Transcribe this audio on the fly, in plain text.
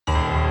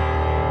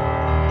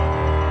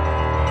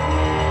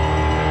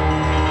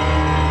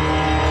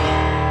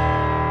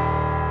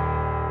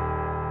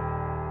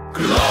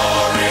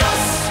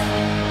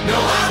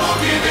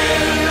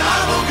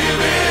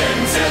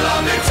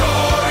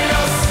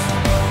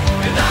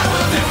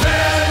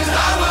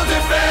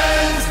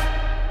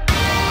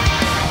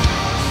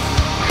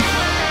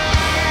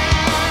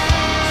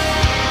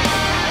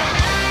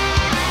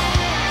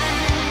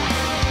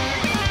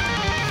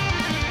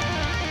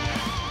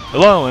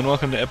Hello and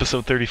welcome to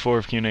episode 34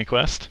 of Q&A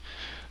Quest.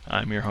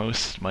 I'm your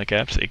host, Mike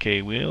Apps,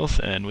 aka Wheels,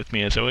 and with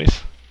me as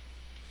always...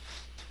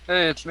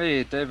 Hey, it's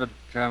me, David,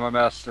 my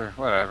master,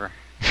 whatever.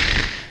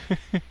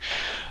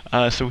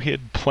 So we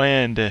had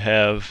planned to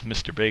have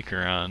Mr. Baker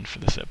on for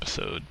this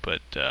episode,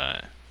 but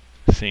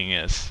seeing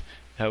as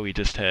how we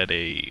just had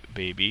a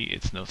baby,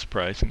 it's no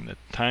surprising that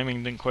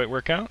timing didn't quite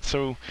work out,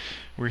 so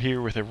we're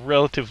here with a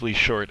relatively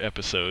short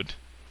episode,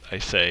 I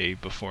say,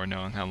 before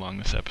knowing how long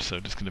this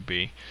episode is going to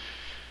be.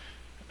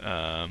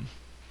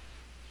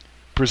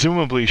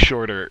 Presumably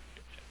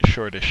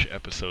shortish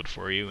episode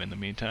for you in the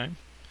meantime.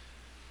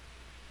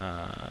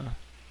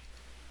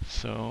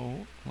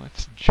 So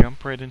let's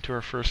jump right into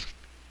our first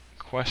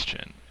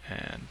question,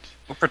 and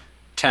We'll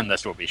pretend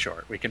this will be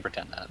short. We can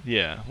pretend that.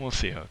 yeah, we'll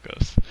see how it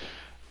goes.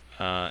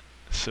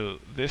 So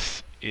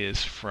this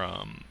is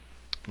from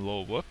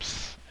Lol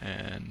Whoops,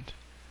 and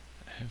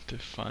I have to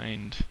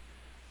find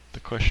the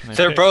question I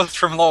They're picked. both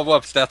from Lol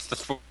Whoops, that's the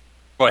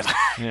spoiler.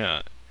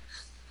 Yeah,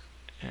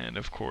 and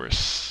of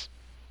course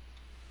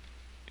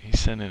he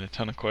sent in a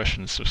ton of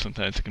questions, so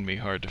sometimes it can be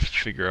hard to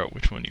figure out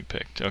which one you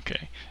picked.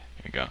 Okay,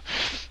 here we go.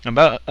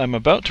 I'm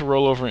about to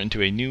roll over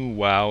into a new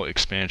WoW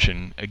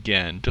expansion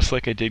again, just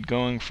like I did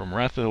going from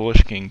Wrath of the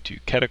Lich King to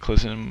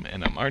Cataclysm,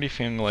 and I'm already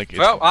feeling like it's...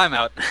 Well, I'm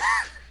out.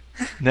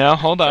 Now,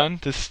 hold on.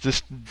 This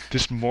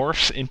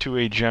morphs into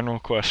a general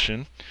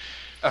question.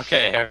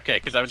 Okay,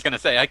 because I was going to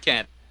say, I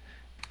can't.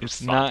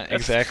 It's not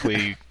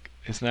exactly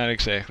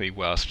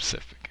WoW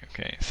specific.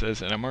 Okay, it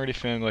says, and I'm already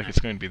feeling like it's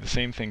going to be the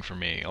same thing for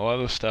me. A lot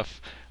of the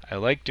stuff I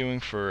like doing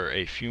for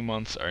a few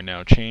months are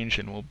now changed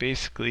and will be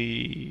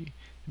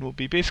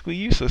basically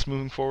useless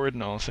moving forward,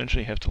 and I'll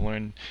essentially have to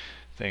learn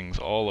things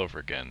all over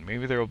again.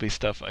 Maybe there will be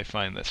stuff I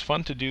find that's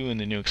fun to do in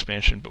the new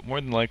expansion, but more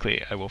than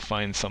likely I will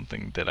find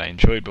something that I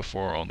enjoyed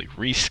before, only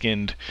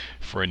reskinned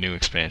for a new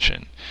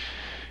expansion.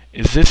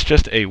 Is this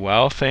just a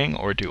WoW thing,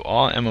 or do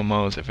all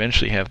MMOs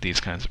eventually have these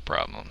kinds of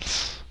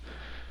problems?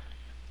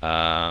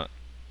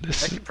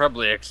 I could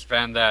probably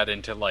expand that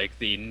into, like,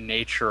 the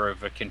nature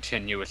of a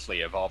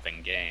continuously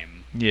evolving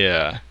game.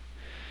 Yeah.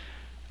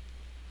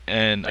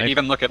 And like,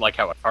 even look at, like,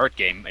 how a card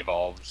game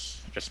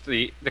evolves. Just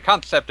the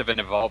concept of an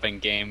evolving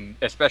game,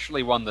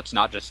 especially one that's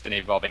not just an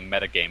evolving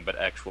metagame, but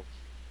actual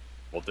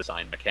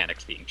design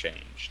mechanics being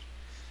changed.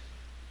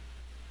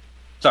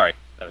 Sorry,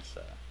 that was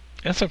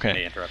that's okay.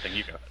 me interrupting.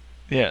 You go ahead.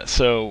 Yeah,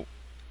 so...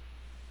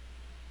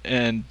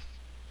 And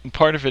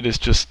part of it is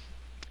just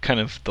kind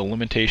of the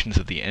limitations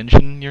of the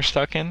engine you're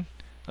stuck in.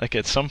 Like,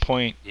 at some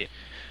point... Yeah.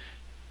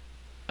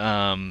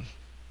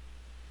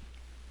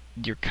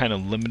 You're kind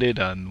of limited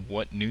on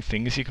what new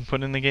things you can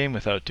put in the game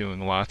without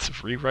doing lots of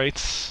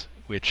rewrites,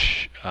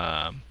 which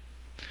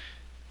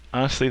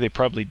honestly they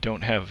probably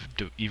don't have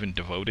even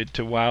devoted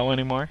to WoW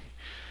anymore.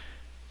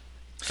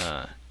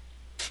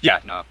 Yeah,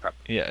 no,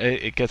 probably. Yeah,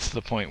 it gets to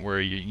the point where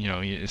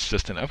it's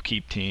just an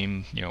upkeep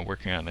team,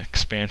 working on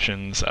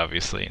expansions,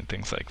 obviously, and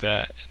things like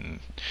that.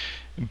 And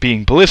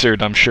being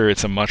Blizzard, I'm sure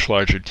it's a much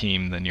larger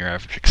team than your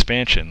average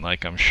expansion.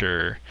 Like, I'm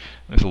sure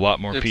there's a lot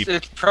more people.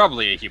 It's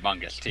probably a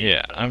humongous team.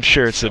 Yeah, I'm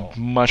sure it's a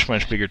much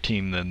bigger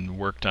team than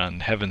worked on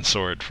Heaven's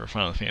Sword for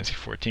Final Fantasy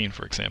XIV,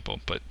 for example.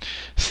 But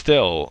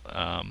still,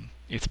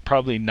 it's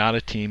probably not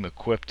a team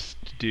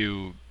equipped to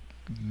do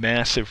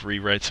massive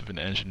rewrites of an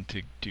engine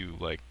to do,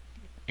 like,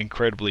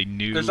 incredibly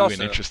new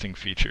and interesting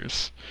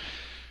features.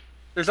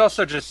 There's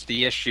also just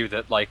the issue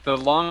that, like, the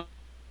longer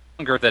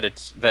that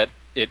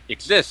it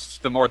exists,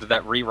 the more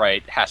that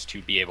rewrite has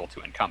to be able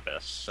to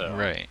encompass. So,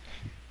 right.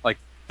 Like,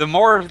 the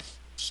more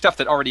stuff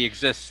that already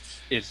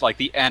exists is, like,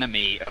 the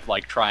enemy of,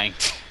 like, trying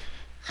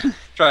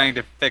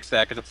to fix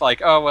that, because it's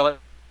like, oh, well, it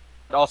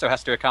also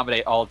has to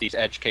accommodate all of these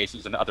edge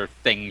cases and other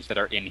things that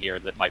are in here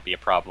that might be a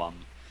problem.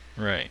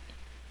 Right.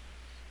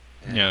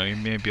 You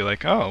may be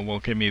like, oh, well,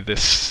 give me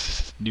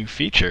this new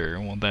feature.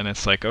 Well, then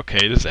it's like,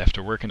 okay, does it have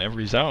to work in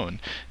every zone?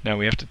 Now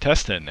we have to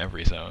test it in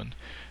every zone.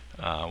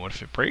 What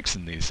if it breaks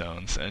in these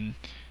zones? And,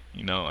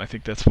 I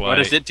think that's why... What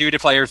does it do to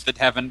players that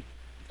haven't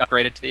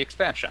upgraded to the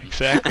expansion?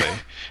 Exactly.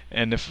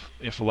 And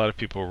if a lot of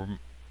people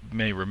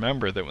may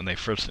remember that when they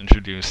first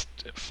introduced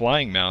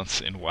flying mounts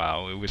in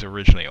WoW, it was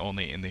originally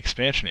only in the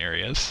expansion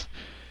areas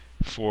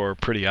for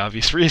pretty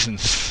obvious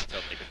reasons.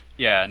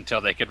 Until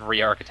they could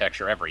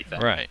re-architecture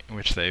everything. Right,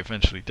 which they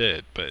eventually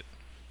did, but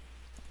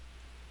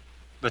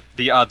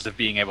the odds of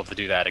being able to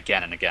do that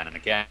again and again and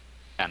again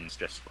is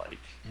just like...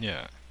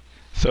 Yeah.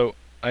 So,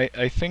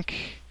 I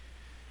think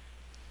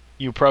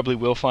you probably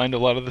will find a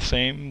lot of the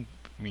same,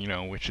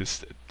 which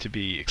is to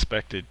be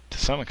expected to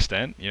some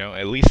extent.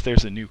 At least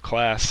there's a new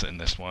class in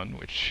this one,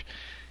 which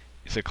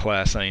is a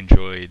class I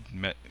enjoyed.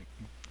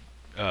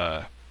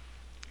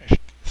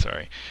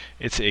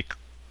 It's a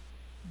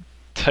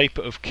type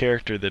of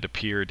character that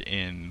appeared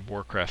in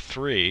Warcraft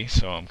 3,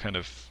 so I'm kind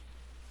of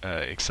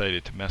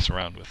excited to mess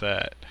around with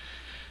that.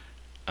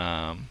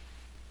 And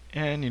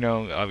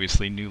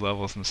obviously new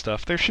levels and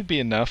stuff. There should be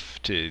enough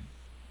to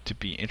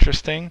be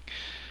interesting.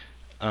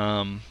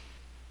 I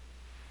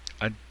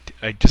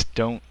just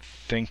don't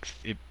think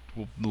it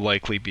will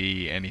likely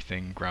be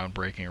anything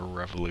groundbreaking or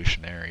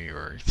revolutionary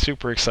or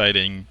super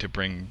exciting to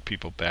bring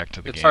people back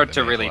to the game. It's hard that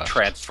to they've really left.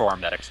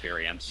 transform that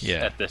experience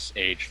Yeah. at this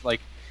age.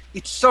 Like,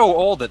 it's so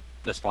old at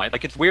this point.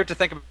 Like, it's weird to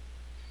think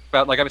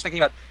about. Like, I was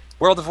thinking about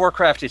World of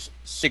Warcraft is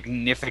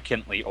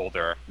significantly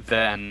older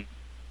than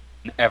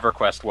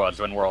EverQuest was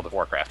when World of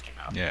Warcraft came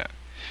out. Yeah.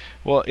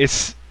 Well,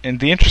 and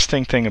the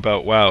interesting thing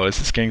about WoW is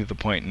it's getting to the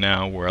point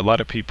now where a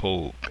lot of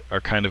people are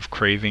kind of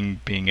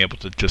craving being able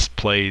to just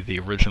play the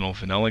original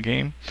vanilla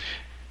game,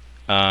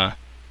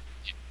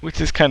 which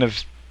is kind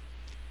of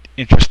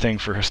interesting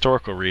for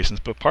historical reasons.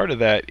 But part of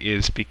that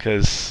is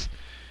because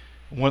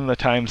one of the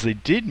times they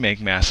did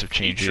make massive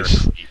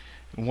changes,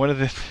 one of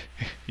the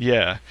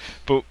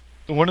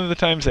one of the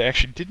times they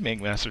actually did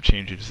make massive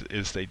changes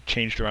is they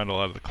changed around a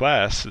lot of the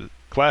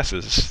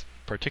classes,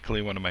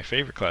 particularly one of my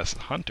favorite classes,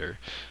 Hunter,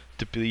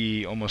 to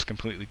be almost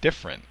completely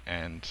different,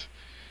 and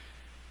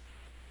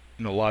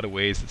in a lot of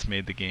ways it's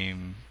made the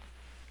game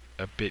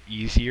a bit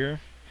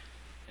easier,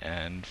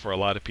 and for a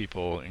lot of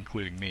people,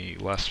 including me,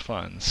 less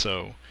fun.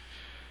 So,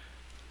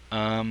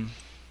 I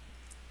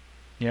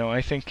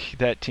think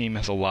that team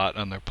has a lot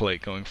on their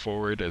plate going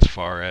forward as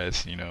far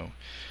as,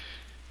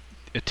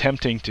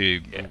 attempting to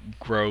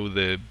grow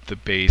the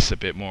base a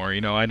bit more.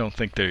 I don't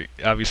think they're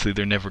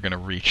never going to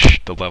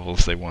reach the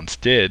levels they once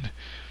did,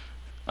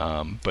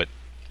 but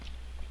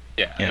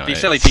yeah, it'd be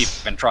silly to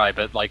even try,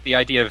 but like the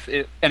idea of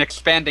an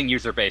expanding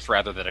user base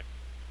rather than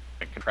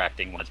a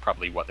contracting one is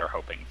probably what they're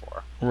hoping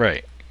for.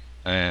 Right.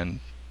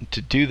 And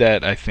to do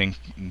that, I think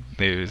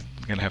they're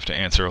going to have to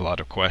answer a lot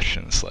of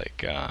questions,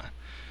 like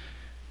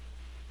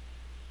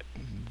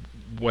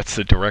what's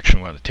the direction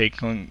we want to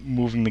take on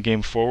moving the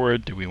game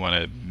forward? Do we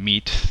want to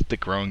meet the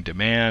growing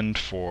demand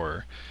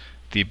for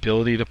the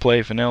ability to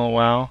play vanilla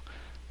WoW?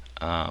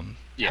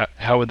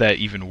 How would that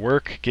even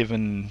work,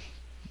 given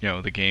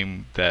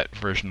that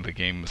version of the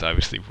game was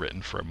obviously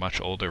written for a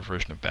much older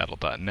version of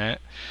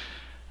Battle.net.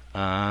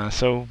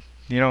 So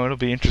it'll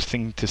be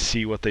interesting to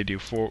see what they do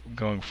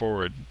going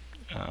forward.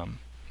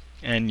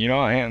 And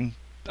I am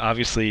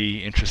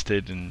obviously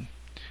interested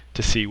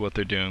to see what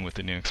they're doing with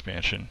the new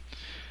expansion.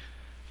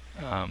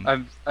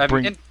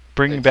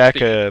 Bringing back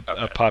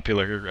a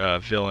popular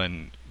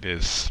villain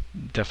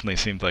definitely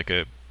seemed like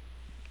a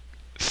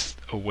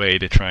way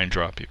to try and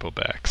draw people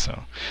back.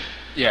 So.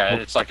 Yeah,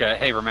 it's like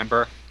hey,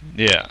 remember?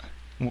 Yeah.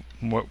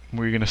 What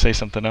were you gonna say?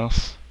 Something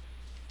else?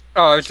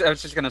 Oh, I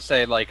was just gonna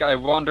say, like, I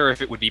wonder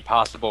if it would be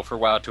possible for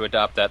WoW to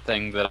adopt that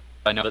thing that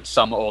I know that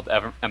some old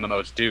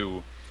MMOs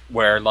do,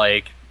 where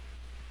like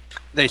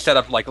they set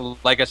up like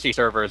legacy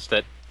servers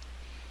that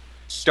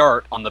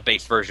start on the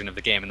base version of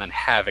the game and then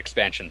have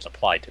expansions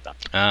applied to them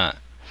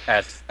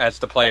as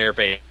the player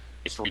base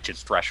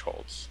reaches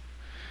thresholds.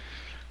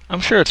 I'm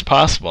sure it's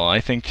possible.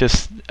 I think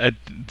just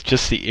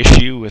the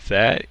issue with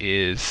that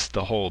is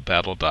the whole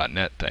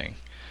Battle.net thing.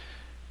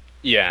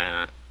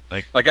 Yeah.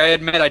 Like I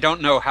admit, I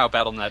don't know how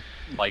Battle.net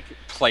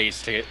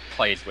plays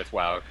with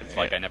WoW.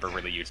 Because I never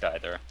really used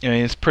either.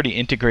 It's pretty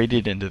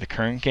integrated into the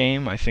current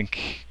game. I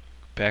think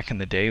back in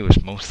the day it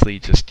was mostly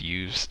just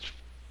used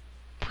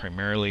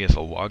primarily as a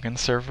login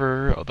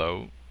server,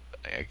 although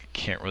I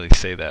can't really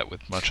say that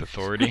with much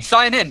authority.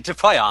 Sign in to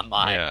play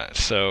online. Yeah.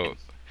 So,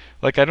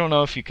 I don't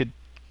know if you could.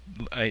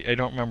 I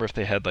don't remember if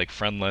they had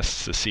friend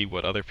lists to see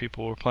what other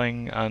people were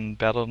playing on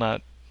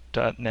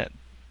Battle.net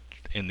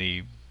in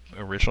the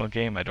original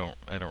game. I don't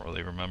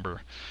really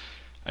remember.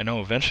 I know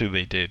eventually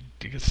they did,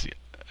 because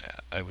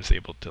I was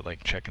able to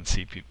check and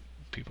see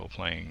people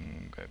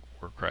playing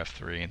Warcraft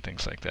 3 and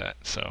things like that.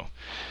 So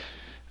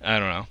I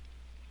don't know.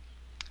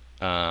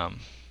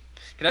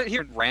 Can I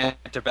hear a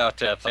rant about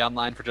Play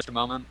Online for just a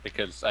moment?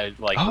 Because I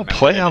Oh,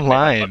 Play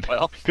Online.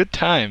 Good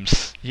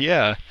times.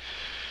 Yeah.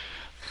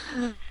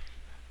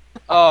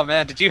 Oh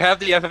man, did you have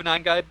the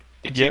FF9 guide?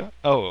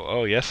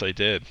 Oh yes, I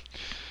did.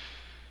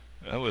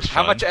 That was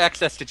fun. How much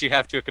access did you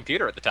have to a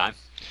computer at the time?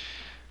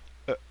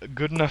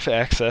 Good enough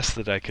access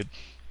that I could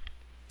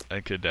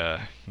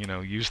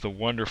use the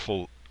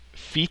wonderful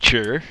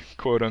feature,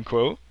 quote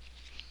unquote,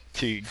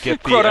 to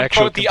get the quote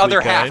actual unquote the other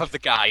guide. half of the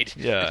guide.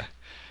 Yeah.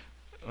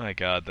 My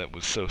God, that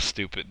was so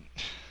stupid.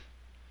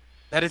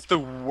 That is the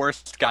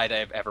worst guide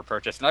I've ever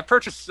purchased. And I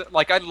purchased, I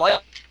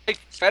like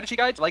strategy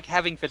guides, I like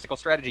having physical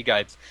strategy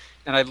guides,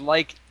 and I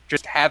like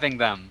just having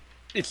them.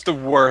 It's the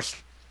worst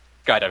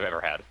guide I've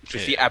ever had. It's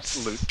just the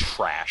absolute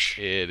trash.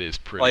 It is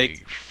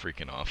pretty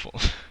freaking awful.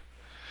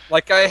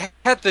 I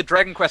had the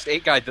Dragon Quest VIII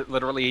guide that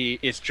literally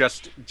is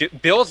just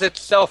builds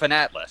itself an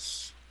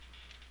atlas.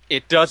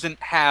 It doesn't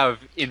have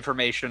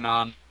information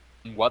on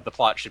what the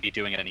plot should be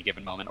doing at any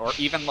given moment, or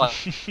even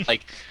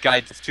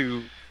guides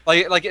to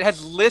it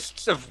has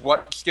lists of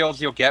what skills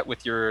you'll get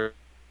with your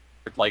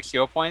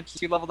skill points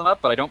as you level them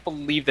up, but I don't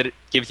believe that it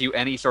gives you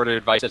any sort of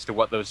advice as to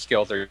what those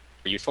skills are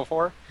useful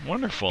for.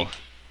 Wonderful.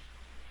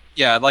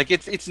 Yeah,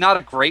 it's not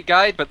a great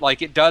guide, but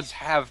it does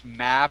have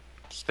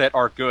maps that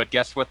are good.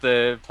 Guess what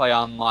the Play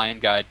Online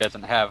guide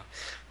doesn't have?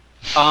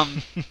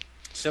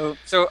 So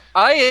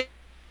I,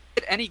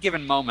 at any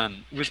given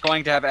moment, was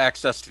going to have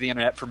access to the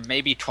internet for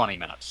maybe 20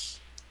 minutes.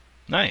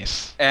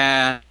 Nice.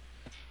 And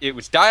it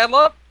was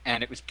dial-up,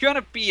 and it was going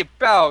to be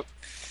about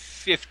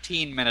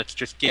 15 minutes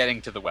just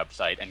getting to the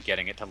website and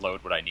getting it to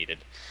load what I needed.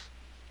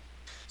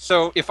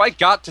 So if I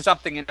got to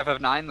something in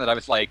FF9 that I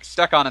was like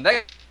stuck on, and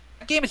that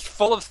game is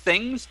full of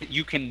things that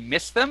you can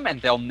miss them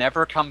and they'll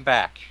never come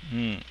back.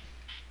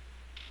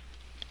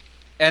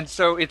 And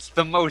so it's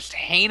the most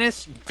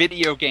heinous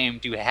video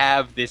game to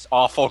have this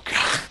awful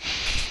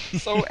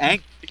so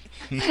angry.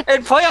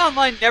 And Play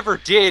Online never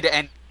did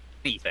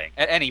anything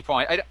at any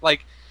point.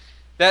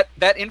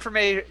 That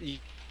information.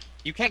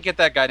 You can't get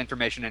that guide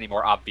information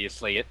anymore,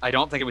 obviously. I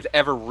don't think it was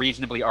ever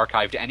reasonably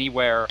archived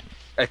anywhere,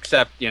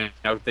 except, the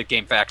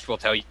GameFAQs will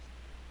tell you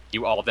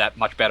all of that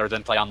much better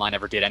than Play Online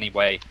ever did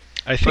anyway.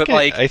 I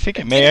think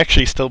it may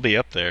actually still be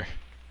up there.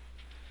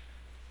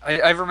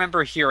 I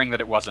remember hearing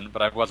that it wasn't,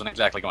 but I wasn't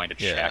exactly going to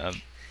check.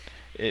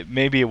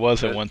 Maybe it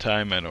was at one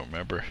time, I don't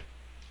remember.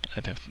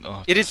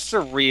 It is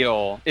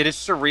surreal. It is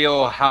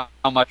surreal how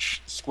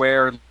much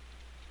Square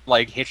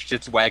hitched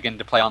its wagon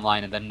to Play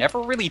Online and then never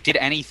really did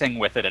anything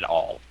with it at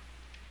all.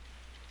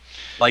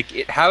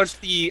 It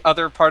housed the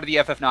other part of the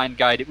FF9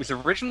 guide. It was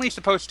originally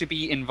supposed to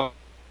be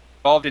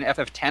involved in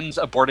FF10's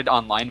aborted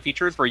online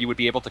features, where you would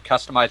be able to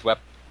customize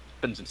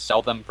weapons and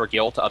sell them for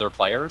gil to other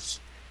players.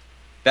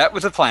 That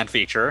was a planned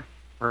feature.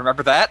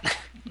 Remember that?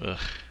 Ugh.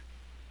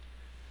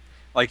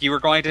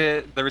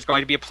 There was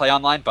going to be a Play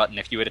Online button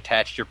if you had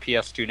attached your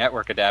PS2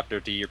 network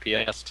adapter to your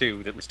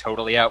PS2 that was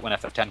totally out when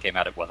FF10 came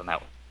out. It wasn't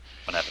out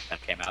when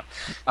FF10 came out.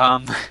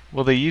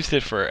 Well, they used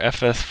it for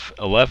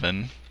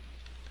FF11,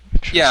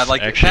 which was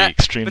actually that,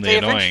 extremely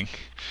annoying.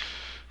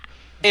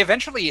 They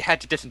eventually had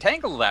to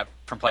disentangle that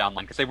from Play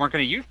Online because they weren't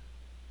going to use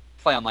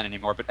Play Online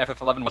anymore, but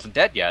FF11 wasn't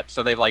dead yet,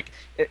 so they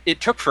it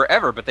took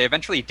forever, but they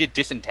eventually did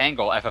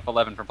disentangle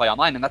FF11 from Play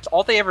Online, and that's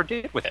all they ever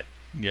did with it.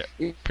 Yeah,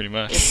 pretty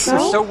much. It's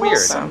so weird.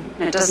 Awesome.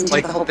 It doesn't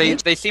take the whole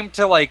page. They seem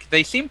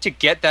to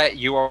get that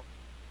URL,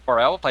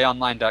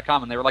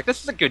 playonline.com, and they were like,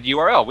 this is a good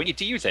URL, we need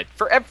to use it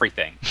for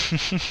everything.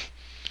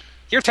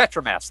 Here's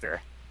Tetramaster.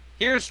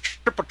 Here's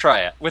Triple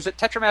Triad. Was it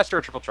Tetramaster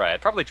or Triple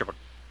Triad? Probably Triple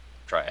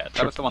Triad.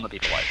 That was the one that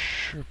people liked.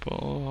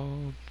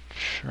 Triple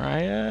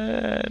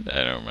Triad?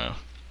 I don't know.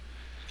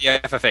 The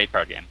FF8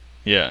 card game.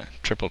 Yeah,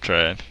 Triple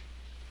Triad.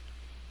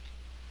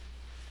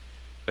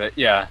 But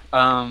yeah,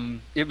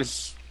 it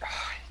was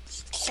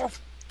so.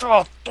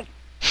 I'm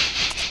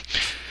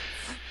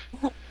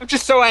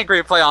just so angry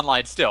at Play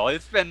Online still.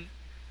 It's been,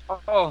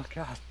 oh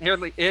god,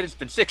 it has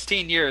been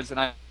 16 years, and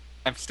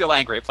I'm still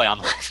angry at Play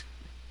Online.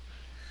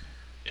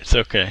 It's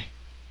okay.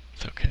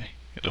 It's okay.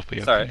 It'll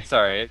be okay.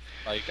 Sorry.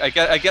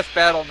 I guess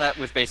Battle.net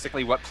was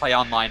basically what Play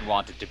Online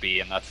wanted to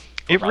be, and that's.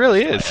 It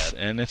really is,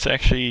 and it's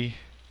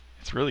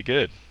really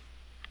good.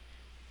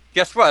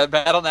 Guess what?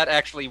 Battle.net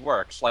actually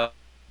works. I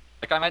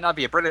might not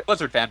be a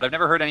Blizzard fan, but I've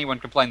never heard anyone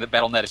complain that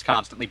Battle.net is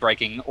constantly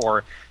breaking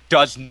or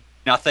does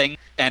nothing,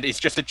 and it's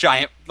just a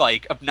giant,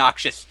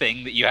 obnoxious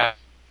thing that you have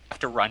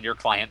to run your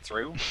client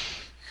through.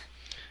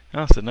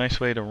 Oh, it's a nice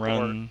way to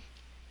run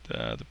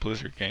the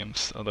Blizzard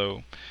games,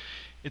 although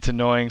it's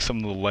annoying some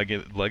of the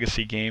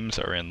legacy games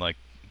are in,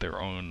 their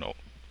own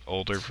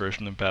older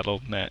version of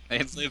Battle.net,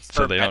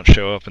 so they don't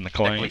show up in the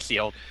client.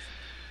 Sealed.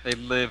 They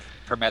live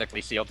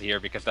hermetically sealed here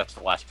because that's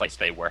the last place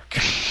they work.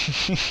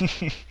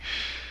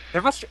 I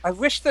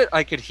wish that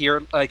I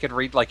could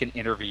read an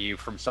interview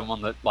from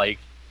someone that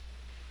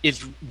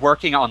is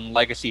working on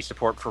legacy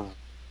support for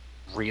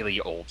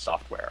really old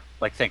software.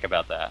 Think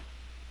about that.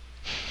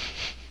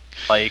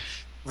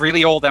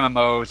 Really old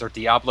MMOs or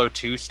Diablo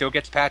 2 still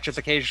gets patches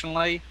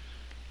occasionally.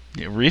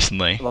 Yeah,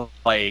 recently.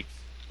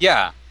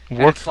 Yeah.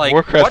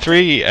 Warcraft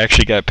 3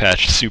 actually got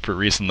patched super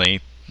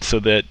recently, so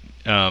that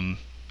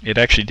it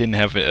actually didn't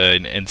have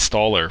an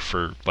installer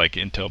for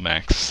Intel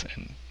Max,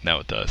 and now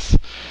it does.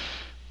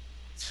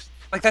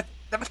 That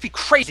must be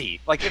crazy.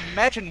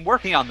 Imagine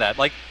working on that.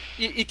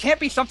 It can't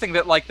be something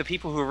that the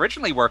people who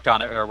originally worked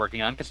on it are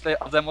working on, because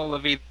them will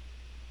have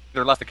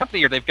either left the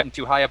company or they've gotten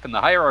too high up in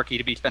the hierarchy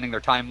to be spending their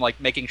time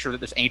making sure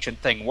that this ancient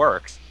thing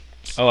works.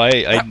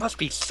 That must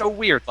be so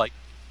weird.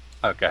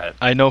 Oh, go ahead.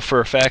 I know for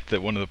a fact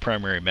that one of the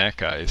primary Mac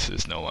guys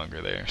is no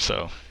longer there,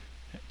 so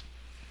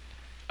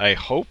I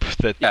hope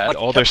that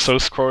all their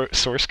source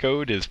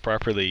code is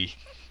properly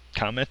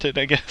commented,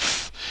 I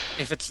guess.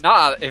 If it's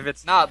not, then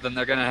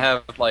they're gonna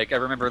have I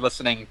remember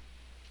listening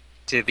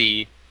to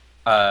the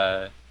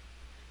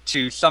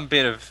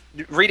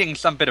reading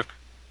some bit of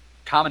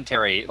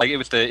commentary. It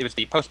was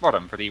the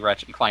postmortem for the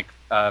Ratchet and Clank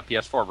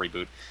PS4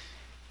 reboot,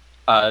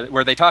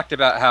 where they talked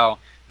about how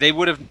they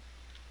would have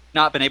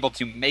not been able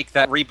to make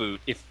that reboot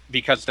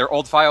because their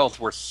old files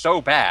were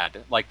so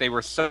bad, they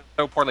were so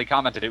poorly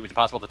commented, it was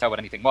impossible to tell what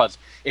anything was.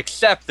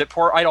 Except that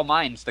poor Idle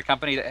Minds, the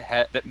company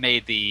that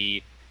made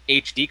the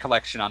HD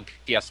collection on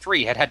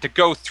PS3, had to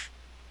go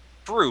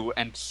through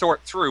and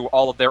sort through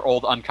all of their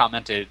old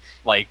uncommented,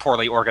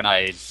 poorly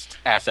organized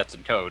assets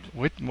and code.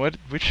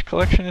 Which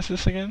collection is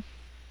this again?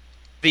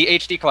 The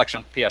HD collection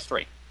on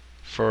PS3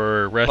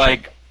 for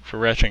Ratchet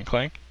and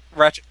Clank.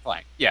 Ratchet and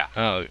Clank, yeah.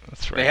 Oh,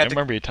 that's right. I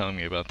remember you telling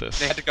me about this.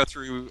 They had to go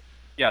through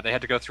they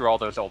had to go through all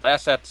those old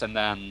assets, and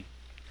then,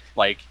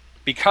 like,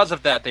 because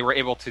of that, they were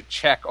able to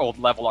check old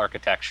level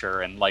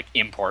architecture and, like,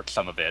 import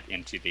some of it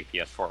into the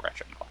PS4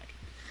 Ratchet and Clank.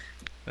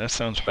 That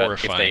sounds But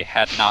horrifying. if they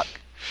had not...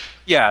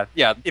 Yeah,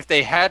 if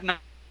they had not...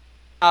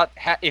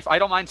 if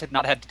Idle Minds had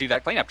not had to do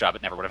that cleanup job,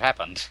 it never would have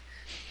happened.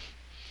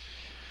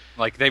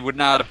 Like, they would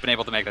not have been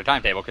able to make their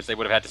timetable, because they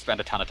would have had to spend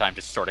a ton of time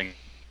just sorting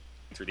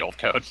through the old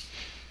code.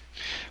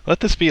 Let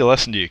this be a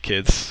lesson to you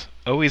kids.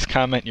 Always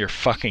comment your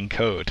fucking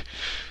code.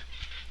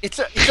 It's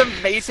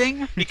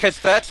amazing, because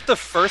that's the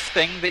first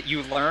thing that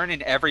you learn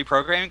in every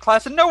programming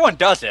class, and no one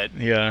does it.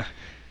 Yeah.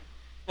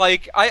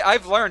 Like,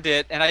 I've learned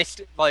it, and I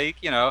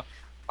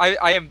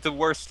am the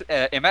worst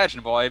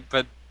imaginable,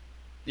 but,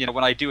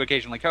 when I do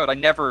occasionally code,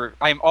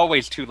 I'm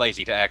always too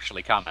lazy to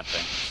actually comment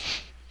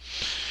things.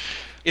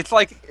 It's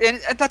like,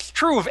 and that's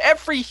true of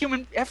every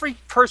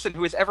person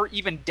who has ever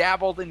even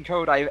dabbled in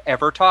code I've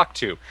ever talked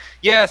to.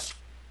 Yes,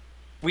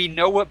 we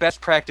know what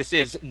best practice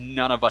is,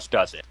 none of us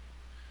does it.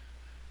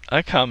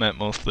 I comment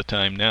most of the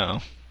time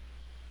now.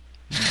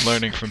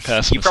 Learning from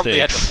past You probably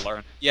had mistakes. to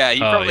learn. Yeah,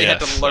 you probably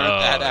had yes. to learn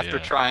that after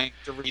Yeah. trying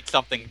to read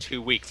something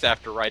 2 weeks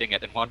after writing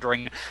it and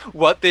wondering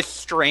what this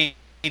strange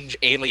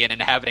alien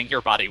inhabiting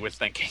your body was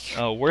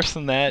thinking. Worse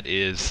than that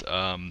is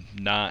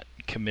not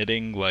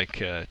committing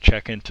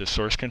check into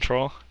source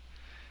control.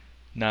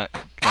 Not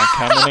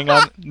commenting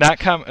on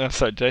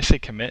sorry, did I say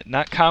commit?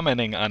 Not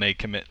commenting on a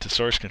commit to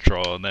source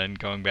control and then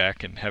going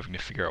back and having to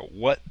figure out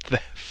what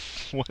the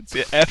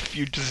F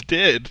you just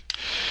did.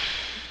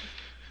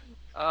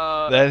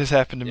 That has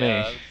happened to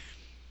me.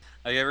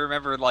 I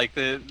remember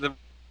the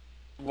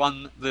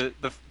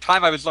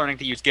time I was learning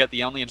to use Git,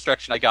 the only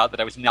instruction I got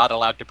that I was not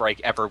allowed to break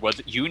ever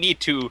was you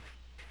need to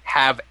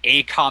have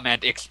a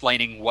comment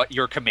explaining what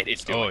your commit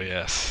is doing. Oh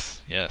yes.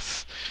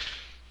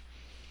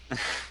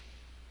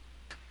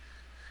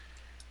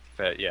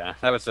 But yeah,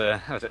 that was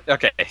it.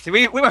 Okay, so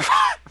we went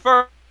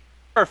far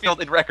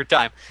afield in record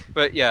time.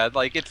 But yeah,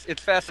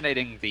 it's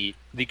fascinating the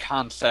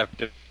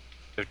concept of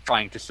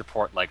trying to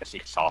support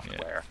legacy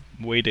software.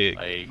 Yeah.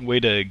 Way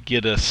to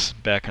get us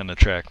back on the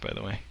track, by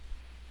the way.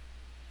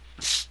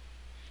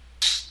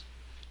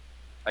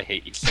 I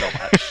hate you so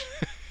much.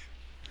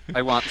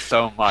 I want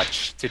so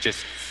much to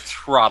just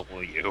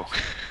throttle you.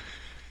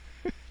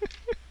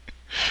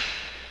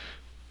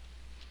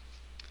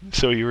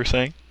 So you were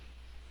saying?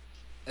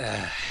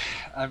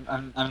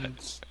 I'm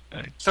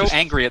so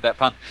angry at that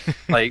pun.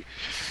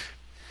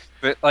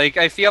 But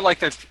I feel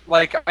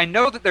like I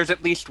know that there's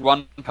at least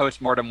one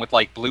postmortem with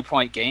Blue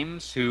Point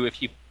Games, who,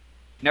 if you've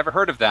never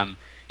heard of them,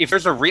 if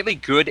there's a really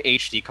good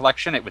HD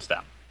collection, it was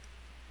them.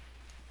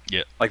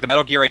 Yeah. Like the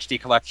Metal Gear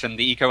HD collection,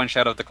 the Eco and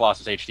Shadow of the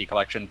Colossus HD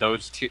collection,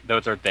 those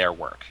are their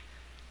work.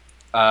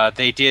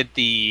 They did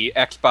the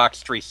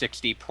Xbox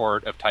 360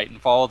 port of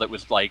Titanfall that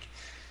was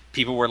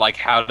people were like,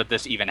 how did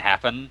this even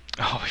happen?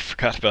 Oh, I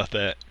forgot about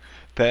that.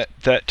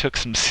 That took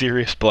some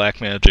serious black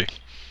magic.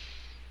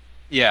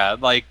 Yeah,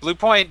 Blue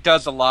Point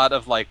does a lot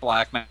of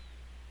black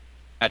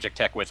magic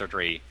tech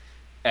wizardry,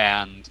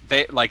 and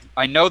they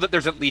I know that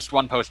there's at least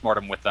one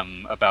postmortem with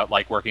them about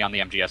working on the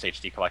MGS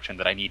HD collection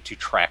that I need to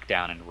track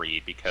down and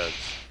read, because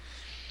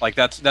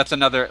that's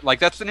another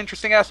that's an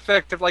interesting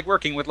aspect of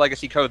working with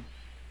legacy code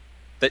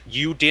that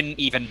you didn't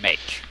even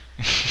make.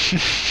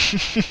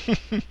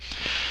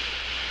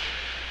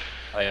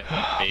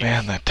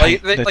 Man, that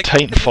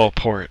Titanfall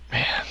port,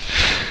 man.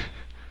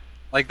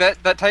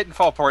 That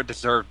Titanfall port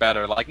deserved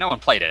better. No one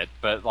played it,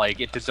 but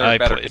it deserved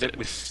better because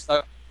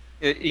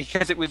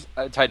it was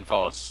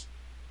Titanfall is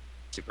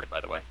super good, by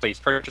the way. Please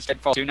purchase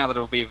Titanfall 2 now that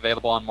it'll be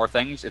available on more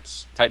things.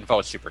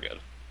 Titanfall is super good.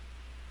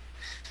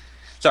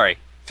 Sorry,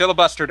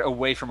 filibustered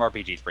away from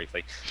RPGs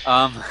briefly.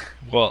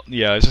 Well,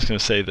 yeah, I was just gonna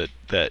say that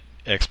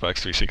Xbox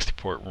 360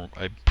 port,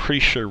 I'm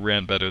pretty sure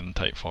ran better than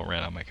Titanfall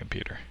ran on my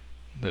computer.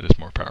 That is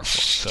more powerful.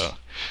 So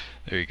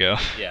there you go.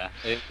 Yeah,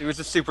 it was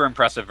a super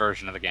impressive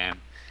version of the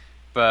game.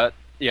 But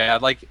yeah,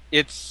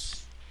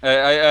 it's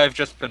I've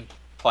just been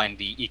playing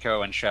the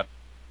Eco and Shadow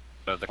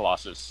of the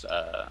Colossus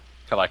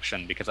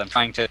collection because I'm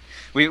trying to.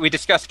 We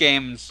discussed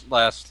games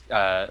last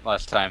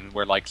time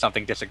where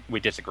something we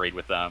disagreed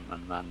with them,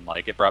 and then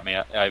it brought me.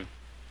 I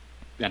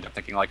ended up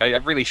thinking I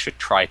really should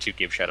try to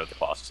give Shadow of the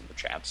Colossus a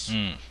chance.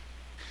 Mm.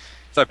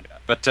 So,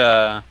 but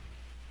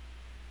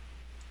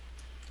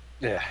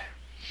yeah.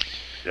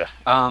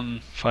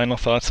 Final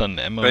thoughts on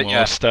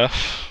MMO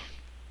stuff.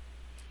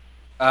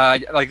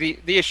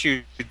 The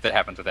issue that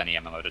happens with any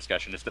MMO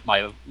discussion is that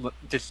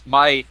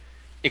my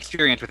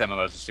experience with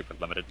MMOs is super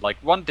limited.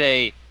 One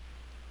day,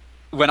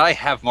 when I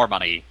have more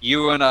money,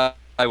 you and I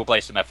will play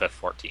some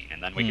FF14,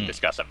 and then we can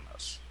discuss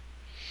MMOs.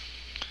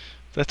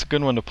 That's a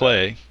good one to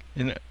play.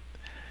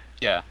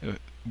 Yeah.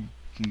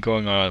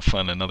 Going off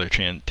on another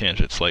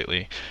tangent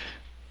slightly.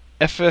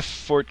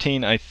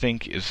 FF14, I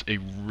think, is a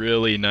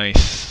really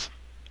nice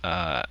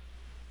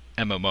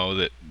MMO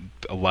that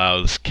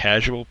allows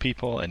casual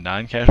people and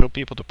non-casual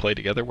people to play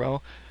together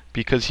well,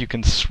 because you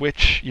can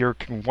switch,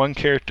 one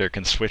character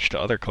can switch to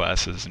other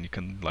classes, and you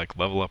can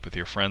level up with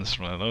your friends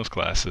from one of those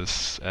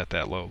classes at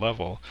that low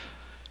level.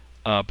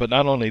 But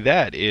not only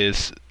that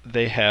is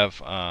they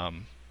have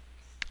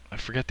I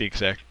forget the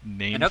exact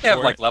name. I know they for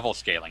have like it. level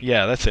scaling.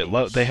 Yeah, that's it.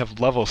 They have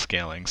level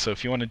scaling. So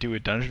if you want to do a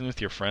dungeon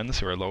with your friends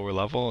who are lower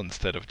level,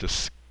 instead of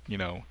just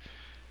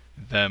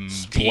them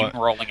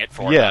steamrolling it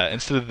for them.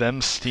 instead of them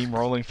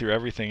steamrolling through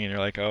everything, and you're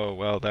like, oh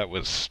well, that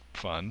was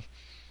fun.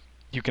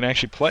 You can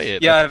actually play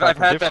it. Yeah, I've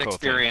had that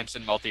experience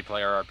in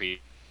multiplayer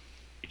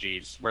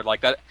RPGs where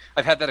like that.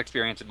 I've had that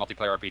experience in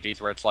multiplayer RPGs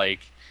where it's like,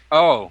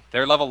 oh,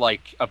 they're level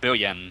like 1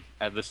 billion,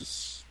 and this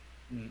is.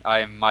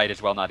 I might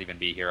as well not even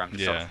be here. I'm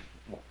just sort of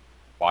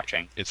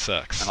watching. It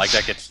sucks. And like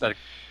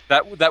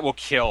that will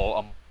kill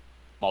a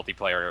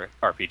multiplayer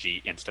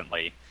RPG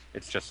instantly.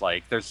 It's just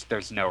like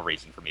there's no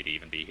reason for me to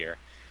even be here.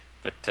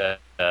 But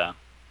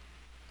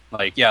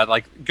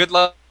good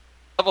level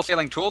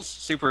scaling tools,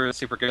 super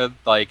good.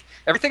 Like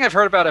everything I've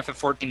heard about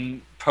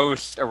FF14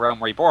 post A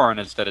Realm Reborn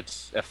is that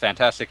it's a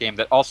fantastic game.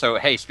 That also,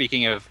 hey,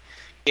 speaking of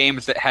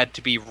games that had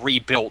to be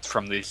rebuilt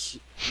from these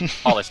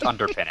smallest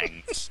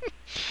underpinnings.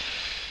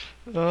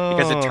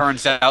 Because it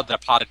turns out that a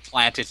potted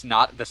plant is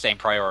not the same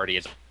priority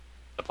as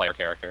the player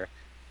character.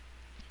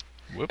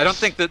 Whoops. I don't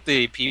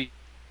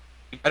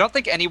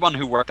think anyone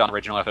who worked on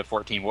original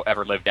FF14 will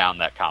ever live down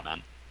that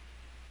comment.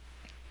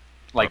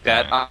 Like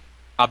that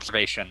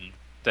observation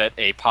that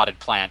a potted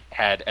plant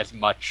had as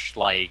much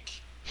like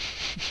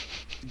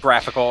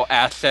graphical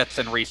assets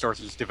and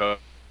resources devoted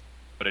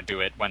to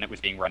it when it was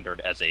being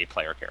rendered as a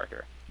player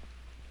character.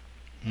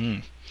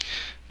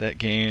 That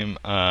game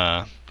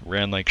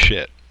ran like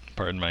shit.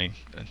 Pardon my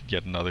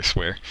yet another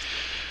swear.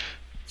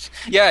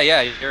 Yeah,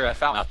 you're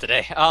found out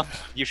today.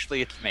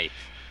 Usually it's me.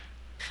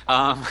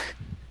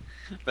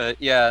 But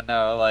yeah,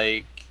 no,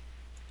 like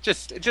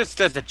just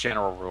as a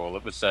general rule,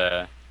 it was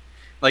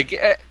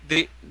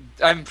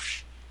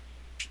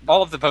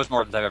all of the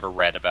postmortems I've ever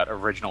read about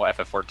original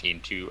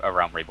FF14 to A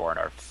Realm Reborn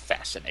are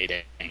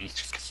fascinating.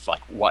 Just because,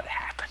 like, what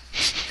happened?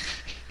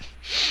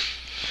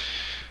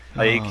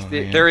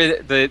 There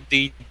is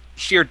the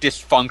sheer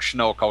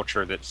dysfunctional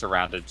culture that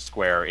surrounded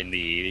Square in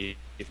the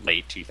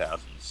late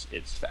 2000s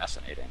is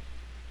fascinating.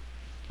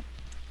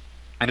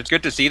 And it's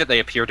good to see that they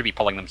appear to be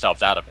pulling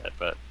themselves out of it,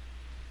 but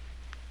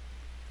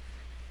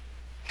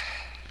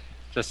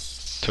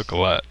just took a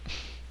lot.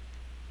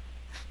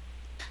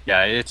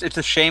 Yeah, it's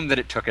a shame that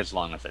it took as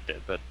long as it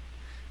did, but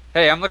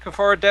hey, I'm looking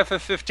forward to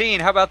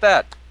FF15. How about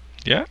that?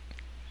 Yeah.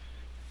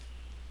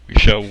 We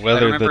shall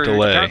weather the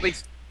delay.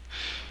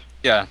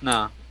 Yeah,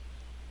 no.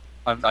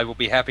 I will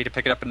be happy to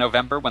pick it up in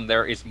November when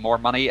there is more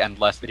money and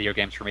less video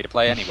games for me to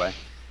play anyway.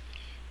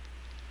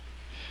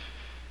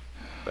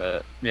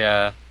 But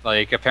yeah,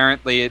 like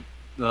apparently,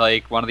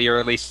 like one of the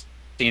early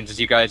scenes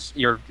is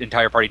your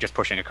entire party just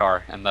pushing a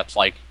car, and that's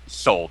like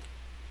sold.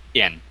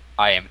 In.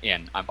 I am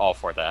in. I'm all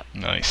for that.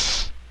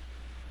 Nice.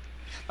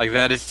 Like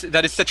that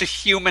is such a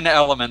human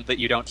element that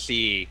you don't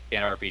see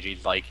in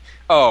RPGs. Like,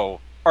 oh,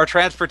 our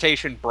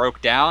transportation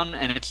broke down,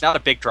 and it's not a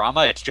big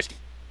drama. It's just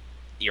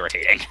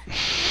irritating.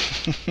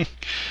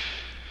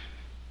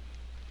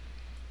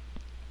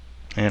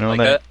 You know like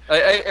that.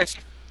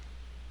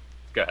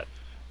 Go ahead.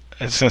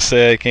 I was gonna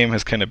say that game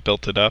has kind of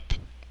built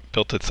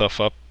itself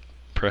up,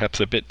 perhaps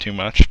a bit too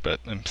much, but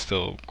I'm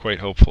still quite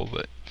hopeful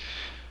that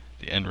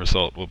the end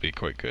result will be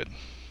quite good.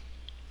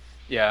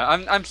 Yeah,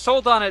 I'm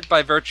sold on it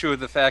by virtue of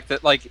the fact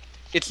that like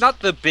it's not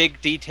the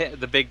big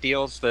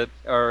deals that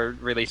are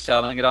really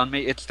selling it on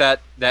me. It's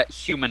that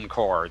human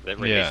core that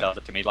really sells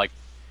it to me. Like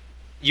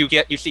you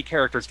see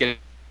characters getting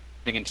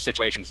into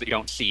situations that you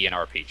don't see in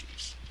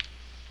RPGs,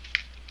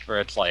 where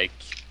it's like,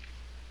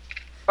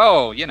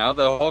 oh,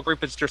 the whole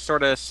group is just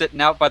sort of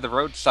sitting out by the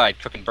roadside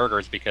cooking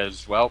burgers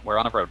because, well, we're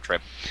on a road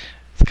trip.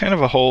 It's kind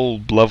of a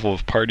whole level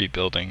of party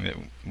building that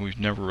we've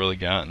never really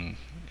gotten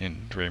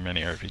in very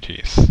many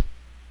RPGs.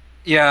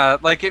 Yeah,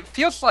 like it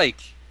feels like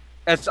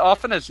as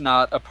often as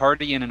not a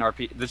party in an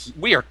RPG.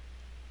 We are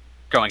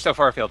going so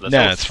far afield.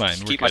 No, it's fine.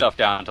 Keep myself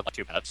down to like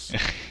 2 minutes.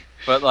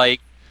 But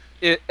like,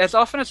 as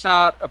often as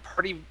not, a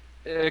party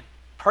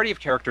of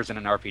characters in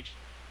an RPG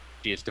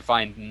is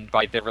defined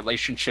by their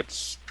relationship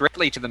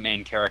strictly to the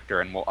main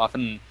character, and will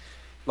often,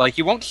 like,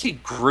 you won't see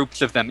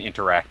groups of them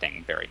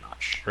interacting very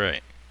much.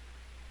 Right.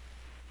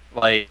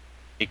 Like,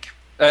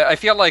 I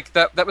feel like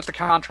that was the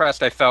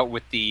contrast I felt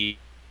with the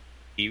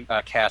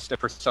cast of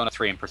Persona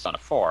 3 and Persona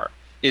 4,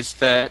 is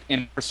that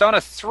in Persona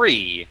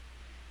 3,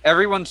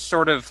 everyone's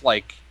sort of,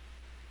 like,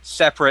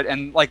 separate,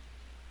 and, like,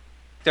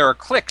 there are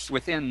cliques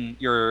within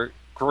your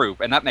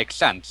group, and that makes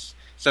sense.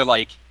 So,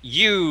 like,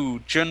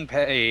 you,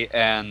 Junpei,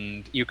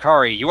 and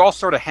Yukari, you all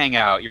sort of hang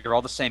out. You're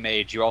all the same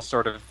age. You all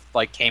sort of,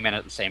 like, came in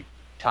at the same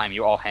time.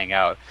 You all hang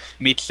out.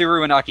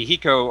 Mitsuru and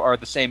Akihiko are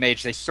the same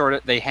age.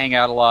 They hang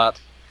out a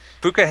lot.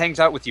 Fuka hangs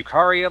out with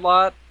Yukari a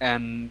lot,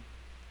 and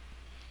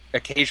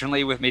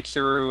occasionally with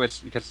Mitsuru, it's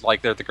because,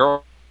 like, they're the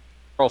girls,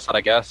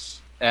 I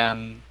guess.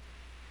 And,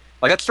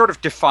 like, that sort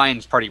of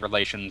defines party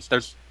relations.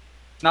 There's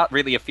not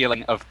really a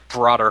feeling of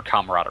broader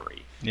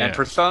camaraderie. Yeah. And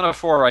Persona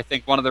 4, I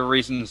think one of the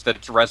reasons that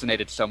it's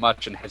resonated so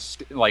much and has,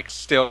 like,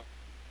 still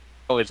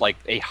is, like,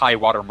 a high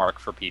watermark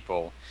for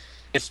people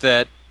is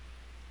that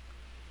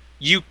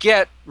you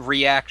get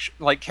reaction,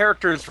 like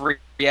characters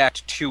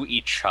react to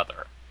each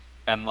other,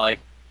 and like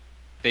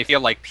they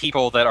feel like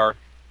people that are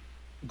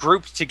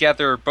grouped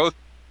together both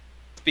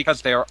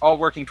because they are all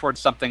working towards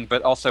something,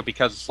 but also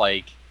because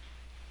like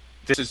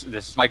this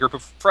is my group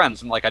of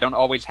friends, and like I don't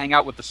always hang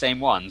out with the same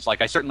ones. Like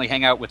I certainly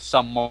hang out with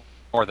some more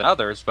than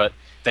others, but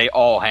they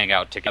all hang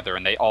out together,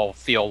 and they all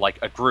feel like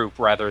a group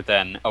rather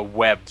than a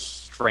web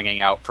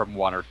stringing out from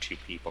one or two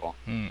people.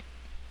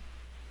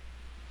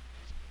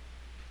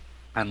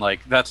 And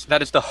like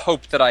that is the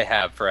hope that I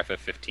have for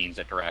FF15's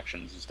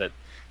interactions, is that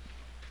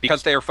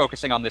because they are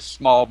focusing on this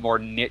small, more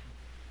knit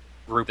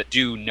group that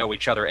do know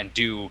each other and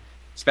do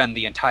spend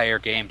the entire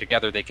game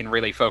together, they can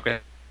really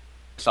focus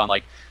on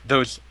like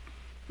those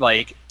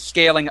like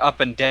scaling up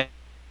and down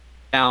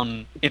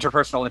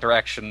interpersonal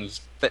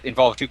interactions that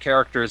involve two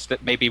characters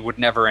that maybe would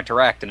never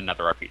interact in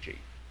another RPG.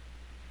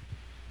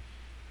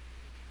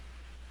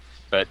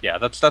 But yeah,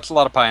 that's a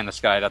lot of pie in the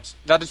sky.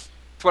 That is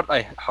what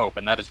I hope,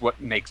 and that is what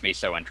makes me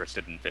so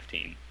interested in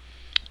 15.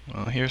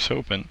 Well, here's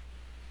hoping.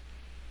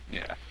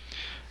 Yeah.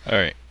 All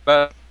right.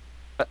 But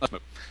let's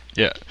move.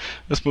 Yeah.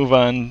 Let's move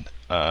on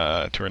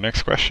to our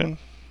next question,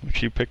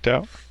 which you picked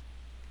out.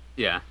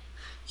 Yeah.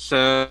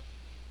 So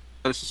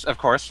this is, of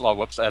course,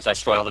 whoops, as I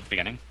spoiled at the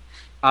beginning.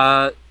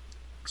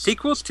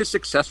 Sequels to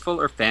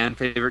successful or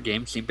fan-favorite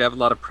games seem to have a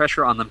lot of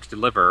pressure on them to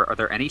deliver. Are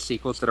there any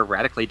sequels that are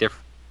radically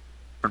different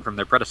from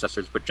their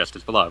predecessors, but just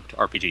as beloved?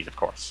 RPGs, of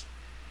course.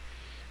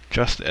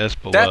 Just as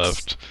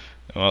beloved.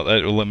 Well,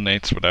 that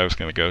eliminates what I was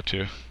going to go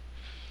to.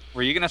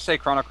 Were you going to say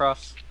Chrono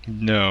Cross?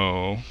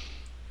 No.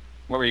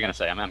 What were you going to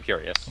say? I'm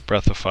curious.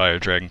 Breath of Fire,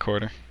 Dragon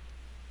Quarter.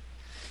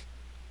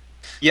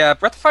 Yeah,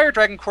 Breath of Fire,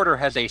 Dragon Quarter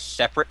has a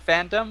separate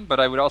fandom, but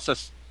I would also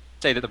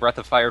say that the Breath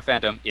of Fire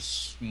fandom is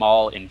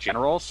small in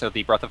general, so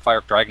the Breath of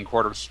Fire, Dragon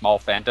Quarter small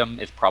fandom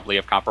is probably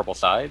of comparable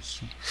size.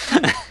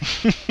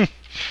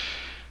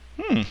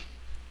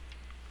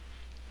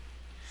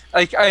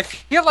 I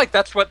feel like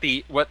that's what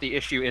the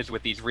issue is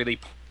with these really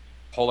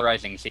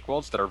polarizing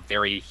sequels that are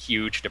very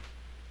huge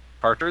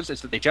departures,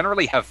 is that they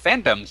generally have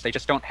fandoms, they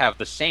just don't have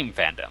the same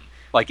fandom.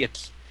 Like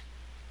it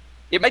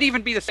might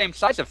even be the same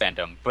size of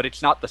fandom, but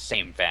it's not the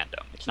same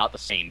fandom. It's not the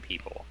same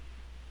people.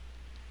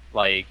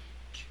 Like,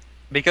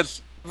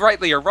 because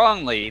rightly or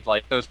wrongly,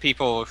 like those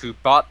people who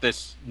bought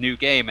this new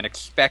game and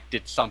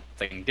expected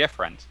something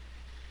different,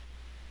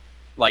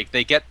 like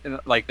they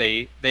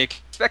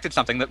expected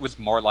something that was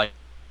more like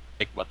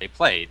what they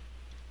played,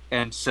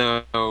 and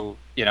so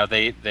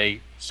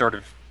they sort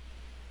of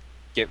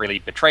get really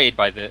betrayed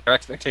by their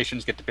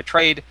expectations get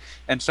betrayed,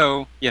 and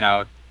so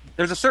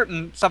there's a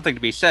certain something to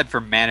be said for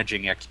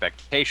managing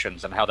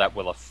expectations and how that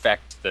will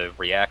affect the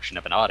reaction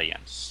of an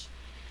audience.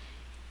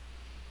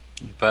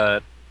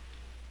 But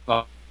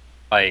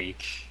sorry,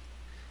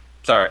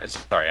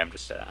 I'm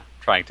just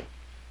trying to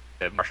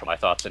marshal my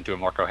thoughts into a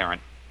more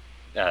coherent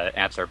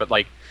answer. But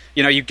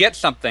you get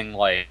something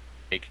like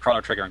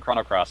Chrono Trigger and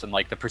Chrono Cross, and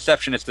like the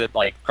perception is that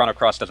like Chrono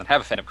Cross doesn't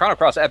have a fandom. Chrono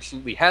Cross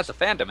absolutely has a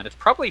fandom, and it's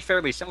probably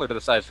fairly similar to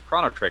the size of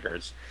Chrono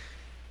Trigger's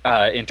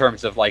in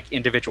terms of like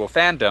individual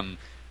fandom.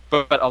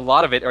 But a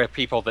lot of it are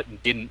people that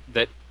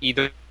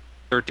either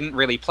didn't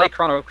really play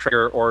Chrono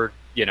Trigger or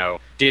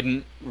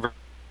didn't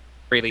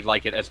really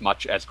like it as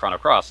much as Chrono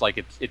Cross.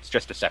 Like it's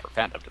just a separate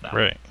fandom to them.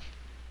 Right.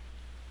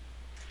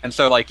 And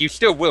so like you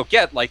still will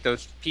get like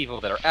those people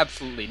that are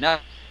absolutely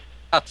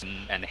nuts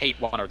and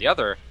hate one or the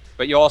other.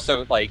 But you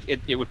also, like,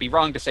 it would be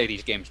wrong to say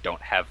these games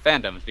don't have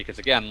fandoms, because,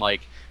 again,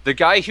 like, the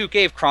guy who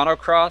gave Chrono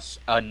Cross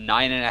a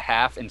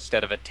 9.5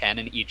 instead of a 10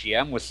 in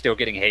EGM was still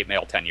getting hate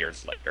mail 10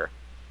 years later.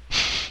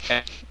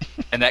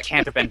 and that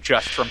can't have been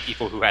just from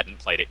people who hadn't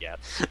played it yet.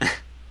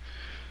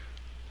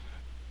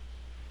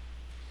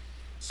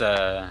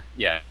 So,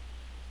 yeah.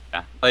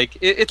 Like,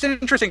 it's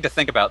interesting to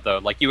think about, though.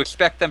 Like, you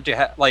expect them to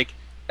have, like,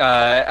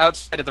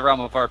 outside of the realm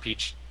of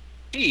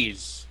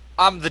RPGs,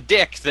 I'm the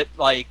dick that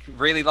like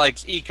really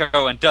likes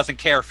Eco and doesn't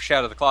care for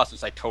Shadow of the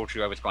Colossus. I told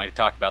you I was going to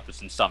talk about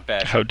this in some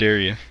fashion. How dare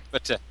you?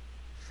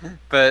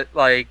 But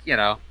like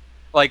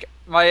like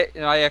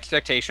my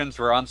expectations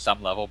were on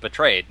some level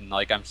betrayed, and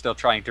like I'm still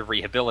trying to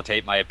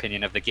rehabilitate my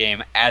opinion of the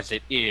game as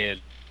it is,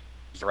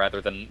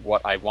 rather than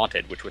what I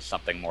wanted, which was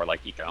something more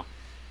like Eco.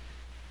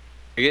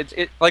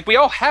 It like we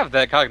all have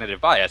that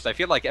cognitive bias. I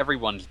feel like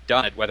everyone's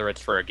done it, whether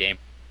it's for a game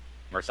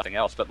or something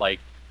else. But like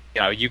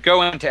you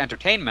go into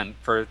entertainment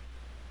for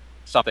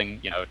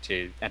something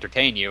to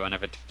entertain you, and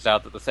if it turns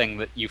out that the thing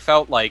that you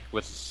felt like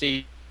was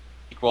a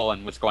sequel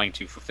and was going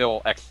to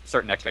fulfill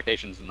certain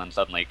expectations, and then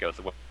suddenly it goes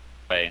away.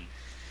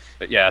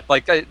 But yeah,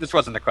 like this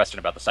wasn't a question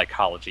about the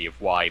psychology of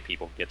why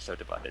people get so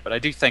divided, but I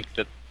do think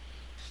that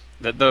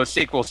those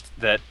sequels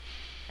that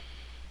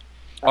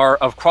are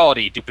of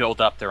quality do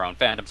build up their own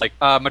fandoms. Like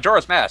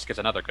Majora's Mask is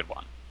another good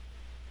one.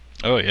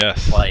 Oh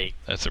yes, like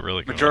that's a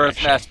really good Majora's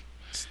one, Mask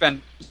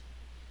spent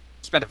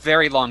a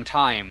very long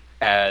time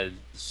as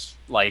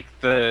like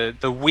the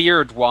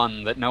weird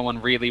one that no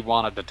one really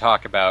wanted to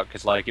talk about,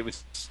 because like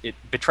it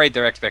betrayed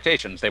their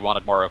expectations. They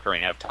wanted more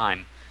Ocarina of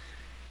Time,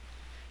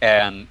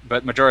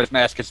 but Majora's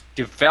Mask has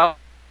developed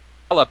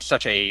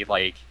such a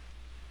like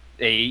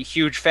a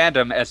huge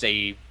fandom as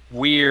a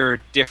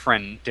weird,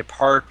 different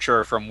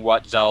departure from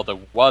what Zelda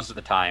was at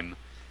the time.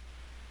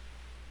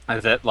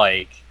 That,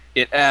 like,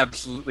 it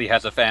absolutely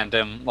has a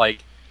fandom,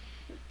 like,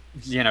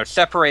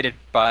 separated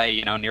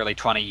by, nearly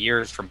 20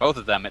 years from both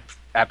of them, it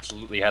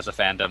absolutely has a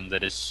fandom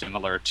that is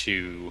similar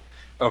to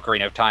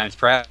Ocarina of Time's,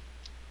 perhaps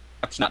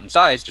not in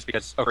size, just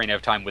because Ocarina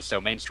of Time was so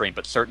mainstream,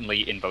 but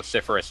certainly in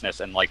vociferousness,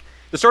 and, like,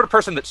 the sort of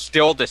person that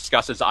still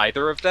discusses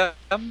either of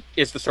them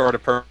is the sort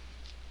of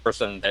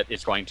person that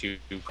is going to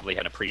probably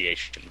have an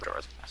appreciation for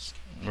Majora's Mask.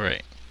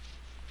 Right.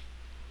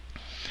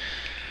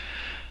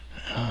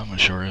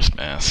 Majora's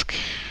Mask.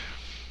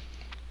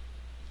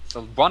 It's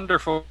a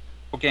wonderful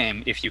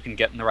game if you can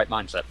get in the right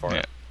mindset for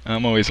it.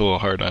 I'm always a little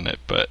hard on it,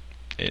 but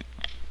it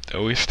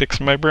always sticks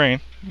in my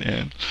brain,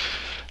 and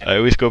I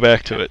always go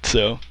back to it,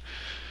 so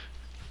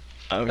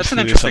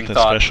obviously there's something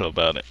special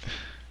about it.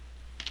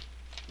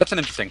 That's an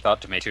interesting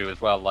thought to me, too,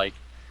 as well. Like,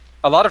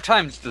 a lot of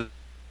times the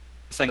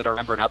thing that I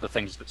remember, not the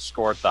things that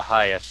scored the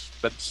highest,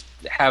 but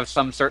have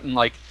some certain,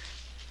 like,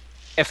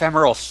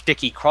 ephemeral,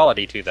 sticky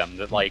quality to them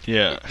that, like,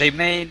 they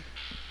may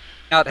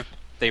not have,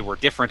 they were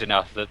different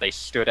enough that they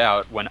stood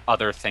out when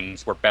other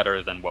things were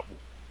better than what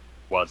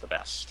was the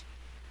best.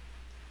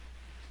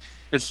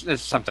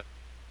 It's something,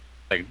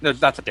 like,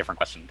 that's a different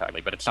question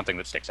entirely, but it's something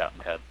that sticks out in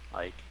my head.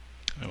 Like,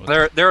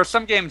 there are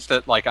some games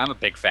that, like, I'm a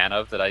big fan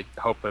of that I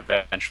hope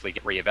eventually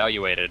get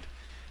reevaluated.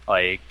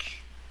 Like,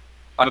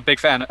 I'm a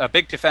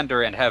big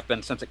defender, and have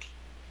been since it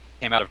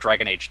came out of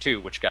Dragon Age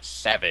 2, which got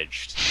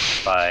savaged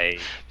by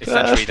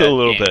essentially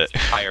that game's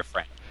entire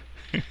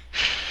fandom.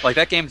 Like,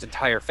 that game's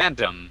entire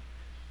fandom,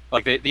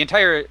 like, the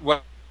entire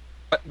what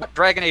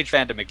Dragon Age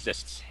fandom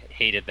exists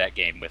hated that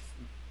game with,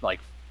 like,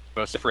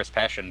 vociferous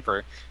passion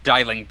for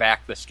dialing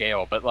back the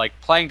scale. But, like,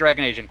 playing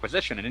Dragon Age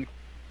Inquisition, and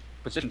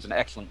Inquisition's an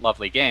excellent,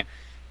 lovely game,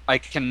 I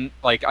can,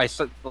 like, I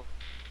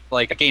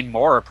gain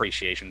more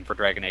appreciation for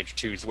Dragon Age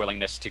 2's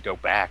willingness to go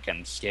back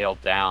and scale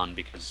down,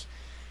 because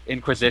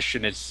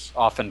Inquisition is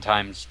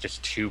oftentimes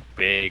just too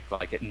big.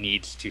 Like, it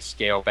needs to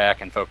scale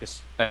back and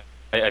focus.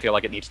 I feel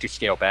like it needs to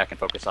scale back and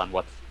focus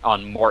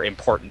on more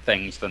important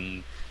things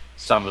than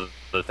some of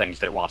the things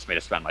that it wants me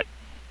to spend my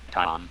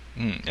time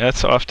on.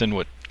 That's often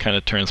what kind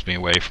of turns me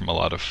away from a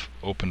lot of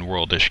open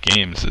world-ish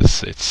games.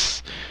 Is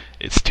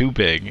it's too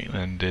big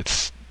and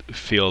it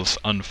feels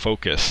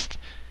unfocused.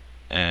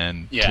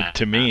 And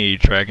to me,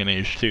 Dragon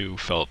Age 2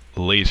 felt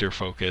laser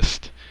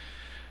focused,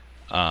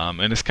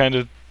 and it's kind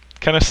of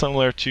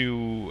similar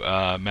to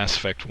Mass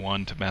Effect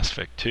 1 to Mass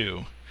Effect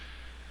 2.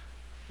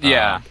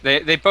 Yeah,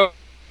 they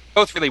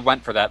both really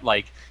went for that,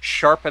 like,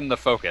 sharpen the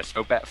focus,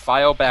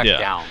 file back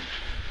down.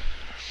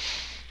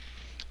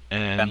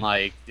 And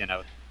like,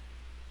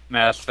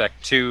 Mass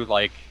Effect 2,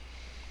 like,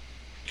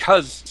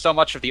 because so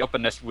much of the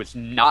openness was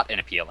not an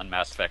appeal in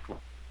Mass Effect 1.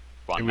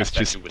 It was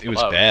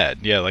bad.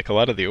 Yeah, like, a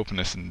lot of the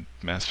openness in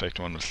Mass Effect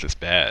 1 was just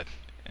bad.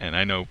 And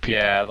I know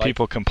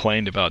people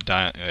complained about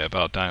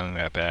dialing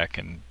that back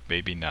and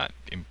maybe not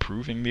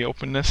improving the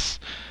openness,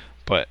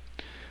 but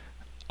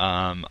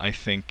I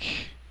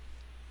think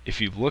if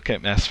you look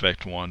at Mass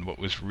Effect 1, what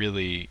was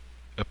really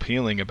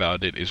appealing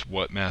about it is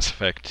what Mass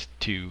Effect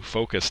 2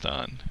 focused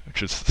on,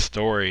 which is the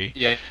story,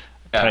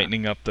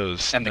 tightening up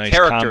those nice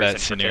combat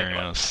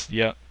scenarios.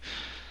 Yep.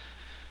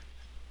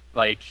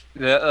 Like,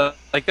 there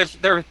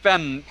have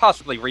been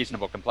possibly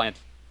reasonable complaints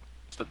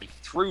that the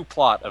through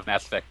plot of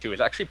Mass Effect 2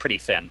 is actually pretty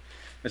thin.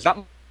 There's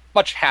not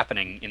much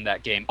happening in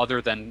that game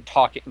other than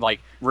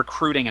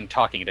recruiting and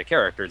talking to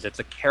characters. It's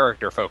a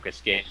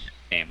character-focused game,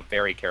 a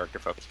very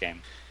character-focused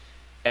game.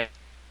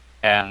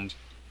 And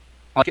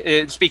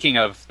like, speaking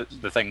of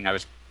the thing I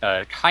was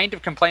kind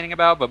of complaining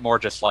about, but more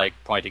just, like,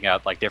 pointing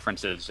out, like,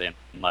 differences in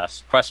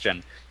last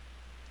question.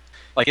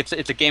 Like, it's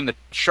a game that's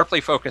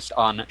sharply focused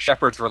on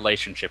Shepard's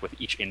relationship with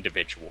each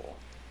individual.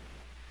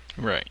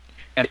 Right.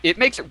 And it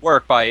makes it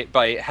work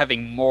by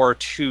having more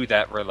to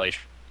that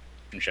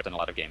relationship than a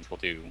lot of games will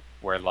do,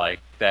 where,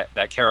 like,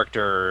 that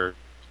character,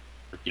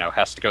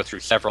 has to go through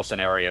several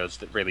scenarios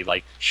that really,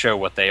 like, show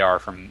what they are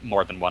from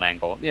more than one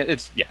angle.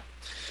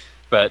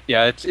 But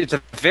yeah, it's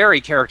a very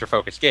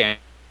character-focused game.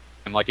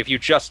 And, like, if you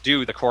just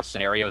do the core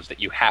scenarios that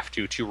you have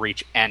to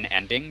reach an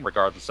ending,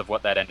 regardless of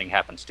what that ending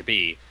happens to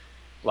be,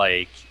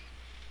 like,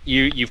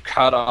 you've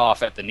cut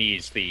off at the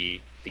knees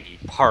the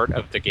part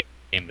of the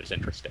game that's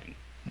interesting.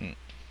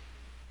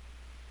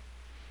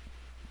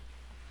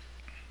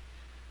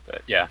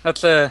 But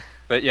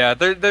yeah,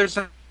 there's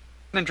an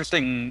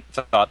interesting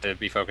thought to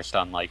be focused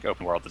on, like,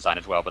 open world design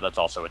as well, but that's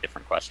also a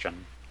different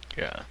question.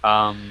 Yeah.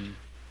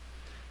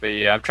 But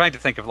yeah, I'm trying to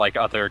think of, like,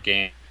 other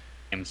games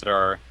that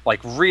are, like,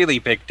 really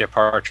big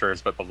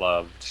departures but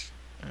beloved.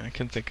 I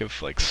can think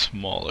of, like,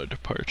 smaller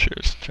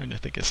departures. I'm trying to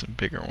think of some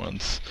bigger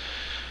ones.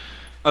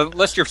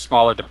 List your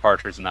smaller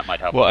departures, and that might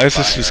help. Well, I was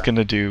just going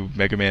to do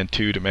Mega Man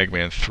 2 to Mega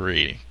Man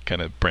 3,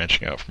 kind of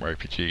branching out from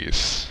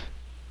RPGs.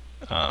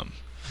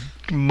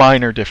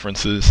 Minor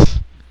differences,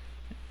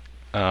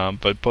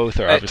 but both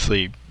are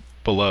obviously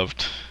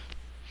beloved.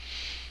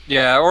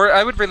 Yeah, or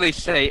I would really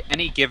say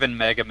any given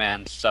Mega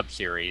Man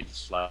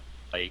sub-series,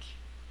 like,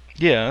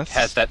 Yeah,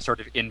 has that sort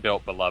of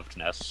inbuilt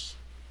belovedness.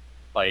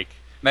 Like,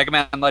 Mega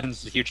Man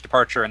Legends is a huge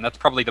departure, and that's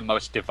probably the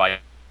most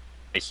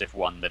divisive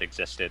one that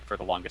existed for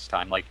the longest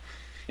time. Like,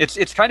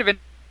 it's kind of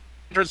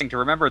interesting to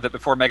remember that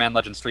before Mega Man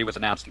Legends 3 was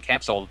announced and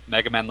canceled,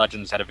 Mega Man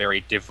Legends had a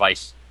very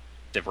divisive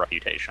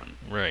reputation.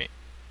 Right.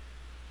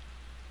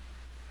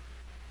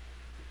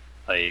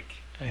 Like,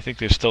 I think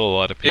there's still a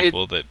lot of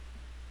people that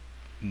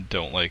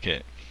don't like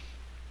it.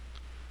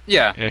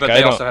 Yeah, like, but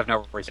they also have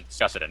no reason to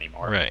discuss it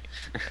anymore. Right.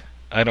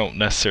 I don't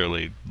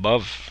necessarily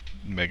love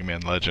Mega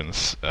Man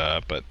Legends,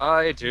 but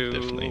I do.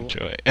 Definitely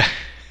enjoy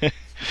it.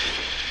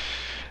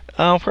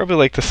 I'll probably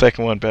like the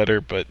second one better,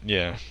 but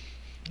yeah.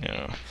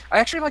 I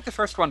actually like the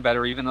first one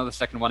better, even though the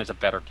second one is a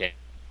better game.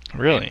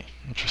 Really?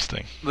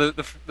 Interesting.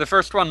 The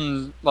first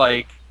one,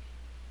 like,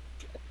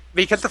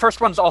 because the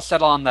first one's all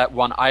set on that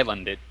one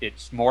island,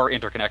 it's more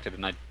interconnected,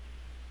 and I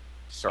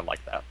sort of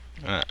like that.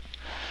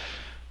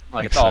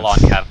 Like, it's all on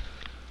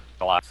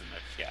Cadillac, and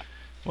yeah.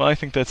 Well, I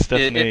think that's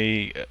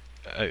definitely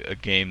a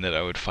game that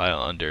I would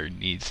file under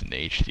needs an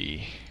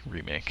HD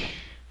remake.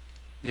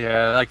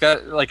 Yeah, like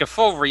that, like a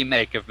full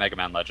remake of Mega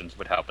Man Legends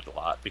would help it a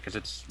lot, because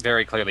it's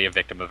very clearly a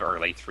victim of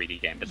early 3D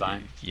game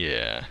design.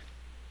 Yeah.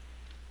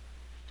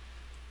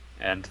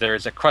 And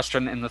there's a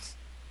question in the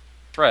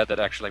thread that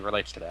actually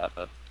relates to that,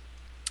 but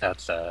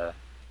that's at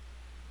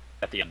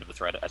the end of the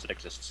thread as it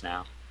exists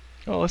now.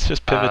 Well, let's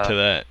just pivot to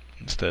that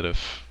instead of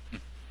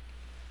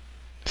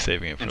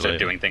saving it for instead later.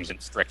 of doing things in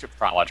strict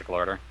chronological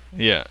order.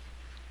 Yeah.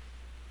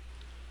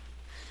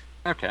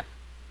 Okay.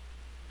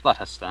 Let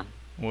us then.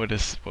 What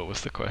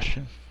was the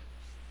question?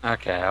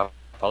 Okay, I'll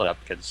pull it up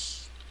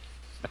because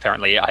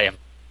apparently I am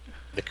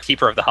the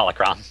keeper of the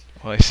holocron.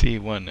 Well, I see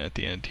one at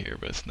the end here,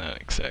 but it's not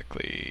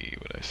exactly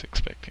what I was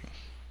expecting.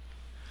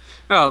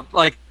 Well,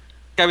 like,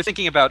 I was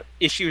thinking about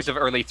issues of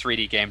early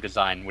 3D game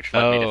design, which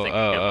led me to think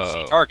of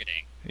Z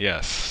targeting.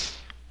 Yes.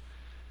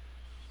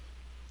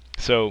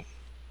 So,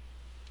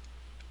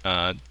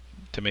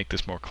 to make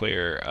this more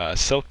clear,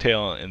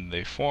 Silktail in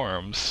the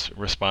forums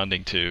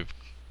responding to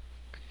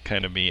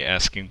kind of me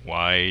asking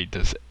why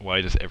does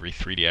every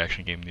 3D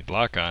action game need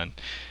lock-on,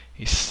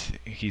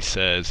 he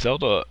says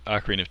Zelda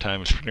Ocarina of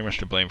Time is pretty much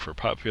to blame for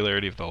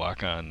popularity of the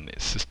lock-on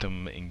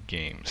system in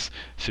games.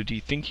 So do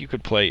you think you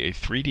could play a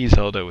 3D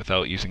Zelda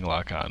without using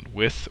lock-on,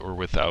 with or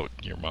without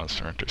your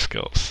Monster Hunter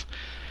skills?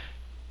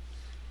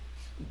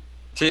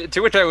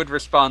 To which I would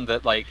respond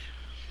that, like,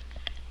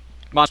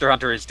 Monster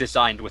Hunter is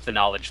designed with the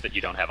knowledge that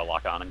you don't have a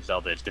lock-on, and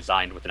Zelda is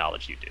designed with the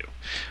knowledge you do.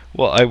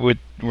 Well, I would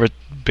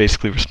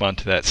basically respond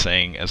to that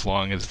saying, as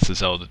long as it's a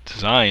Zelda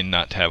design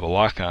not to have a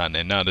lock-on,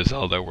 and not a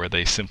Zelda where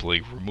they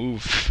simply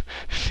remove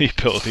the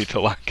ability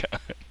to lock on.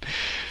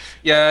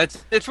 Yeah,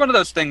 it's one of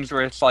those things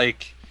where it's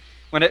like,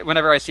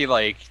 whenever I see,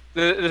 like,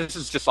 this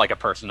is just like a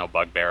personal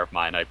bugbear of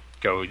mine. I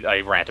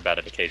rant about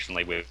it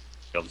occasionally with.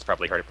 You've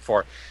probably heard it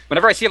before.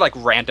 Whenever I see like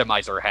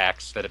randomizer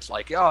hacks that it's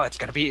like, oh, it's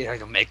gonna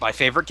make my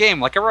favorite game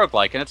like a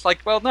roguelike, and it's like,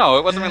 well, no,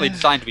 it wasn't really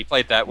designed to be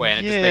played that way,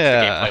 and it just makes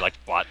the game play like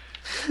what?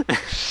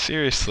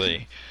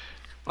 Seriously.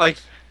 Like,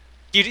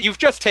 you've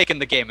just taken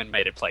the game and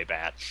made it play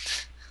bad.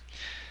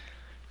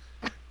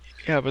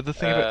 Yeah, but the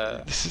thing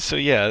about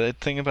the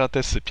thing about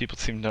this that people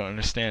seem to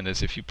understand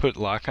is if you put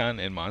lock-on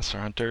in Monster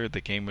Hunter, the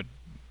game would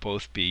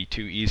both be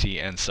too easy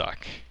and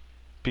suck,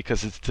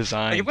 because it's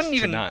designed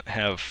to not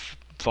have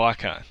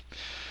lock-on.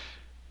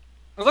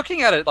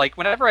 Looking at it, like,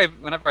 whenever I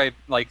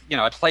like,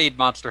 I played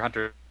Monster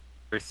Hunter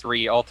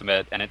 3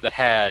 Ultimate, and it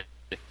had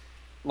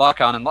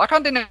lock-on, and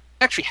lock-on didn't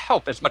actually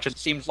help as much as it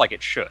seems like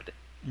it should.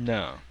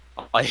 No.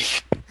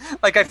 Like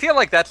I feel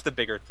like that's the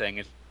bigger thing,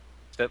 is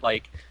that,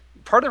 like,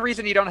 part of the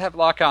reason you don't have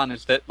lock-on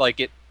is that, like,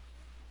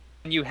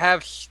 when you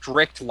have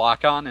strict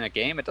lock-on in a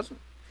game, it doesn't,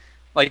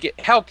 like, it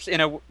helps in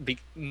a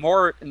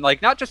more,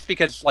 like, not just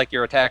because, like,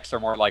 your attacks are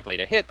more likely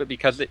to hit, but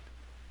because it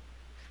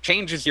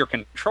changes your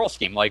control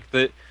scheme. Like,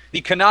 the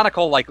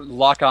canonical, like,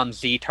 lock-on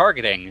Z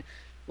targeting,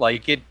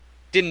 like, it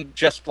didn't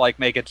just, like,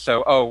 make it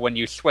so, when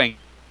you swing,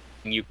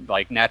 you,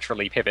 like,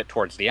 naturally pivot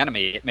towards the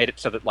enemy. It made it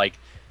so that, like,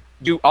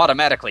 you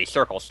automatically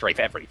circle strafe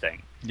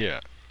everything.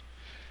 Yeah.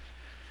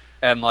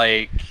 And,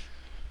 like,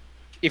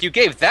 if you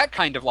gave that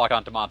kind of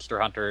lock-on to Monster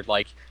Hunter,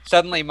 like,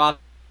 suddenly Monster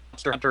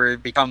Hunter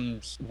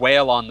becomes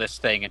wail on this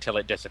thing until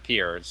it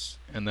disappears.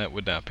 And that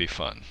would not be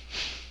fun.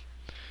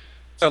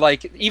 So,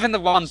 like, even the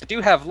ones that do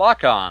have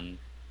lock-on,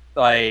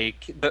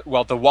 like, the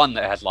one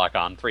that has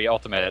lock-on, 3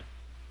 Ultimate,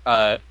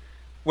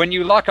 when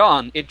you lock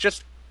on, it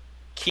just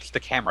keeps the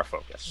camera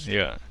focused.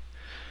 Yeah.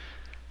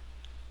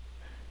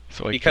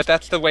 So because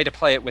that's the way to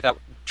play it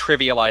without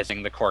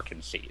trivializing the core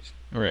conceit.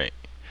 Right.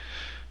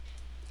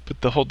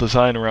 But the whole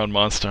design around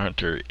Monster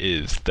Hunter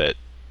is that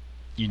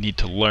you need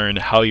to learn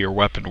how your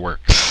weapon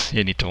works.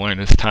 You need to learn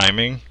its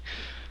timing.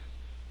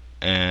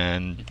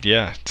 And,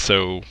 yeah,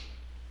 so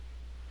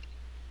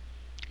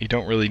you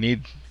don't really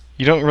need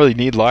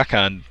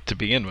lock-on to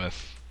begin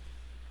with.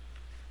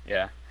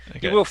 Yeah.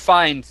 Okay. You will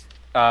find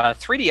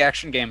 3D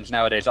action games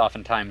nowadays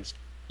oftentimes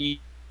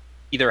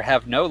either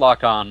have no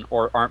lock-on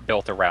or aren't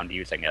built around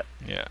using it.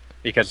 Yeah.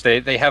 Because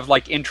they have,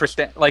 like,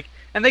 interesting, like,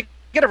 and they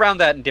get around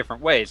that in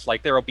different ways.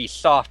 Like there will be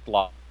soft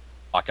lock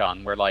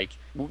on, where like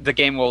the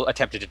game will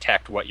attempt to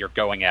detect what you're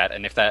going at,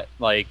 and if that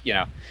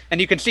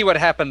and you can see what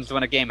happens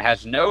when a game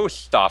has no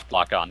soft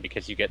lock on,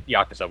 because you get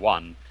Yakuza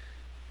 1.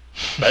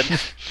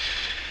 But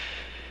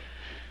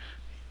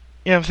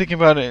yeah, I'm thinking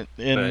about it,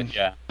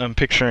 I'm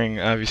picturing,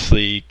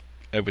 obviously,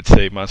 I would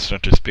say Monster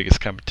Hunter's biggest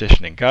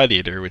competition in God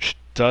Eater, which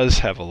does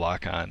have a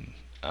lock-on,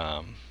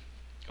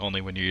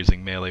 only when you're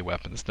using melee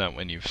weapons, not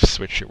when you've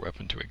switched your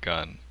weapon to a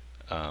gun.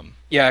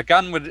 A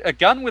gun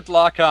with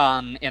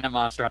lock-on in a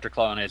Monster Hunter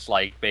clone is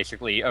like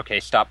basically, okay,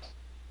 stop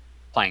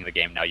playing the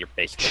game now. You're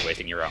basically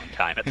wasting your own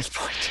time at this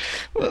point.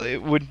 Well,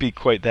 it wouldn't be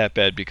quite that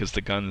bad, because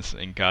the guns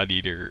in God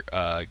Eater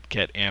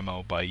get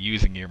ammo by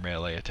using your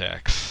melee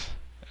attacks.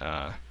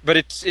 But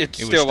it's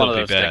still one of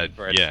those things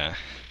where it's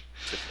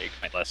just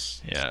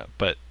pointless. Yeah,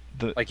 but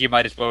like you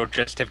might as well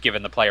just have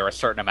given the player a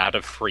certain amount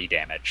of free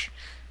damage.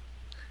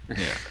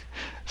 Yeah.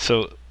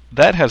 So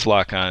that has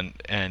lock-on,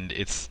 and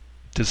it's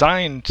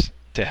designed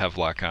to have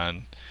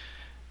lock-on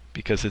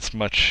because it's a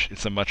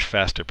much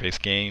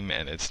faster-paced game,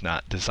 and it's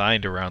not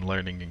designed around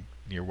learning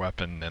your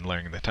weapon and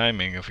learning the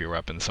timing of your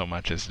weapon so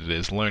much as it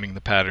is learning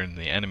the pattern of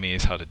the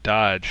enemies, how to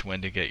dodge,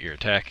 when to get your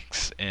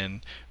attacks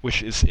in,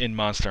 which is in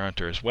Monster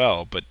Hunter as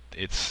well, but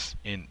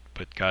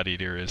God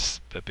Eater is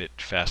a bit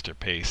faster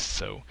paced,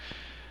 so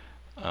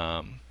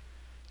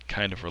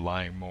kind of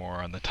relying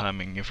more on the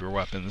timing of your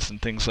weapons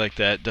and things like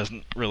that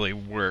doesn't really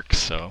work,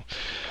 so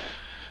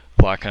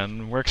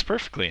lock-on works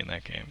perfectly in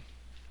that game.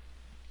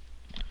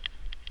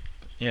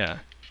 Yeah.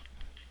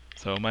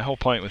 So my whole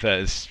point with that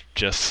is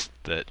just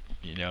that,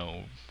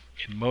 in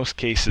most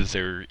cases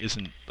there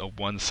isn't a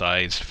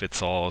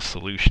one-size-fits-all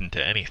solution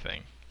to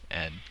anything,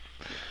 and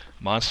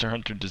Monster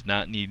Hunter does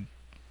not need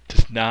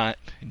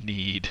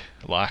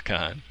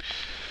lock-on.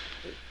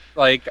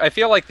 Like, I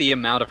feel like the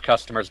amount of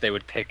customers they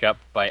would pick up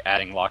by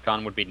adding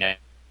lock-on would be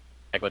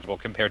negligible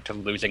compared to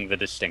losing the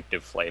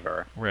distinctive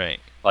flavor. Right.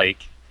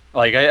 Like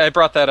I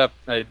brought that up,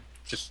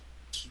 just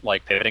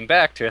like pivoting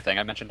back to a thing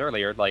I mentioned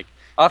earlier. Like,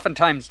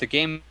 oftentimes the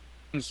games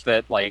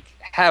that like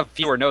have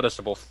fewer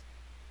noticeable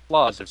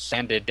flaws have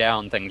sanded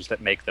down things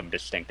that make them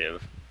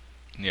distinctive.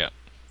 Yeah.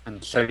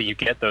 And so you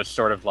get those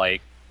sort of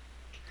like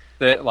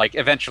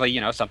eventually,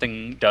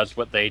 something does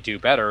what they do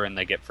better and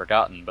they get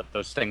forgotten. But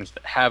those things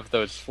that have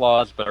those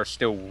flaws but are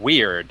still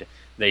weird,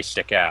 they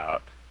stick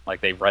out. Like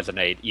they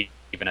resonate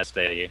even as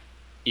they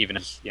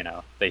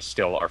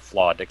still are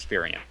flawed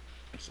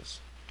experiences.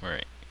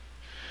 Right.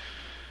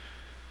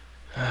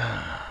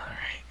 Alright.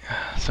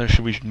 So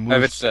should we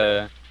move?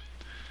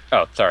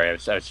 Oh, sorry. I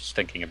was just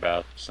thinking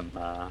about some.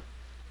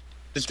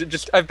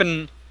 I've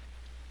been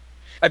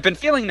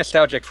feeling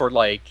nostalgic for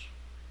like.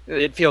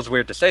 It feels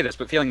weird to say this,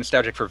 but feeling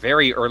nostalgic for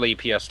very early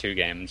PS2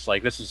 games.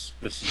 Like this is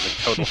a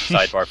total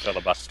sidebar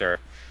filibuster,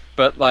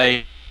 but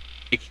like,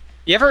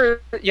 you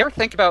ever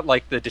think about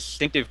like the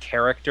distinctive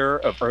character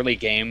of early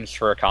games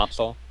for a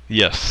console?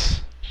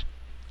 Yes.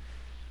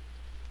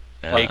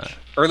 Like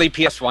early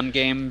PS1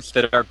 games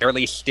that are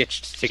barely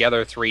stitched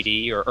together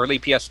 3D, or early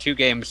PS2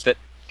 games that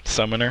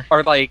Summoner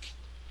are like,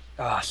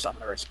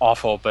 Summoner is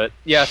awful, but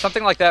yeah,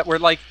 something like that, where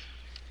like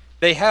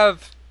they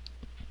have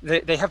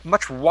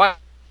much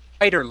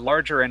wider,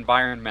 larger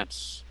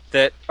environments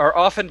that are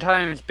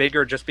oftentimes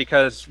bigger just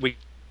because we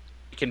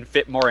can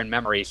fit more in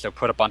memory, so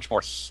put a bunch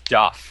more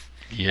stuff.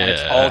 Yeah. And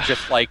it's all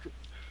just like,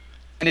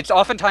 and it's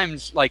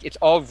oftentimes like it's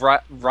all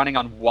running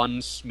on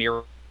one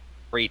smeary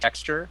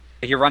texture.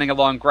 Like you're running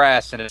along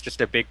grass and it's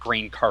just a big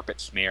green carpet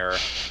smear.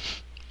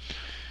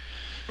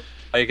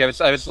 Like I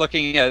was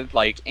looking at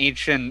like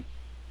ancient,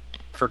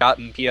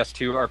 forgotten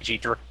PS2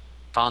 RPG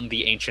Drakon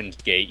the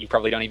Ancient Gate. You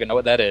probably don't even know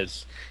what that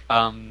is.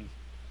 On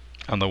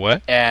the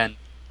what? And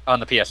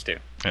on the PS2.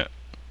 Yeah.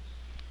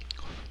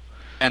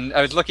 And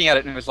I was looking at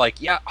it and it was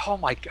like, yeah, oh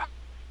my god.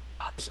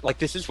 Like,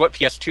 this is what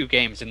PS2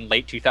 games in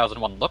late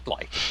 2001 looked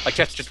like. Like,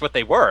 that's just what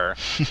they were.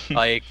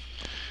 Like,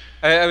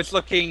 I was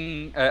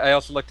looking... I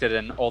also looked at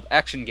an old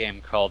action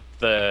game called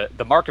The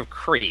Mark of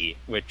Kree,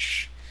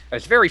 which I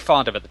was very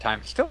fond of at the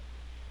time. Still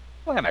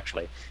am,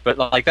 actually. But,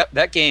 like,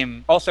 that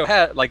game also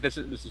had... Like, this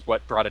is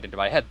what brought it into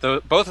my head.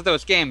 Both of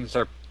those games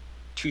are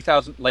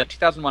late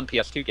 2001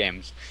 PS2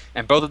 games,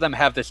 and both of them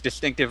have this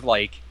distinctive,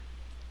 like...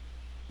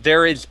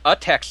 There is a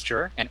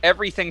texture, and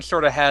everything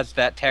sort of has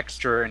that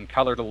texture and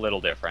colored a little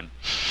different.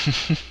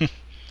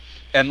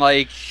 And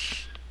like,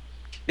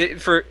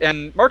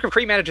 and Mark of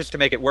Kree manages to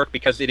make it work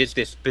because it is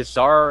this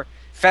bizarre,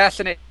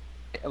 fascinating.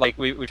 Like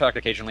we talked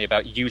occasionally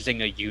about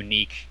using a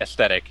unique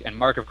aesthetic, and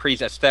Mark of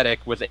Kree's aesthetic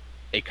was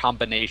a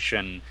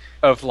combination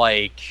of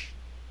like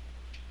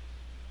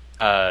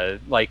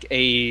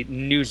a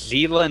New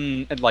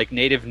Zealand, like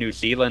native New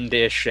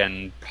Zealandish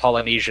and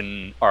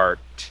Polynesian art,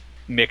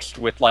 mixed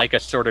with like a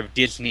sort of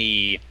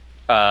Disney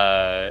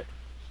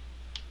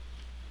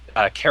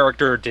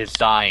character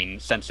design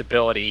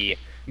sensibility,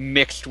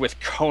 mixed with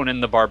Conan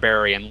the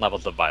Barbarian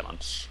levels of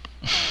violence.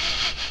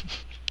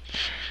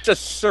 It's a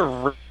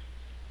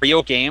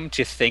surreal game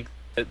to think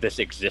that this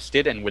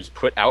existed and was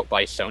put out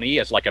by Sony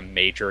as like a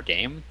major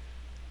game.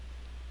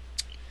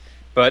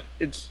 but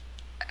it's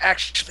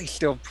actually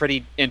still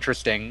pretty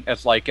interesting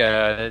as like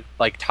a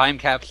time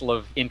capsule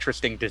of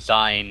interesting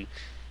design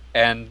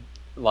and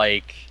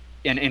like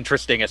an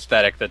interesting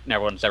aesthetic that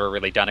no one's ever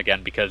really done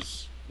again,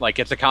 because like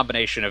it's a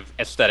combination of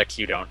aesthetics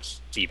you don't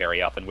see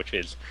very often, which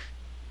is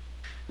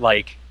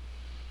like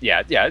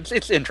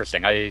it's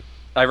interesting. I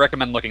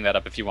recommend looking that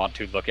up if you want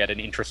to look at an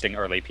interesting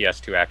early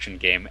PS2 action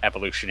game,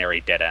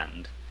 Evolutionary Dead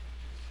End.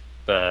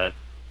 But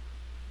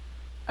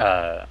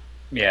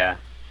yeah.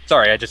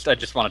 Sorry, I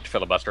just wanted to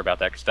filibuster about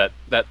that, because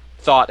that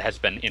thought has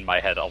been in my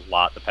head a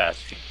lot the past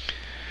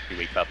few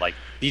weeks about like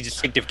the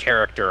distinctive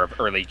character of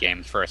early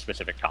games for a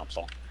specific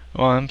console.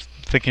 Well, I'm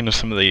thinking of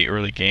some of the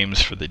early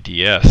games for the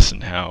DS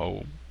and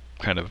how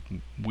kind of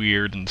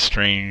weird and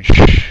strange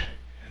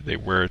they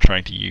were,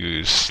 trying to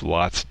use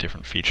lots of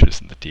different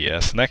features in the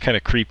DS, and that kind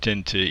of creeped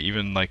into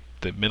even like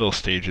the middle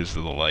stages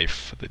of the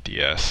life of the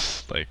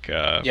DS. Like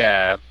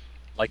yeah,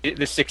 like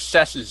the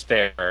successes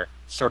there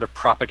sort of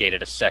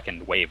propagated a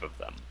second wave of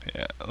them.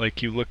 Yeah,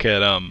 like you look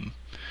at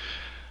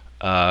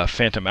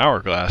Phantom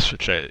Hourglass,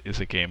 which is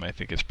a game I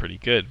think is pretty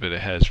good, but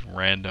it has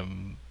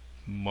random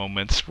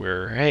moments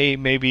where, hey,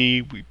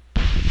 maybe we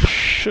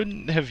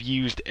shouldn't have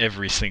used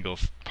every single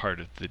part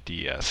of the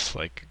DS.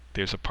 Like,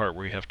 there's a part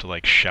where you have to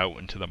like shout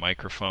into the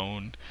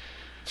microphone,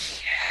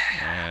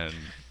 and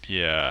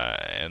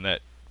that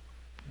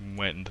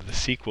went into the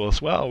sequel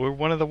as well, where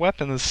one of the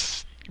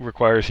weapons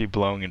requires you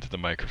blowing into the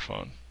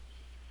microphone,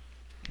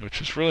 which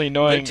was really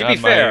annoying on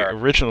my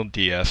original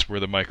DS, where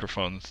the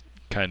microphones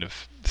kind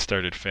of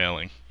started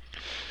failing.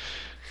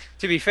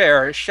 To be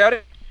fair,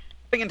 shouting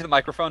into the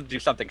microphone to do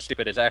something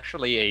stupid is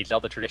actually a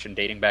Zelda tradition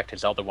dating back to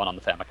Zelda 1 on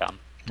the Famicom.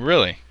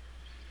 Really?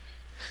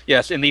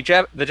 Yes, in the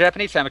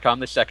Japanese Famicom,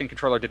 the second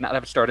controller did not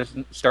have a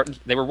start.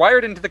 They were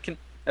wired into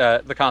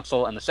the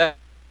console, and the second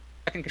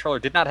controller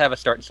did not have a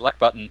start and select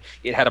button.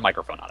 It had a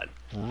microphone on it.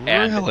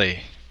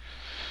 Really?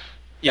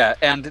 Yeah,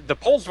 and the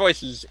Pulse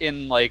voices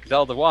in like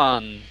Zelda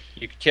 1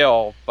 you could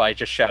kill by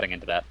just shouting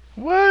into that.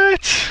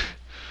 What?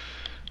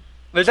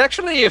 There's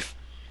actually a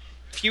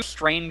few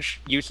strange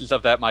uses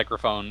of that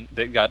microphone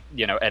that got,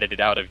 edited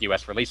out of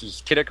US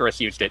releases. Kid Icarus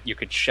used it. You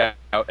could shout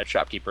at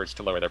shopkeepers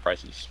to lower their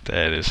prices.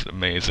 That is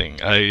amazing.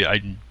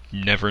 I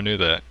never knew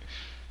that.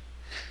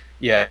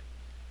 Yeah.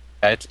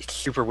 It's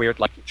super weird,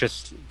 like,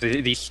 just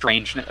these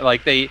strange,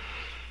 like, they,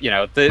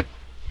 the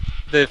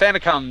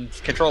Famicom's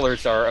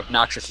controllers are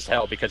obnoxious as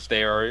hell because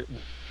they are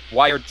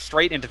wired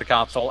straight into the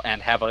console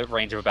and have a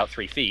range of about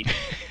 3 feet.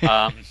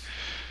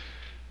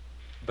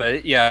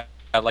 But yeah,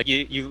 like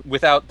you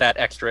without that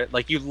extra,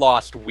 like you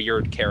lost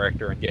weird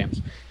character in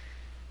games.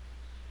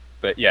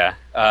 But yeah,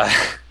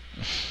 that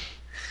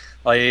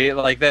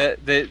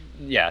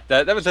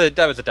was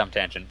a dumb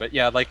tangent. But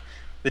yeah, like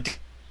the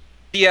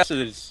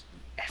DS's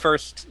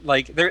first,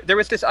 like there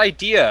was this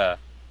idea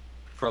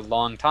for a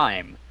long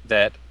time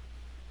that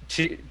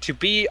to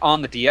be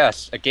on the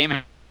DS, a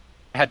game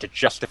had to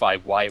justify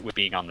why it was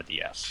being on the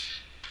DS.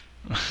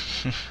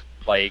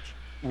 Like,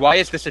 why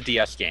is this a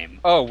DS game?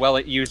 Oh, well,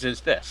 it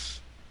uses this.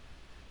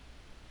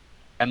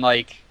 And,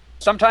 like,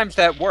 sometimes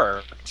that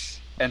worked,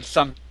 and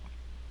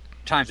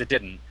sometimes it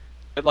didn't.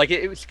 But, like,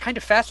 it was kind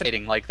of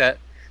fascinating, like,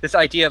 this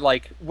idea,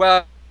 like,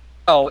 well,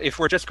 if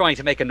we're just going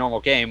to make a normal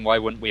game, why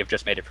wouldn't we have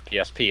just made it for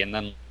PSP? And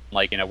then,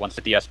 like, once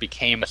the DS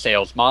became a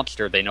sales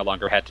monster, they no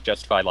longer had to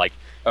justify, like,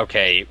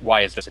 okay,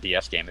 why is this a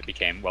DS game? It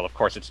became, well, of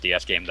course it's a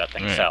DS game, that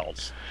thing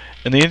sells.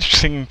 And the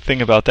interesting thing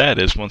about that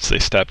is once they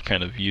stopped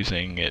kind of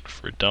using it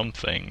for dumb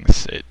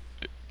things, it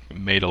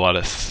made a lot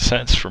of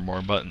sense for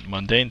more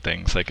mundane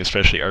things, like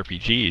especially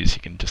RPGs.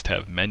 You can just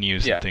have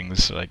menus and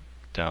things like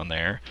down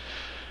there.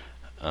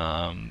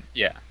 Some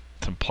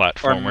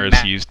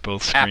platformers used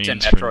both screens. Apps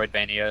and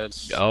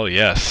Metroidvanias. Oh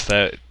yes,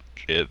 that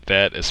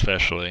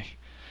especially.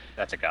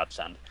 That's a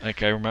godsend.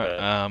 Like I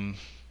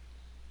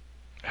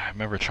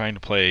remember trying to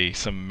play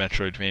some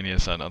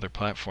Metroidvanias on other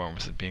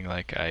platforms and being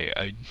like,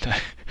 I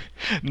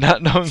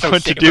not knowing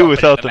what to do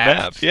without the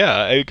map.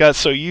 Yeah, I got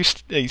so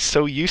used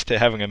to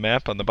having a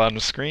map on the bottom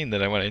of the screen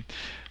that when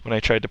I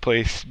tried to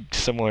play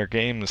similar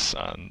games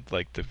on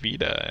like the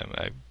Vita,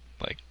 I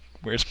like,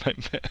 where's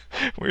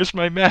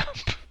my map?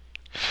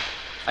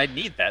 I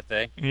need that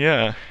thing.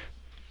 Yeah.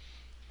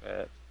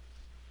 But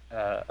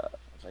what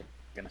was I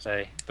gonna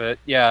say? But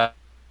yeah,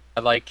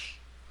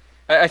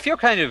 I feel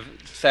kind of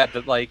sad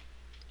that like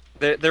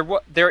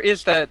there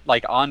is that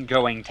like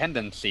ongoing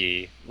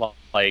tendency,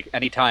 like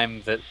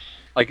anytime that,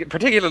 like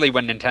particularly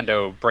when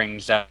Nintendo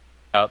brings out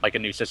like a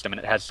new system and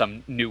it has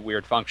some new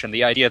weird function,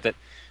 the idea that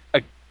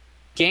a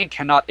game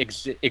cannot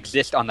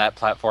exist on that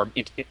platform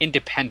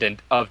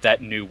independent of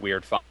that new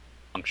weird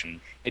function.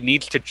 It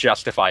needs to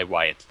justify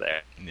why it's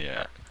there.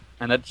 Yeah.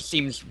 And that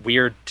seems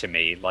weird to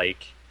me.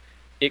 Like,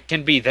 it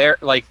can be there,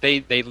 like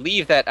they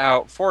leave that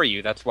out for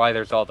you. That's why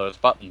there's all those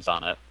buttons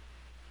on it.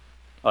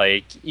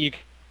 Like, you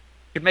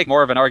could make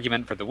more of an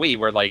argument for the Wii,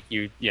 where like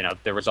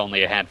there was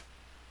only a handful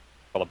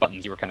of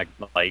buttons. You were kind of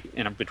like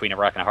in between a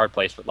rock and a hard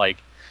place. But like,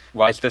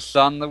 why is this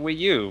on the Wii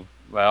U?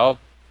 Well,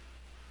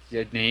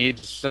 it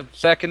needs a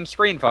second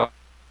screen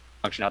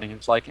functionality.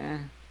 It's like,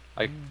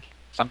 Like,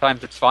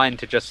 sometimes it's fine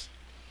to just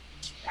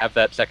have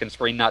that second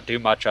screen not do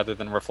much other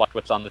than reflect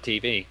what's on the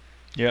TV.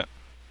 Yeah.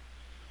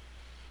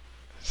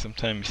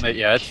 Sometimes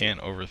you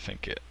can't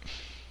overthink it.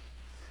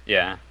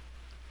 Yeah.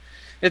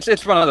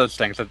 It's one of those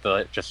things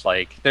that just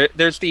like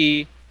there's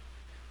the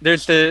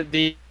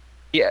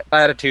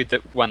attitude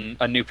that when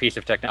a new piece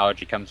of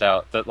technology comes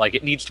out that like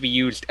it needs to be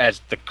used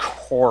as the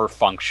core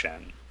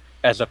function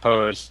as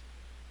opposed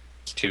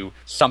to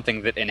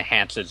something that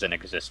enhances an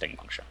existing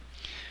function.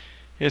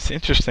 It's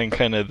interesting,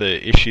 kind of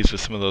the issues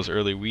with some of those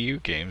early Wii U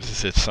games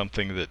is it's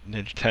something that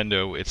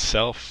Nintendo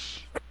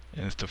itself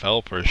and its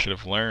developers should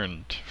have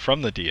learned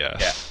from the DS.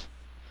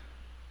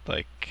 Yeah.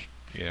 Like,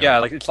 you know, yeah,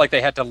 like it's like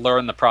they had to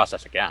learn the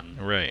process again.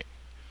 Right.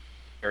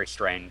 Very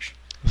strange.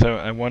 So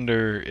I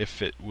wonder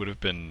if it would have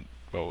been,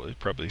 well, it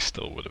probably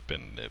still would have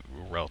been a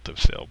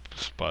relative sales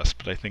bust,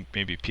 but I think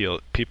maybe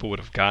people would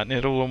have gotten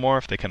it a little more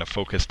if they kind of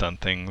focused on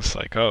things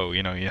like, oh,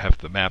 you know, you have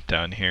the map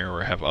down here,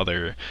 or have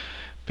other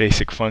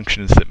basic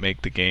functions that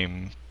make the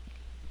game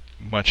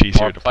much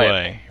easier More to playable,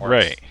 play.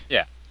 Right.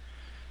 Yeah.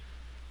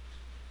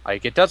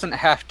 Like it doesn't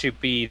have to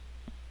be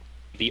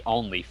the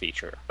only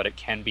feature, but it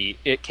can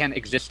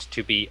exist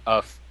to be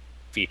a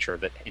feature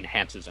that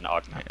enhances and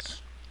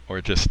augments.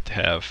 Or just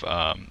have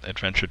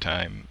Adventure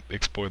Time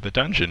explore the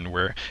dungeon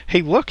where,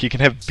 hey, look, you can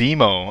have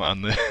BMO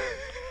on the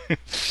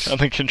on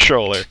the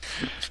controller.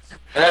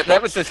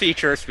 That was the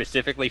feature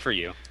specifically for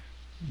you.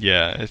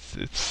 Yeah,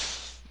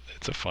 it's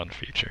a fun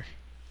feature.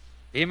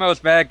 BMO's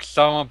bag,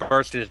 someone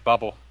burst his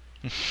bubble.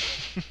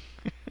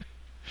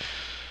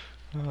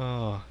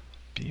 Oh,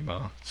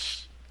 BMO.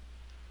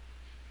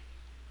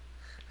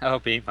 Oh,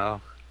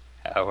 BMO,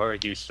 how are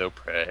you so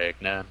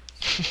pregnant?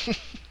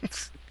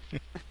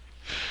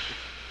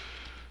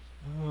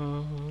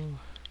 Oh,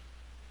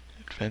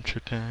 Adventure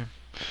Time.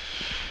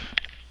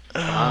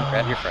 Come on,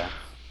 grab your friend.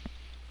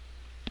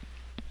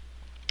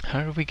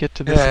 How did we get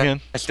to this again?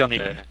 I still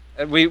need it.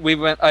 We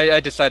went. I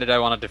decided I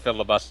wanted to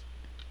filibuster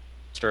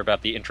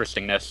about the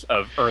interestingness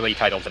of early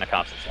titles in a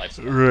console's life,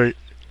 Right.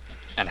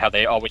 and how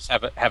they always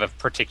have a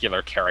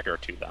particular character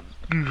to them.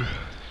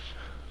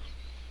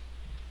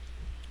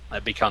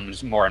 That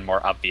becomes more and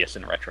more obvious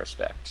in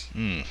retrospect.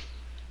 Mm.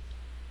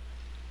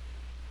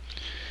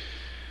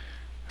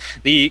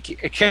 The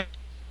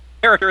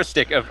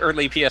characteristic of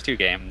early PS2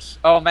 games.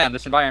 Oh man,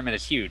 this environment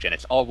is huge, and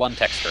it's all one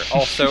texture.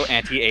 Also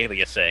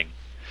anti-aliasing.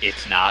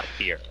 It's not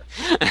here.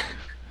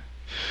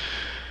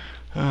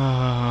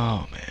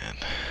 Oh, man.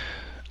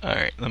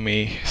 Alright, let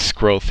me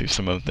scroll through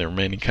some of the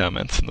remaining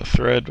comments in the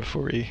thread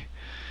before we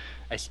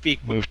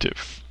move to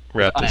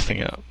wrap this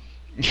thing up.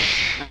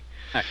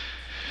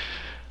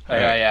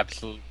 I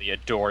absolutely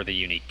adore the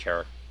unique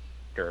character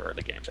of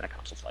the games in a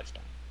console's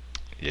lifetime.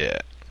 Yeah.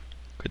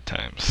 Good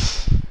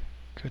times.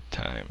 Good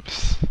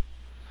times.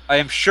 I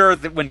am sure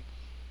that when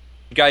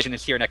Gaijin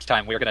is here next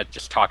time, we're going to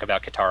just talk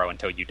about Kitaro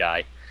until you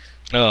die.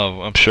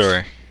 Oh, I'm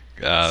sure.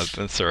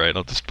 That's alright.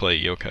 I'll just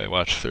play Yokai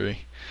Watch 3.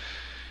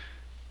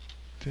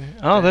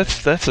 Oh,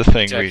 that's a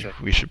thing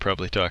we should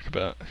probably talk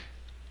about.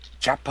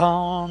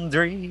 Japan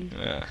Dream.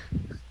 Yeah.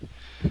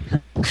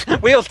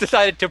 Wheels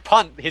decided to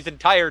punt his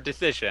entire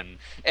decision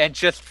and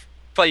just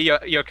play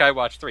Yokai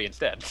Watch 3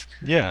 instead.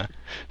 Yeah.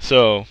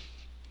 So,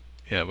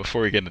 yeah,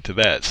 before we get into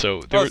that,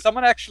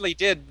 someone actually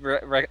did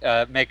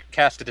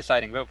cast a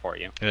deciding vote for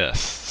you.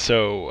 Yes.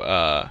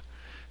 So,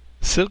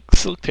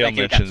 Silktail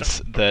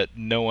mentions that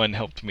no one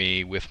helped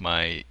me with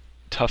my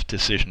tough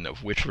decision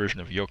of which version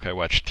of Yokai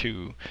Watch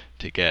 2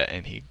 to get,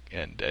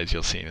 and as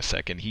you'll see in a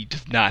second, he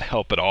does not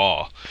help at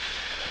all.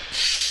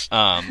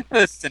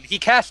 Listen, he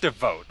cast a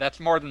vote. That's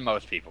more than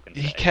most people can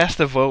say. He cast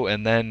a vote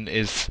and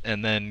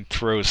then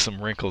throws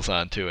some wrinkles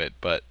onto it.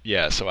 But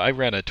yeah, so I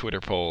ran a Twitter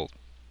poll,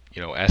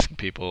 asking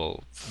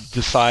people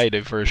decide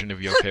a version of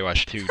Yokai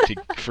Watch 2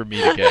 for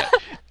me to get,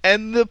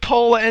 and the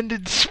poll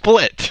ended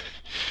split.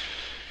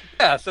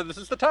 Yeah, so this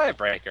is the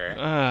tiebreaker.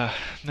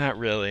 Not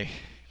really.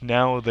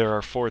 Now there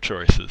are 4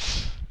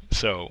 choices.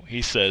 So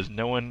he says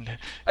no one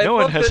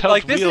has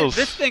helped Wheels.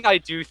 This thing I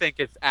do think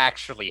is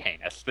actually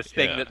heinous. This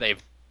thing that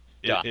they've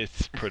done.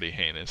 It's pretty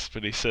heinous.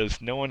 But he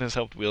says no one has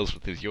helped Wheels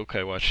with his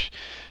Yokai Watch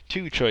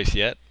 2 choice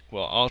yet.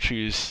 Well, I'll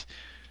choose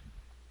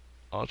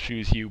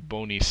you,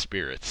 Bony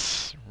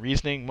Spirits.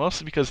 Reasoning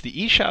mostly because the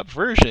eShop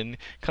version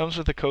comes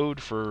with a code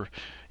for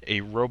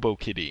a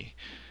RoboKitty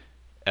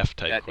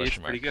F-type that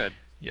question mark. That is pretty good.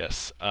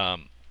 Yes.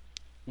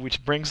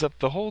 Which brings up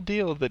the whole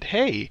deal that,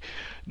 hey,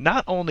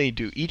 not only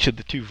do each of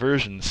the 2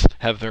 versions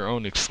have their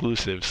own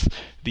exclusives,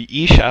 the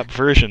eShop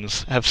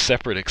versions have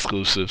separate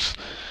exclusives.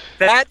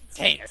 That's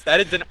heinous. That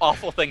is an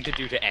awful thing to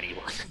do to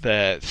anyone.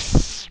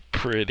 That's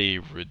pretty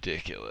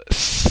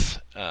ridiculous.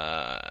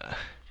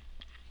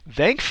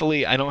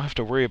 Thankfully, I don't have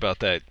to worry about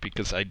that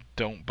because I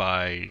don't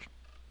buy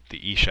the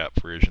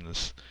eShop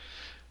versions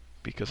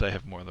because I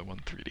have more than one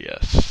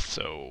 3DS.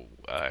 So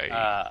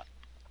I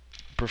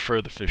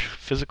prefer the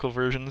physical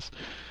versions.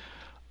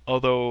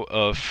 Although,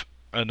 of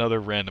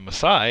another random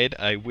aside,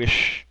 I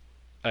wish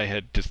I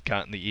had just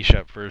gotten the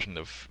eShop version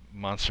of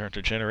Monster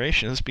Hunter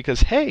Generations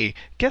because, hey,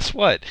 guess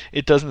what?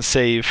 It doesn't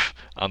save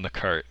on the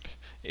cart.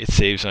 It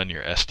saves on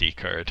your SD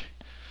card.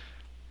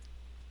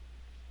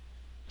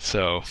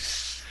 So,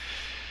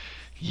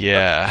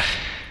 yeah.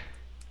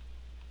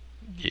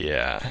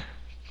 Yeah.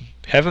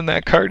 Having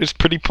that card is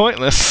pretty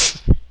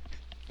pointless.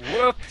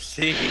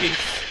 Whoopsie.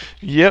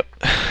 Yep.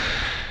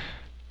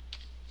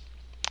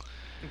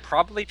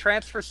 Probably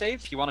transfer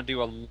saves. You want to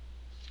do a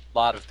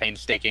lot of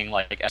painstaking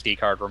like SD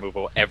card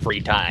removal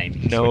every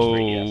time.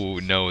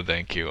 No,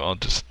 thank you. I'll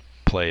just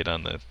play it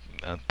on the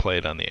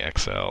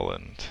XL,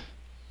 and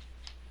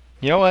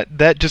you know what?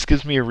 That just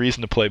gives me a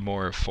reason to play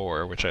more of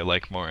 4, which I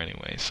like more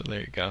anyway. So there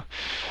you go.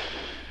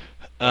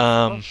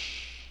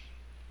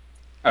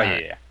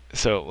 Yeah.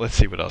 So let's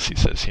see what else he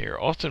says here.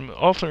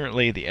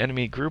 Alternately, the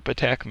enemy group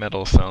attack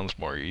medal sounds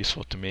more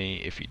useful to me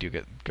if you do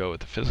go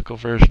with the physical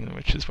version,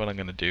 which is what I'm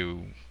going to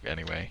do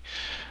anyway.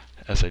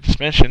 As I just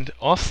mentioned,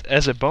 also,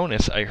 as a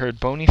bonus, I heard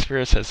Bony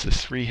Spirits has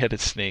this 3-headed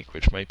snake,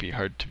 which might be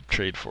hard to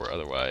trade for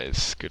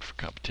otherwise. Good for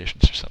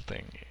competitions or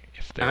something.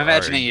 I'm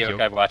imagining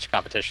Yokai Watch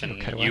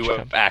competition.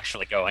 You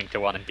actually going to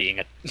one and being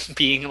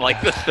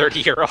like the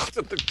 30-year-old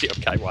at the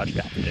Yokai Watch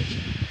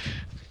competition.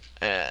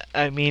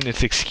 I mean,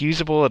 it's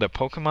excusable at a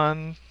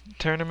Pokemon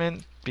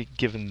tournament,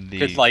 given the...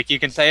 Because, like, you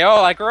can say,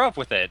 oh, I grew up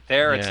with it.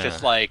 It's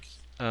just like,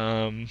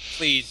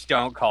 please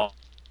don't call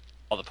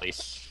the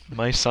police.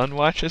 My son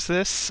watches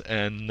this,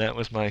 and that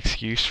was my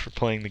excuse for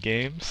playing the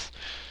games.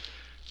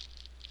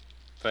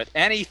 But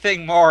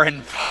anything more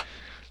involved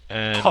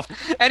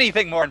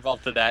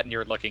to that, and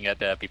you're looking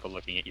at people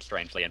looking at you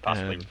strangely and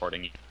possibly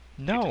reporting you.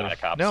 No,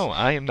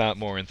 I am not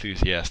more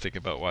enthusiastic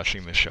about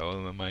watching the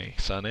show than my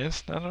son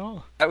is. Not at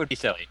all. That would be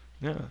silly.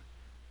 Yeah.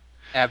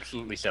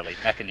 Absolutely silly.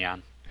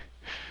 Mechanyan.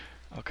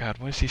 Oh god,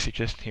 what is he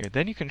suggesting here?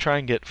 Then you can try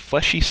and get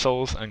Fleshy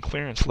Souls on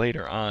clearance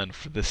later on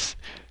for this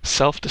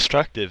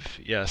self-destructive,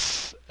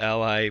 yes,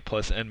 ally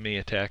plus enemy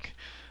attack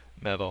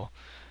medal.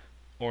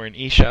 Or an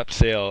eShop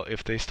sale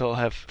if they still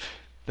have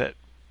that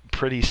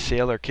pretty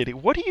Sailor Kitty.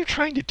 What are you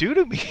trying to do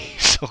to me,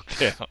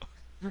 Silktail?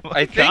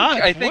 I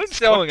think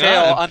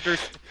Silktail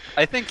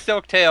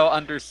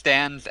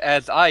understands,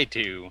 as I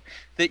do,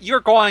 that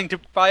you're going to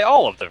buy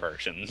all of the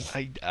versions.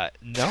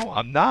 No,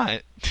 I'm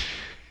not.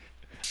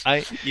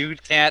 You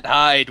can't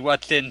hide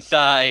what's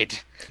inside.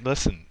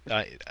 Listen,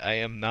 I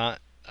am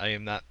not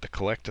the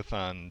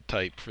collectathon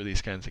type for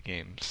these kinds of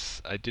games.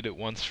 I did it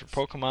once for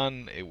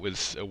Pokemon. It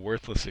was a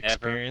worthless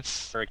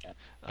experience. Never again.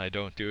 I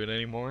don't do it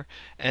anymore.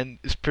 And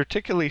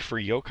particularly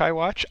for Yokai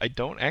Watch, I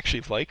don't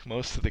actually like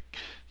most of the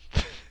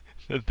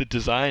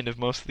design of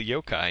most of the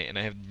yokai, and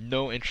I have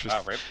no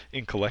interest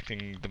in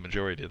collecting the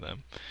majority of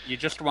them. You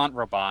just want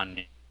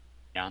Robanyan.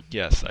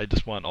 Yes, I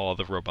just want all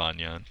the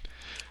Robanyan.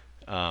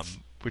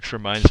 Which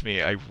reminds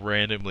me, I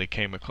randomly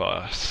came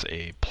across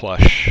a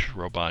plush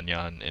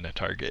Robanyan in a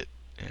Target,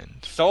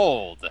 and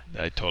sold.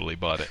 I totally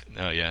bought it.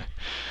 Oh yeah.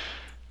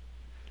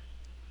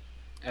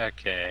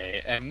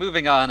 Okay, and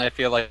moving on, I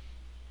feel like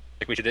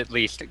we should at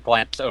least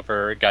glance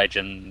over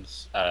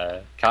Gaijin's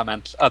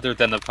comments, other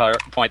than the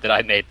point that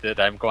I made that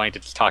I'm going to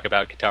just talk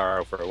about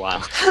Kitaro for a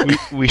while.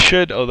 we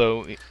should,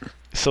 although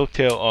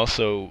Silktail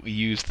also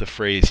used the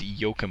phrase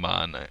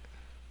Yokamon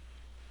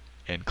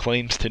and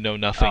claims to know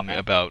nothing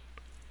about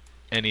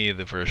any of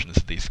the versions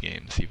of these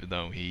games, even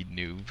though he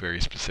knew very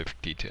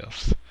specific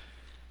details.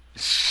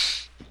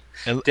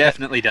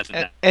 Definitely doesn't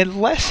know.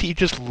 Unless he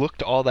just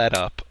looked all that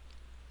up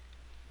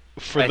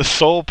for the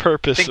sole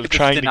purpose of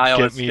trying to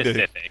get me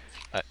to...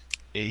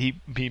 He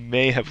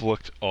may have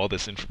looked all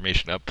this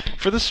information up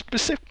for the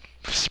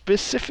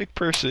specific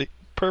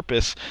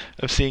purpose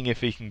of seeing if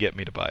he can get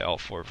me to buy all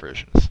 4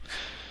 versions.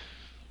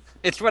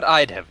 It's what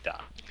I'd have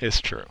done. It's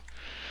true.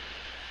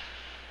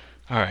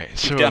 Alright,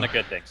 so... You've done a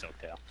good thing,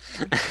 Silktail.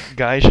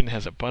 Gaijin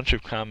has a bunch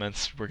of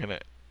comments.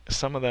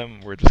 Some of them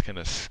we're just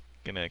gonna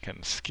kind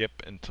of skip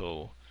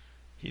until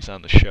he's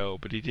on the show,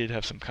 but he did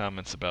have some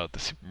comments about the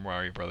Super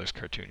Mario Brothers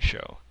cartoon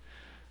show.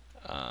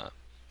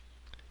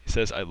 He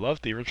says, I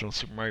loved the original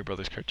Super Mario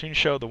Brothers cartoon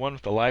show, the one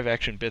with the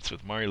live-action bits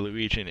with Mario and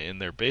Luigi in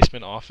their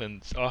basement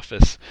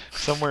office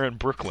somewhere in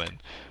Brooklyn.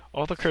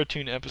 All the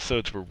cartoon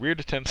episodes were weird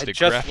attempts to I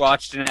just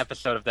watched an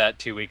episode of that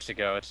 2 weeks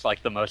ago. It's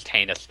like the most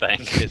heinous thing.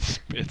 It's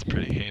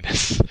pretty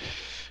heinous.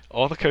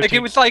 All the cartoon... Like,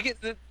 it was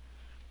like... The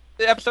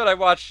episode I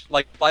watched,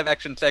 like,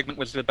 live-action segment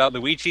was about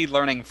Luigi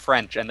learning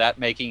French and that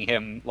making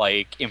him,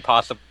 like,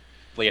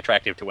 impossibly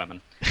attractive to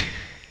women.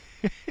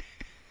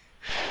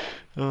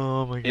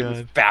 Oh my god. It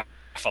was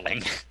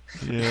baffling.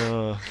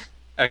 Yeah.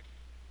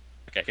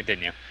 Okay,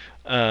 continue.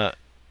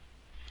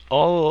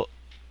 All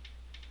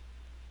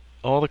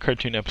the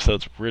cartoon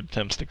episodes were weird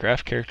attempts to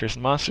graph characters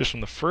and monsters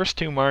from the first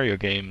 2 Mario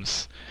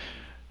games,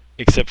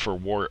 except for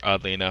War,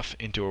 oddly enough,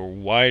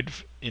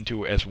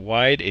 into as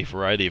wide a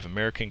variety of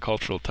American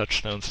cultural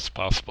touchstones as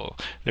possible.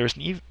 There was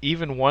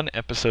even one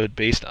episode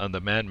based on the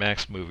Mad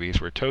Max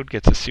movies where Toad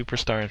gets a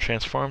superstar and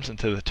transforms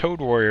into the Toad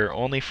Warrior,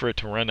 only for it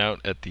to run out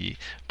at the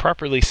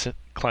properly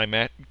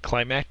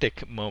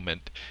climactic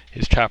moment.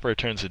 His chopper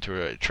turns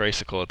into a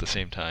tricycle at the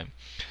same time.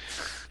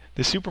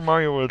 The Super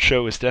Mario World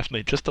show was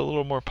definitely just a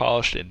little more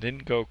polished and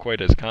didn't go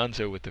quite as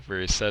gonzo with the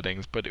various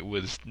settings, but it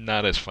was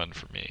not as fun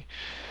for me.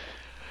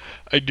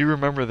 I do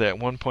remember that at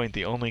one point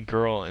the only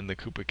girl in the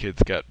Koopa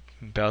Kids got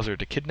Bowser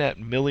to kidnap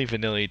Milli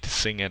Vanilli to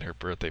sing at her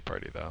birthday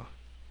party, though.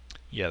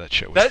 Yeah, that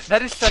show was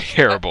that is such,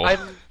 terrible.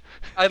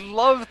 I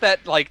love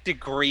that like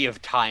degree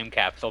of time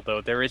capsule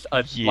though. There is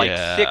a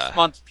Yeah. 6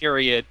 month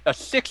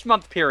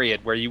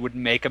period, where you would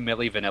make a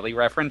Milli Vanilli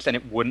reference, and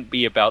it wouldn't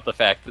be about the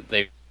fact that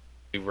they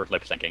were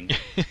lip syncing.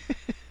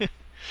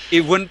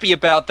 It wouldn't be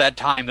about that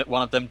time that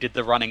one of them did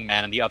the Running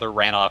Man and the other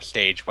ran off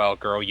stage while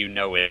 "Girl, You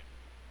Know It"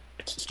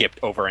 skipped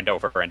over and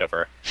over and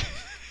over.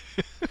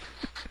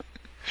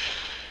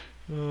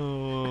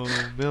 Oh,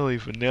 Milli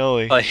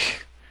Vanilli.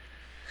 Like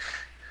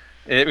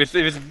it was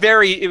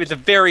a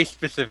very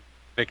specific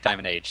time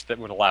and age that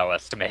would allow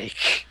us to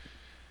make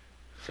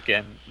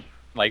again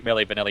like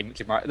Milli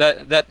Vanilli.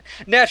 That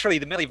naturally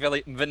the Milli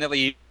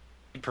Vanilli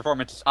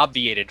performance is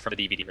obviated from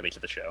the DVD release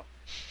of the show.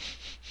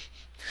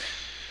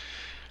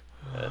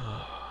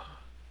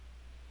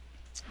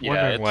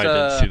 Wondering why I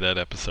didn't see that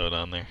episode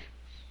on there.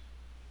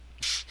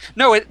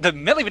 No, the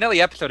Milli Vanilli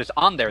episode is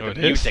on there. Oh, The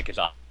it music is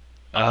on.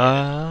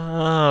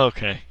 Ah,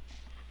 okay.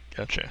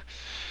 Gotcha.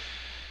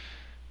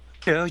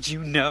 Girl,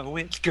 you know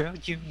it. Girl,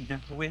 you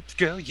know it.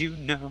 Girl, you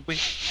know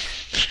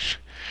it.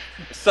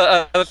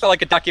 So it's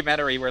like a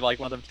documentary where like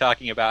one of them's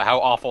talking about how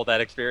awful that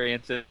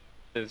experience is.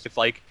 It's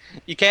like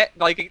you can't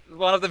like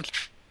one of them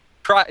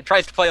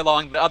tries to play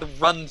along, the other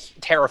runs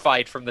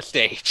terrified from the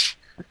stage.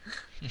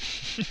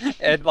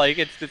 And like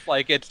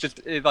it's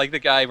just like the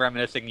guy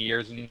reminiscing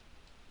years and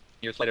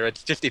years later.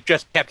 It just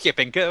kept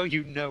skipping. Go,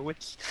 you know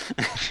it.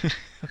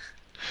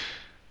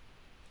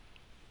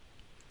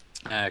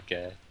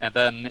 Okay, and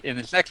then in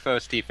his next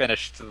post, he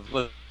finished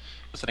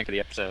listening to the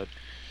episode.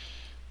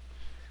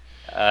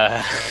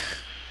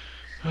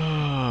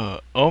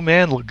 Oh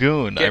man,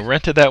 Lagoon. I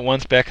rented that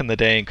once back in the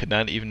day and could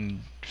not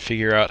even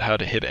figure out how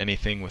to hit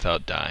anything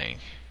without dying.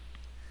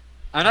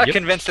 I'm not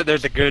convinced that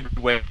there's a good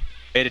way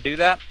to do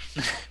that.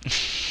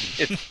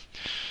 It's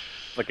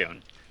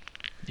Lagoon.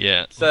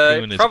 Yeah, It's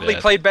Lagoon is probably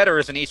bad. played better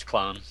as an East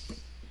clone.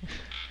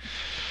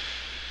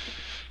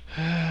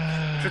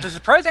 Which is a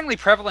surprisingly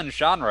prevalent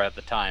genre at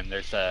the time.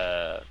 There's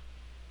a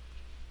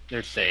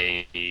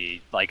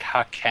like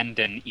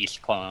Hakenden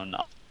East clone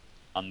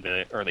on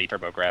the early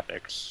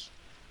TurboGrafx.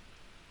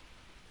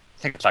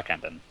 I think it's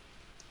Hakenden.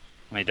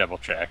 Let me double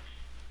check.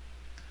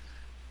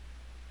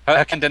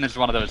 Hakenden is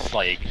one of those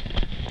like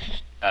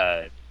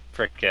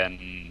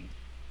frickin'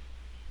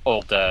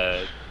 old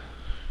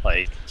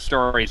like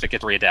stories that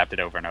gets readapted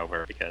over and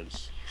over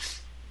because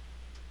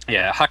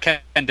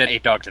Hakenden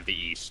 8 Dogs of the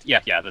East.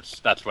 Yeah,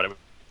 that's what it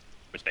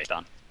was based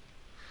on.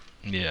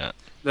 Yeah.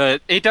 The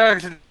 8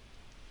 Dogs of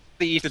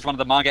the East is one of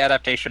the manga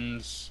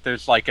adaptations.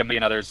 There's like a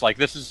million others. Like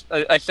this is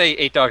I say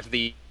 8 Dogs of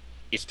the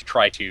East to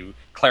try to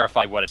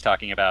clarify what it's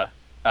talking about.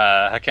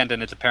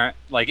 Hakenden is apparent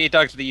like 8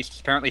 Dogs of the East is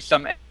apparently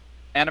some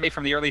anime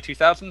from the early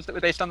 2000s that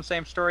was based on the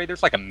same story.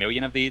 There's like a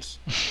million of these.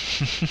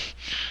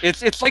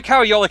 It's like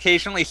how you'll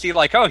occasionally see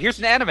like, oh, here's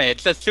an anime. It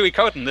says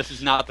Suikoden. This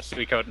is not the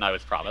Suikoden I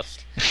was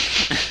promised.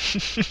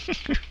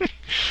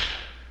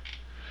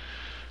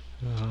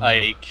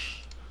 Like,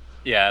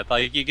 yeah,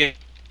 like you get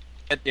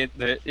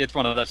it's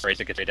one of those stories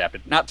that gets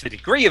readapted, not to the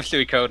degree of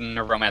Suikoden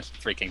or Romance of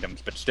the Three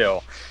Kingdoms, but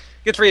still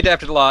gets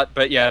readapted a lot.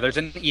 But yeah, there's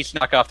an East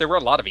knockoff. There were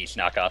a lot of East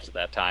knockoffs at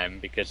that time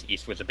because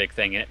East was a big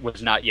thing and it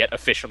was not yet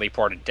officially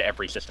ported to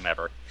every system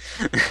ever.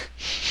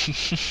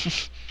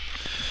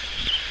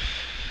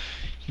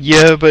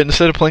 Yeah, but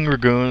instead of playing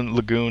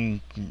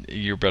Lagoon,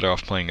 you're better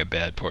off playing a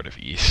bad port of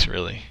East.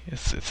 Really,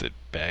 it's a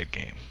bad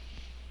game.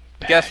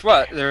 Guess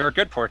what? There are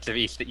good ports of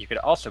East that you could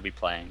also be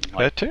playing. Like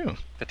That too.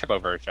 the Turbo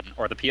version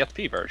or the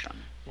PSP version,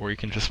 Or you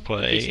can just the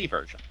play PC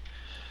version.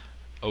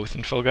 Oath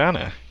and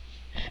Felghana.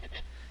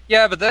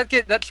 Yeah, but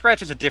that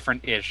scratches a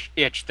different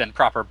itch than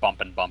proper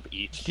bump and bump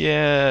East.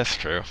 Yeah, that's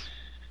true.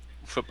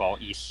 Football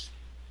East.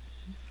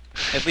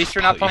 At least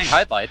you're not playing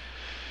Please. Highlight.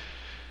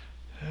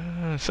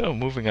 So,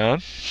 moving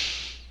on.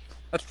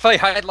 Let's play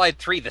Highlight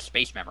 3, The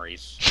Space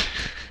Memories.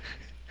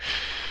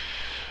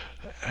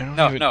 I don't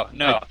No, even-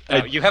 no.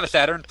 I- You have a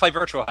Saturn. Play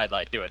Virtual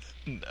Highlight. Do it.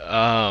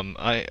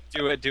 I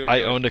Do it.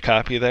 I owned a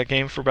copy of that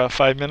game for about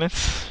 5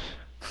 minutes.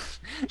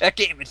 That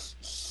game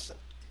is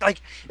like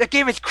that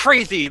game is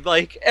crazy.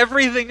 Like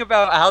everything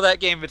about how that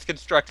game is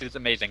constructed is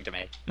amazing to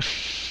me.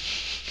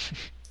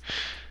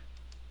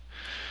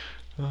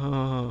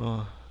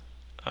 Oh,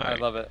 I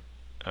love it.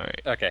 All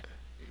right. Okay.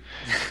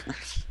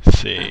 Let's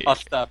see. I'll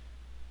stop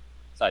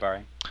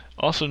sidebarring.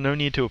 Also, no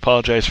need to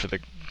apologize for the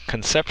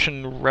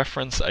Conception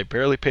reference. I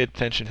barely paid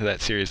attention to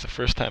that series the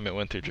first time it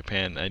went through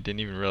Japan. I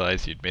didn't even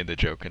realize you'd made the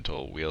joke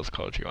until Wheels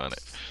called you on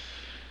it.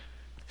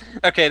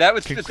 Okay, that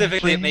was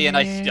specifically at me, and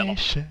I still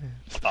Congratulations.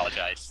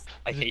 apologize.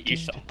 I hate you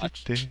so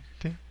much.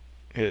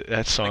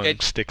 That song Okay.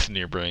 sticks in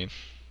your brain.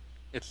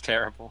 It's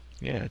terrible.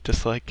 Yeah,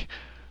 just like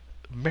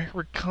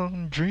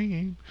American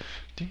Dream.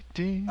 Do,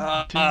 do,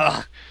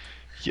 do.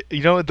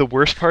 You know what the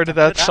worst part of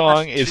that That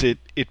song must- is?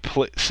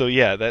 So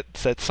yeah,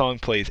 that song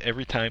plays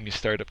every time you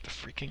start up the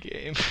freaking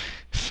game.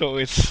 So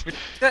it's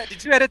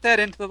Did you edit that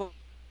into the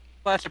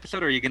last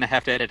episode, or are you going to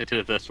have to edit it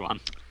to this one?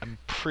 I'm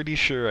pretty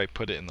sure I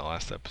put it in the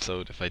last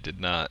episode. If I did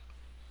not,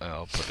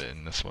 I'll put it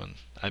in this one.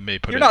 I may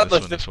put You're it in not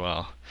this one listening. as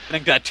well. I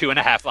think that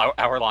 2.5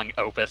 hour long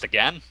opus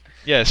again.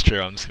 Yeah, it's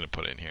true. I'm just gonna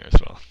put it in here as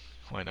well.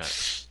 Why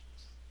not?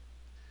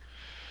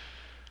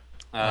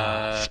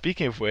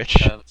 Speaking of which,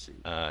 Let's see.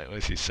 what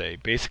does he say?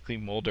 Basically,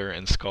 Mulder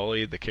and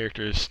Scully. The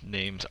characters'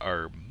 names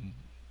are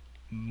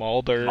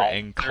Mulder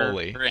and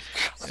Cully.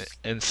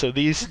 And so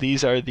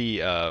these are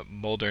the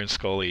Mulder and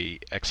Scully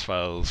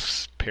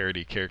X-Files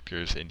parody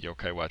characters in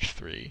Yokai Watch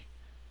 3,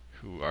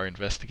 who are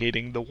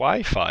investigating the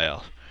Y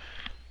file.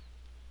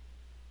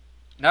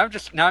 Now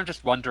I'm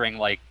just wondering,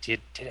 like,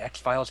 did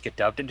X-Files get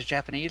dubbed into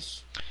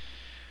Japanese?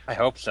 I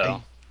hope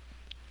so.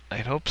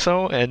 I'd hope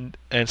so, and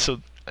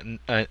so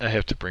I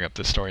have to bring up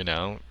this story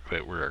now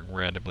that we're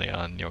randomly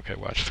on Yokai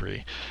Watch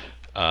 3.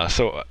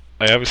 So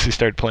I obviously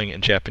started playing it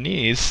in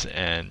Japanese,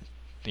 and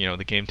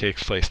the game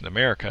takes place in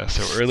America.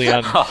 So early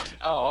on,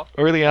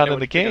 early on in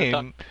the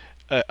game,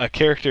 a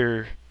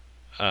character,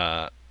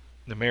 an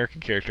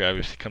American character,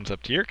 obviously comes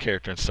up to your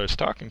character and starts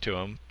talking to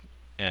him,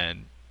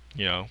 and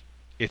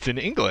it's in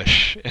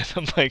English, and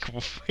I'm like,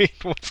 wait,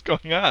 what's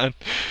going on?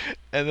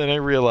 And then I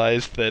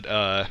realized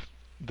that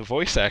the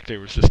voice actor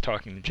was just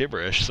talking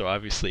gibberish, so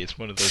obviously it's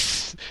one of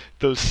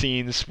those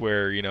scenes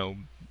where the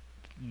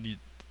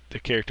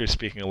character's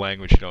speaking a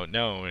language you don't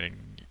know, and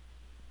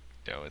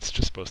it's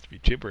just supposed to be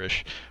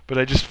gibberish. But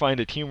I just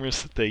find it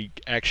humorous that they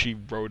actually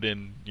wrote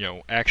in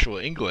actual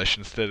English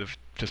instead of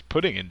just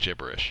putting in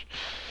gibberish.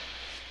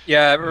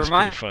 Yeah, it It's pretty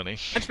reminds funny.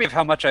 me of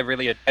how much I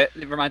really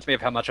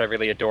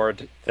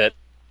adored that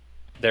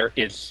there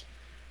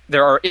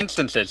are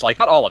instances, like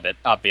not all of it,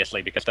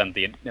 obviously, because then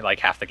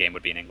half the game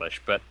would be in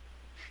English, but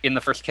in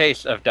the first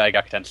case of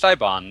Daigakuten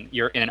Saibon,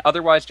 you're in an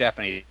otherwise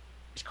Japanese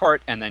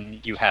court, and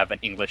then you have an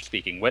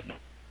English-speaking witness.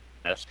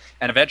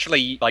 And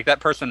eventually, that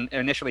person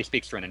initially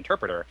speaks through an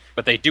interpreter,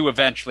 but they do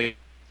eventually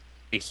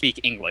speak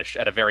English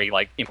at a very,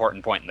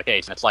 important point in the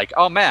case. And it's like,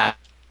 oh man,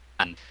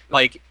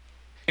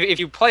 if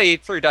you play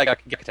through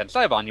Daigakuten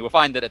Saibon, you will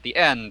find that at the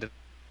end,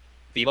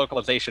 the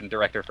localization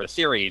director for the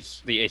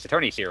series, the Ace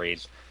Attorney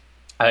series,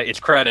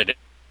 is credited,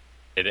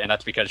 and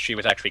that's because she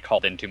was actually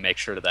called in to make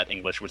sure that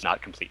English was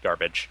not complete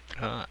garbage.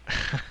 And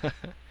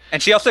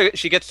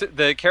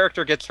the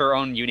character gets her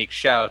own unique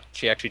shout.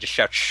 She actually just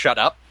shouts, "Shut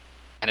up,"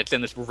 and it's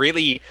in this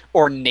really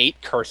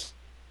ornate cursive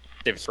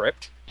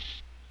script.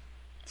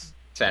 It's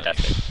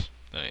fantastic.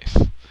 Nice.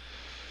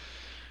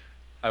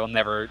 I will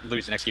never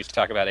lose an excuse to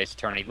talk about Ace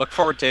Attorney. Look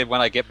forward to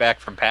when I get back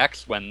from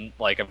PAX, when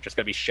I'm just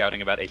going to be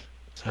shouting about Ace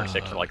Attorney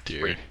 6 for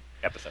 3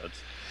 episodes.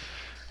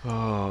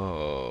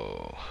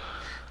 Oh.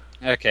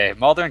 Okay,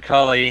 Mulder and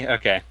Cully.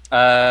 Okay.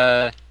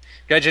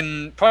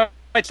 Gaijin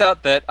points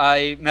out that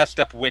I messed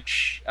up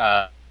which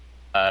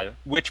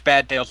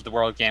Bad Tales of the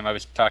World game I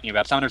was talking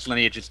about. Summoner's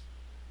Lineage is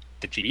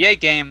the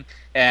GBA game,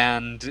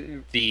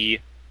 and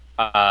the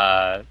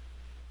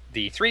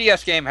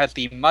 3DS game has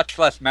the much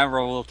less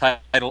memorable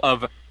title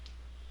of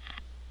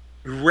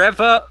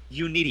Reva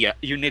Unitia.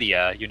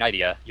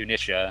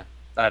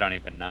 I don't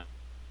even know.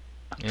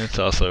 It's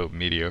also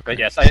mediocre. But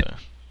yes, so.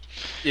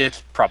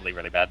 It's probably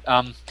really bad.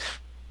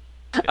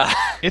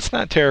 It's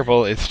not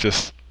terrible.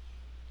 It's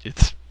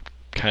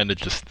kind of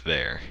just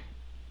there.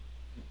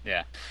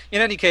 Yeah.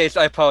 In any case,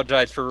 I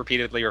apologize for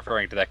repeatedly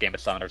referring to that game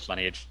as Summoner's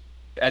Lineage.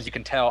 As you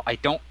can tell, I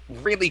don't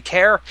really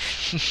care.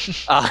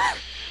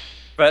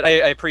 But I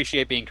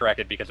appreciate being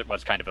corrected, because it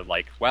was kind of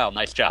wow,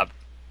 nice job.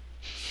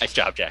 Nice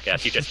job,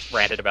 Jackass. You just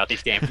ranted about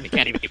these games and you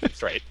can't even keep them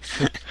straight.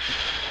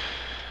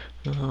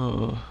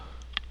 Oh.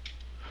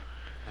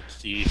 Let's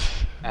see.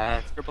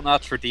 Triple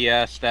Knots for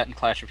DS, that and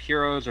Clash of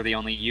Heroes are the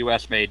only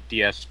US-made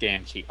DS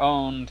games he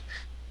owned.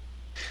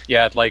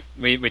 Yeah,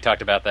 we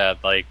talked about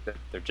that.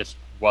 There just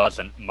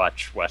wasn't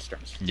much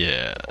Westerns for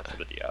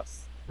the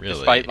DS.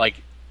 Really? Despite,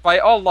 by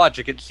all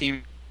logic, it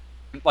seemed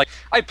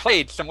I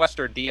played some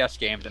Western DS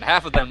games, and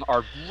half of them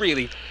are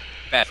really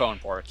bad phone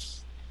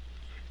ports.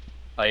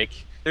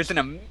 There's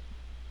an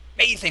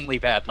amazingly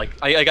bad,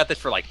 I got this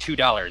for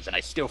 $2, and I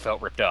still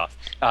felt ripped off.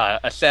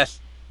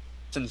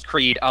 Assassin's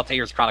Creed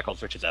Altair's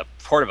Chronicles, which is a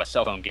port of a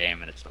cell phone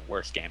game, and it's the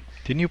worst game.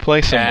 Didn't you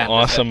play some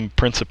awesome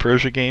Prince of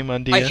Persia game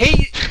on DS?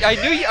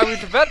 I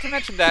was about to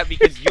mention that,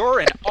 because you're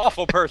an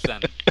awful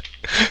person.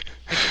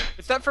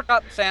 Is that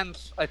Forgotten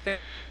Sands? I think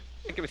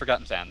it was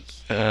Forgotten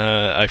Sands.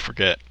 I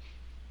forget.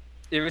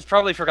 It was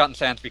probably Forgotten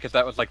Sands, because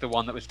that was the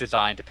one that was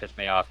designed to piss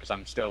me off, because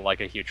I'm still a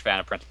huge fan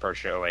of Prince of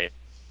Persia 08.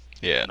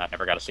 Yeah. And I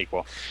never got a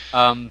sequel.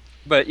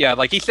 But yeah,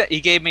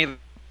 he gave me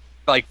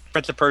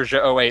Prince of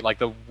Persia 08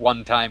 the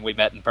one time we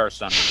met in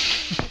person.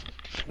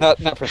 not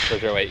Prince of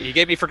Persia 08. He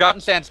gave me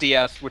Forgotten Sands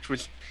DS, which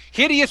was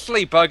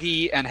hideously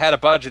buggy and had a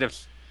budget of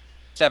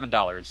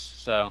 $7.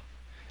 So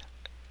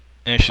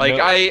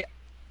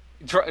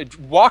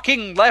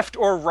walking left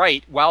or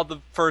right while the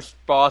first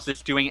boss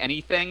is doing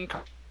anything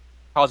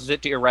causes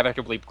it to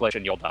irrevocably glitch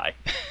and you'll die.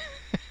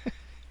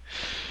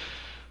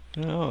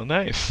 Oh,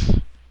 nice.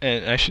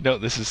 And I should note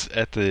this is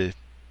at the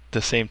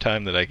same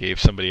time that I gave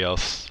somebody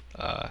else.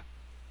 Well,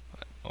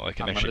 I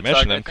can actually Unlimited mention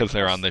Saga, them I think because it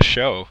they're was. on this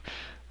show.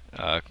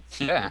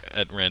 Yeah.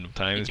 At random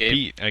times. gave-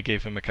 Pete, I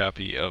gave him a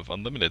copy of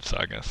Unlimited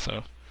Saga.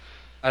 So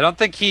I don't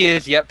think he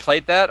has yet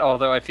played that,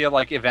 although I feel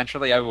like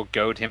eventually I will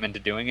goad him into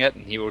doing it,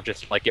 and he will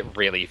just like get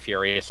really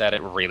furious at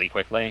it really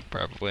quickly.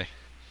 probably.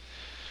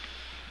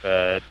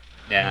 But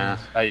yeah,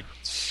 I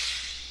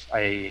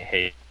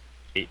hate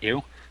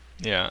you.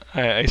 Yeah,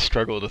 I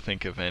struggle to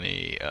think of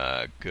any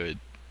good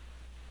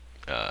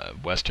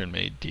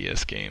Western-made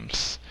DS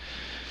games.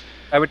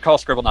 I would call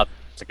Scribblenauts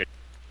a good.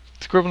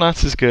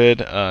 Scribblenauts is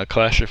good.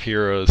 Clash of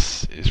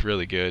Heroes is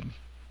really good.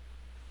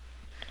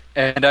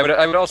 And I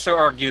would also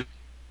argue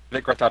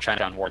that Great Thought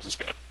Chinatown Wars is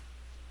good.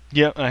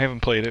 Yeah, I haven't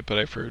played it, but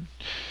I've heard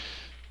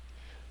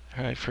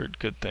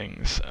good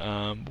things.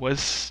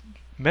 Was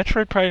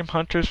Metroid Prime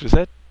Hunters, was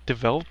that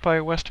developed by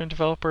a Western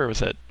developer, or was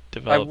that I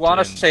developed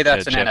want to in say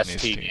that's a an Japanese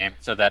NST team? game,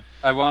 so that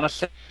I want to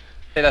say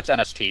that's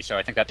NST, so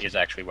I think that is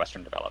actually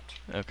Western developed.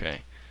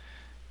 Okay.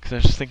 Because I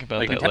was just thinking about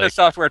Like that. Nintendo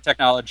Software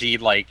Technology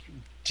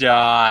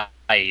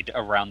died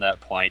around that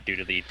point due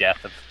to the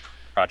death of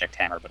Project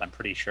Hammer, but I'm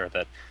pretty sure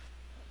that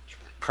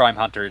Prime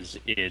Hunters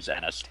is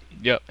NST.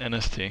 Yep,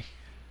 NST.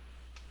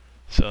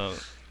 So,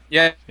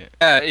 Yeah,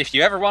 Yeah. if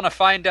you ever want to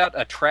find out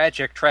a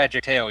tragic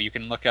tale, you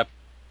can look up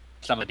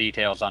some of the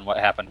details on what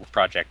happened with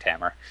Project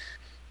Hammer.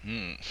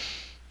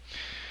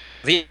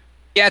 The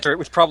answer, it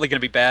was probably going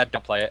to be bad.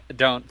 Don't play it.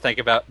 Don't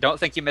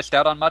think you missed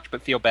out on much,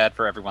 but feel bad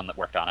for everyone that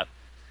worked on it.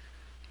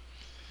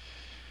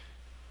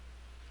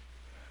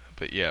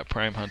 but yeah,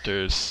 Prime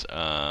Hunters,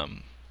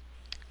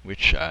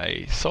 which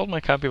I sold my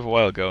copy of a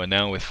while ago, and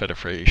now with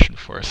Federation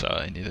Force,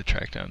 I need to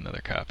track down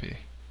another copy.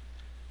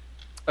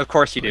 Of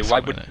course you do. Wait, Why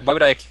someone-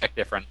 would I expect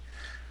different?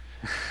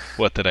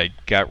 What, that I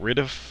got rid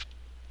of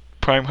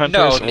Prime No,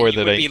 Hunters, that or you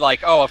that would I... be like,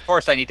 oh, of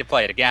course I need to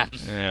play it again.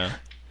 Yeah.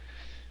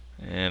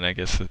 And I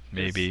guess that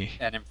maybe...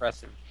 It's an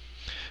impressive.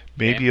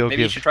 Maybe game. I'll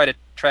Maybe you give... should try to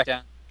track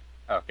down.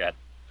 Oh god,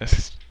 I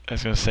was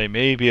going to say,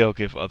 maybe I'll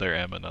give Other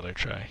M another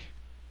try.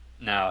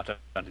 no,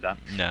 don't do that.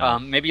 No.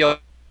 Maybe you'll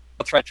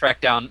try to track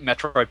down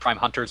Metroid Prime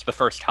Hunters: The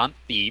First Hunt,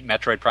 the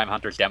Metroid Prime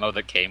Hunters demo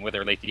that came with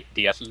early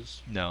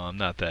DSs. No, I'm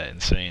not that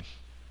insane.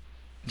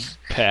 That's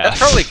Pass.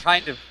 probably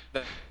kind of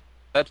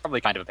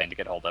a pain to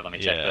get hold of. Let me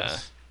check Yeah.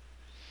 this.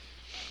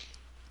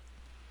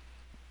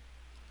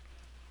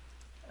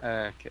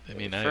 Okay. I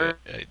mean,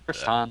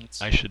 First Hunt.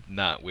 I should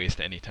not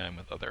waste any time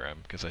with Other M,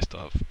 because I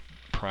still have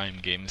Prime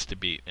games to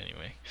beat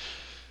anyway.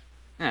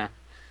 Yeah.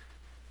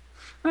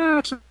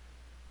 It's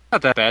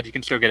not that bad. You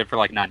can still get it for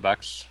like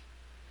 $9.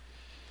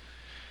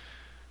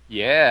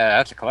 Yeah,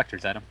 that's a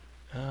collector's item.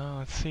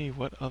 Let's see,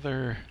 what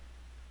other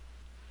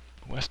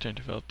Western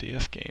developed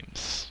DS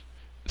games?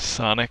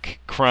 Sonic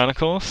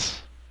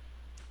Chronicles?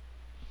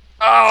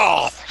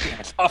 Oh,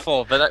 it's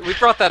awful. But we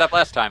brought that up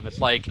last time. It's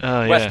like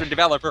Oh, yeah. Western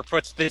developer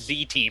puts the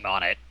Z team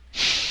on it.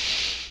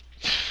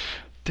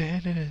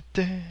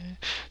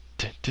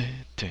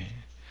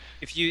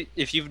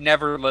 If you've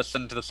never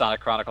listened to the Sonic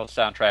Chronicles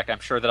soundtrack, I'm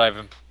sure that I've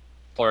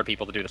implored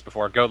people to do this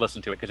before. Go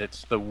listen to it because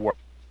it's the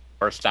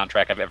worst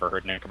soundtrack I've ever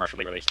heard in a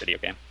commercially released video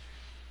game.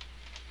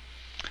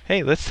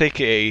 Hey, let's take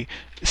a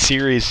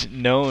series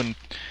known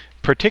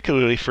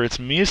particularly for its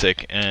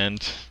music,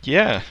 and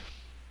yeah.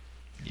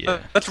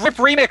 Let's rip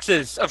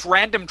remixes of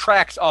random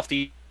tracks off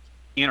the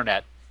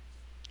internet.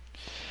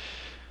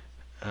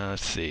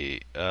 Let's see.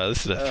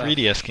 This is a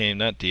 3DS game,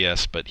 not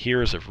DS, but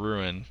Heroes of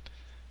Ruin.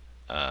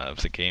 It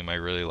was a game I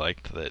really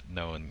liked that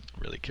no one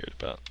really cared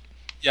about.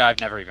 Yeah, I've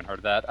never even heard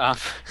of that.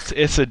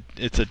 It's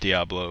a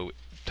Diablo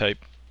type.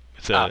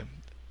 It's a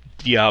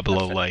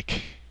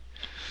Diablo-like.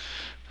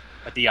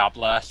 A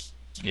Diablo.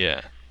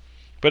 Yeah,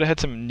 but it had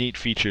some neat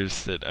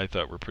features that I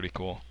thought were pretty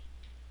cool,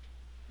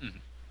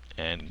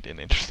 and an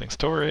interesting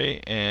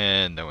story,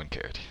 and no one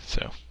cared.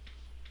 So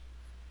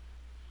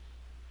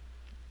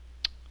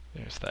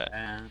there's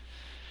that.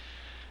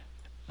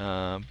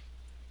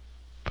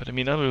 But I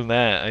mean, other than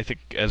that, I think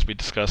as we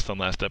discussed on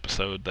last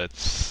episode,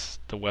 that's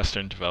the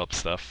Western developed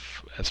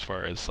stuff as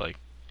far as like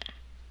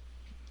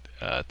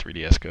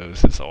 3DS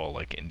goes. It's all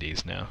like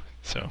indies now.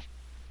 So,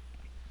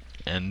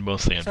 and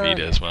mostly on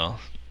Vita as well.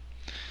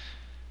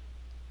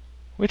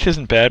 Which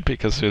isn't bad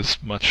because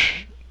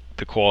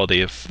the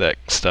quality of that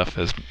stuff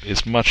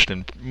is much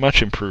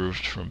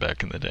improved from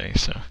back in the day.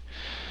 So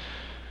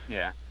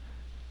yeah,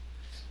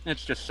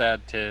 it's just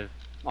sad to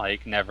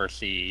like never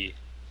see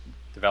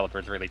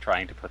developers really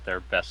trying to put their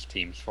best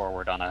teams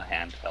forward on a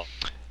handheld.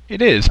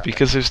 it is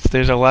because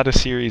there's a lot of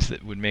series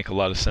that would make a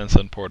lot of sense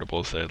on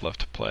portables that I'd love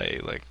to play.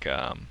 Like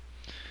I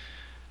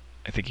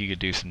think you could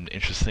do some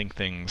interesting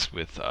things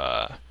with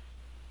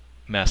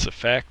Mass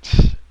Effect.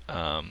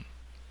 I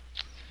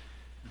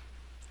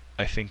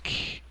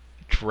think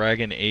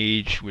Dragon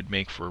Age would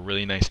make for a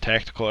really nice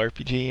tactical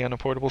RPG on a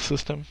portable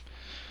system.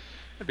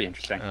 That'd be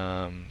interesting.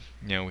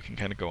 We can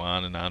kind of go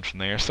on and on from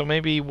there. So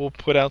maybe we'll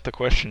put out the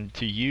question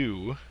to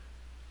you,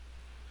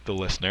 the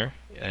listener,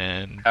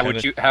 and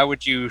How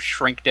would you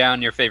shrink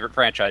down your favorite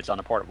franchise on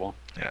a portable?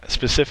 Yeah,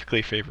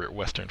 specifically favorite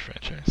Western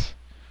franchise.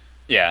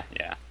 Yeah.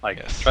 Like,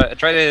 Yes.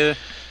 try to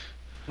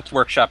let's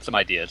workshop some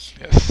ideas.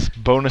 Yes.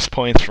 Bonus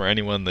points for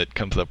anyone that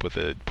comes up with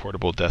a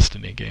portable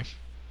Destiny game.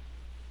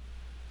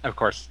 Of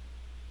course,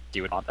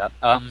 you would want that.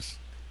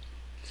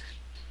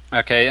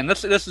 Okay, and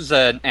this is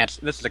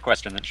a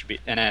question that should be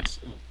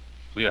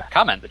a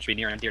comment that should be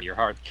near and dear to your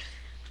heart.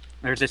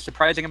 There's a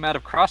surprising amount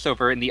of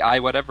crossover in the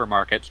iWhatever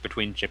markets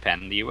between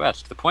Japan and the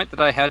US, to the point that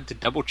I had to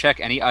double-check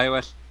any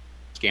iOS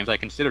games I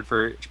considered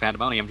for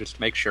Japandemonium just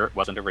to make sure it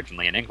wasn't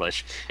originally in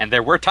English. And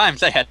there were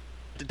times I had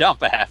to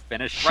dump a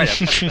half-finished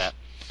write-up of that.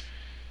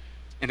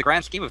 In the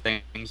grand scheme of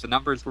things, the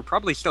numbers were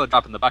probably still a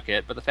drop in the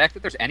bucket, but the fact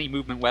that there's any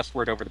movement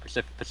westward over the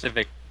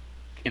Pacific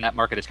in that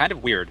market is kind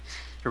of weird.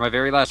 For my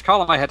very last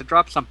column, I had to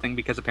drop something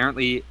because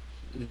apparently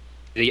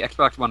the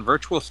Xbox One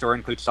Virtual Store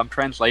includes some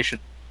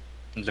translations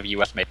of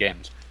US-made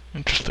games.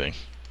 Interesting.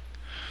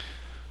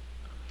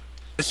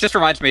 This just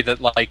reminds me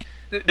that, like,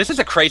 this is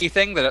a crazy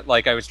thing that,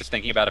 like, I was just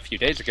thinking about a few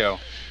days ago.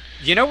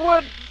 You know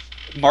what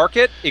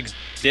market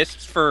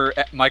exists for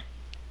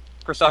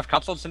Microsoft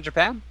consoles in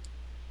Japan?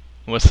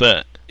 What's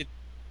that?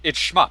 It's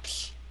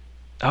shmups.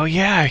 Oh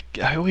yeah,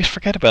 I always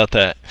forget about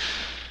that.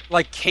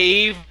 Like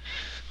cave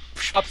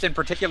shmups in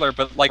particular,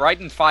 but like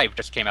Raiden 5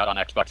 just came out on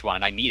Xbox One,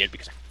 and I need it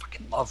because I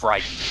fucking love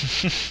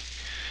Raiden.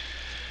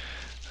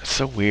 That's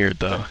so weird,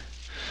 though.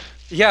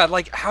 Yeah,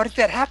 like, how did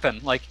that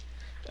happen? Like,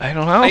 I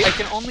don't know. I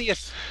can only...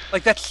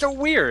 Like, that's so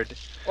weird.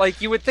 Like,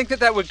 you would think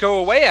that would go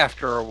away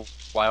after a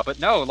while, but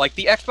no. Like,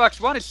 the Xbox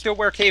One is still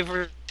where Cave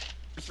was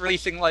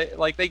releasing,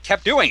 like they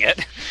kept doing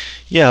it.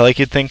 Yeah, like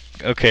you'd think,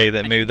 okay,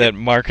 that maybe that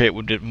market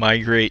would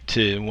migrate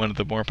to one of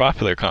the more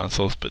popular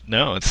consoles, but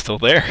no, it's still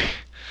there.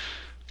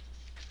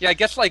 Yeah, I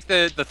guess, like,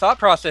 the thought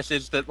process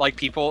is that, like,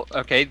 people,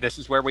 okay, this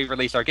is where we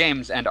release our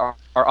games, and our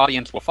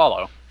audience will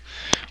follow.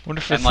 Wonder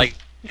if And, it's like,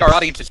 our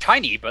audience is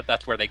tiny, but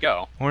that's where they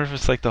go. I wonder if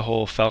it's like the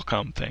whole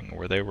Falcom thing,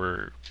 where they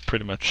were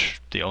pretty much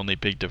the only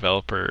big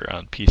developer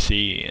on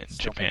PC in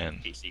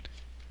Japan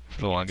for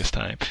the longest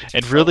time.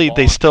 And really,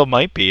 they still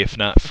might be, if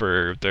not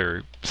for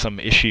some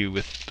issue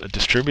with a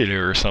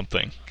distributor or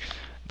something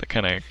that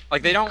kind of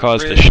like they don't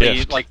caused really, the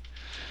shift. Like,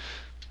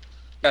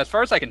 as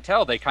far as I can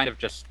tell, they kind of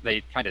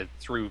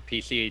threw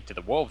PC to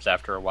the wolves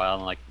after a while,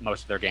 and like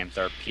most of their games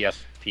are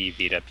PSP,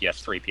 Vita,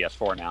 PS3,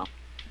 PS4 now.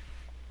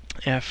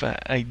 Yeah, if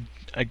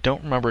I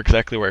don't remember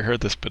exactly where I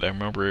heard this, but I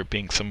remember it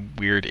being some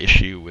weird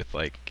issue with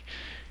like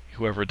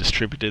whoever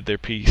distributed their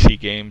PC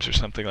games or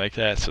something like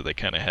that, so they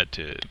kind of had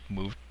to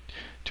move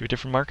to a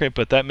different market.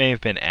 But that may have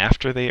been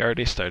after they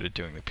already started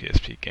doing the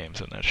PSP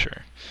games. I'm not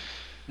sure.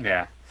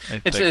 Yeah,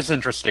 it's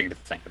interesting to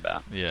think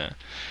about. Yeah,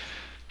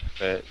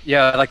 but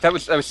yeah, like that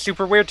was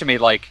super weird to me.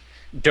 Like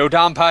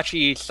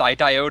Dodonpachi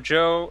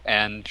Saidaijo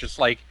and just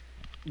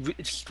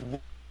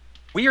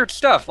weird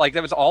stuff. Like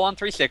that was all on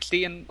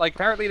 360, and like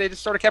apparently they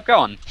just sort of kept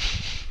going.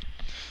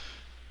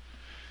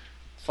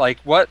 It's like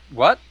what?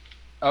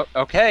 Oh,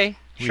 okay,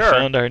 sure. We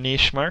found our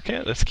niche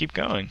market. Let's keep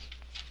going.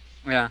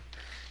 Yeah,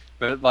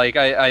 but like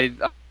I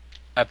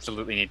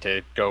absolutely need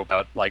to go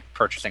about like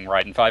purchasing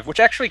Raiden 5, which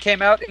actually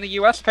came out in the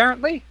US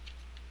apparently.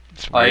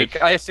 Like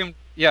I assumed,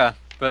 yeah,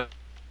 but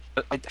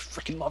I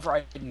freaking love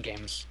Raiden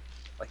games.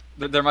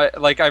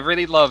 Like I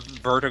really love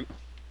vertically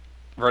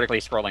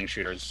scrolling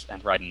shooters,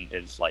 and Raiden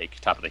is like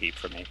top of the heap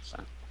for me.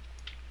 So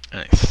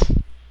nice.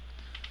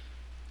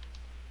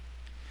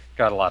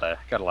 Got a lot of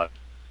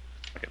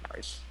good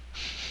memories.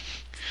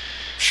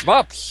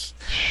 Shmups.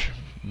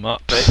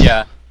 But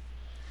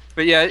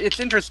yeah, it's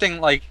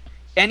interesting. Like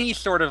any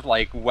sort of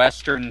like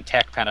Western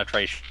tech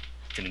penetration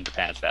in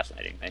Japan is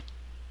fascinating to me.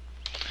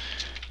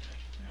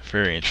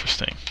 Very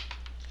interesting.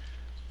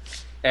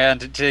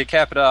 And to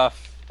cap it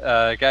off,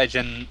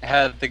 Gaijin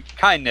had the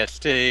kindness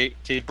to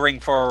bring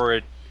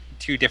forward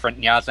 2 different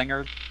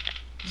Nyazingers.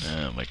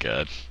 Oh my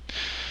god.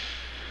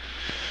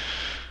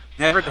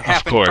 Never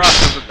happened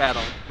crossover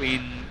battle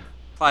between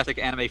classic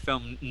anime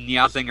film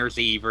Nyazinger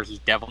Z versus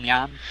Devil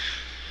Nyan.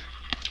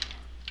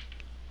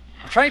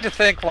 I'm trying to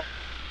think,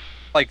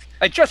 like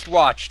I just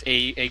watched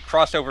a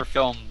crossover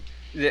film,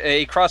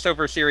 a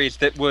crossover series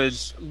that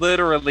was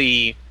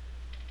literally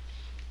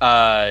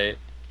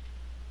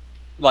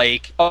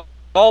like all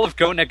of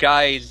Go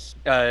Nagai's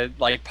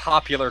like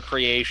popular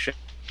creations,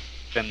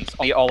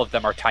 all of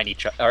them are tiny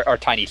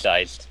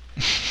sized.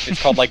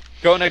 It's called like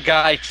Go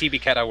Nagai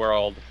Chibiketa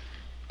World,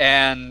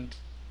 and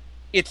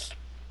it's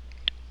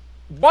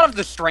one of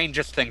the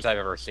strangest things I've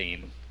ever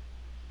seen.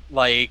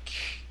 Like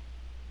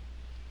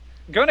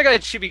Go Nagai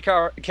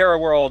Chibiketa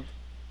World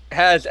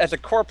has as a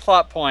core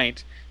plot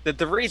point that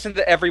the reason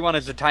that everyone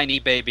is a tiny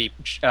baby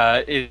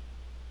is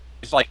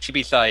like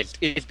chibi-sized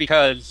is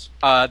because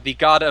the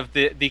god of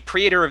the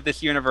creator of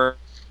this universe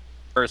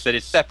that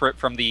is separate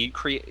from the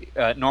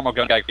normal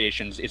Go Nagai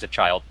creations is a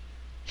child.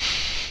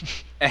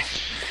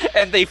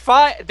 and they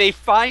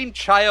find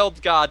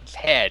Child God's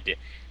head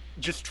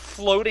just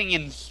floating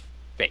in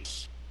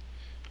space.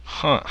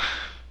 Huh.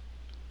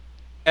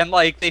 And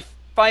like they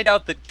find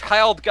out that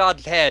Child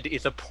God's head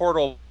is a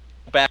portal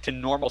back to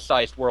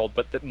normal-sized world,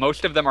 but that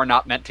most of them are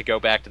not meant to go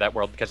back to that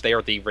world because they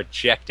are the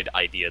rejected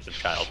ideas of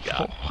Child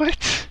God.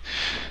 What?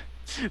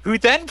 Who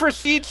then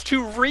proceeds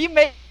to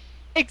remake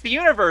the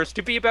universe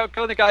to be about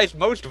Go Nagai's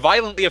most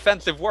violently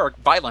offensive work,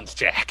 Violence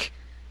Jack.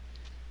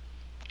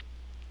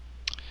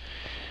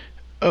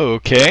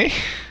 Okay.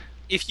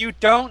 If you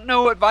don't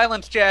know what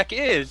Violence Jack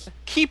is,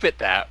 keep it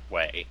that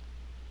way.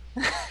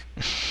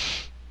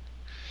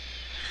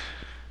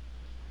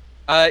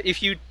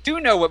 If you do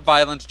know what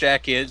Violence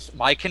Jack is,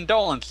 my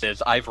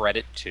condolences. I've read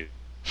it too.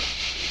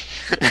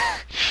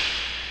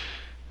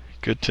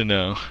 Good to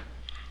know.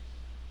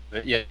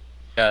 Yeah,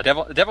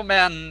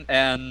 Devilman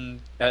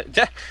and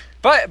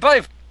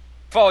by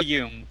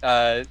volume,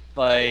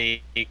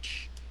 like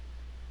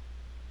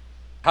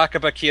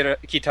Hakaba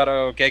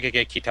Kitaro,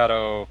 Gegege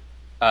Kitaro,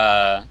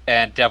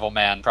 and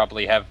Devilman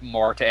probably have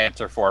more to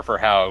answer for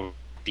how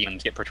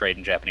demons get portrayed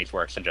in Japanese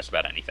works than just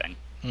about anything.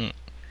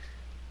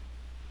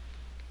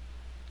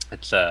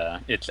 It's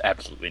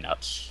absolutely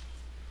nuts.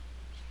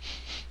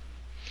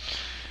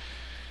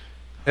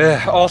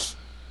 Also,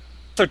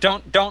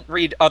 don't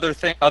read other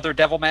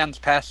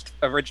Devilmans past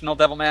original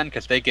Devilman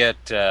because they get.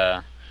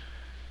 Well,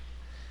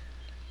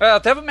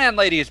 Devilman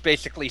Lady is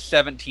basically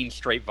 17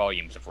 straight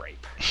volumes of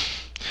rape.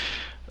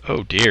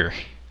 Oh dear.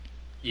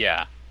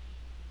 Yeah.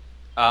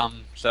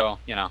 So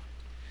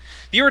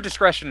viewer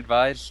discretion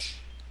advised.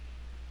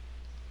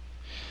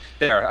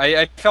 There,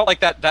 I felt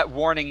like that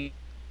warning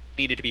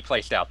needed to be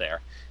placed out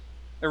there.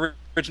 The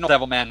original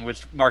Devilman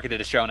was marketed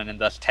as shonen and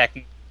thus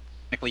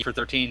technically for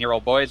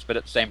 13-year-old boys, but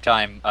at the same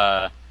time,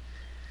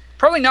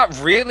 probably not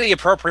really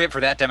appropriate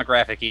for that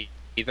demographic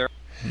either.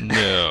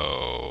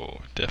 No,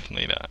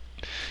 definitely not.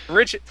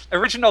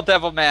 Original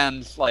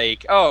Devilman's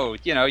like, oh,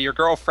 your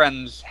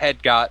girlfriend's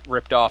head got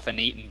ripped off and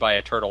eaten by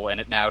a turtle,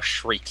 and it now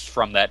shrieks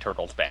from that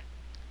turtle's back.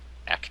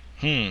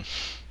 Do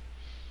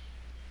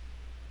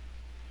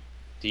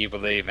you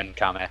believe in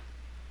Kame?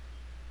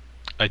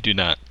 I do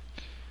not.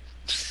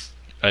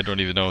 I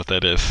don't even know what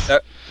that is.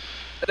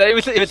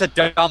 It was a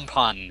dumb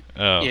pun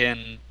Oh.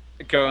 in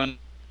Go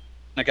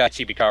Nagai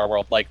Chibikara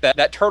World. Like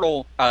that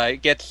turtle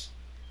gets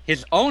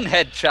his own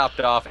head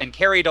chopped off and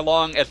carried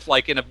along as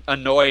like an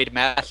annoyed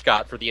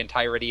mascot for the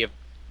entirety of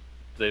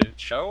the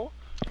show.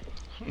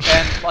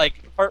 And like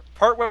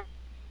part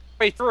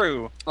way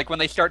through, like when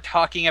they start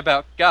talking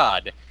about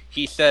God,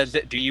 he says,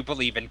 "Do you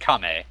believe in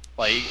Kame?"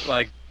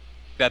 Like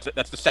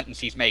that's the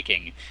sentence he's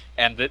making,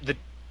 and the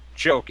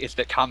joke is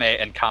that Kame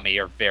and Kami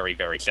are very,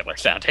 very similar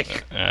sounding.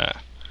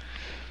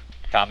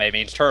 Kame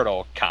means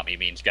turtle, Kami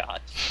means God.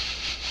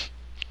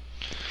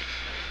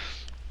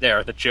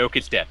 There, the joke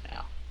is dead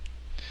now.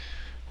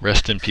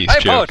 Rest in peace, I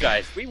joke.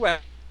 apologize.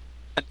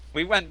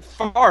 We went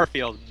far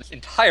afield. It's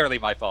entirely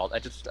my fault.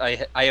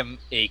 I am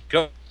a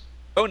Go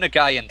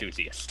Nagai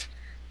enthusiast.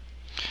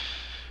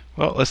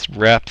 Well, let's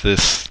wrap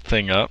this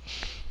thing up.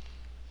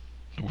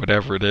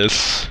 Whatever it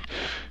is.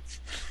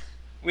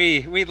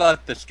 We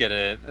let this get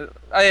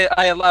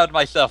I allowed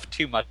myself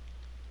too much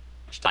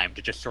time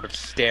to just sort of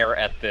stare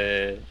at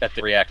the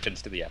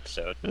reactions to the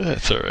episode.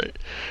 That's alright.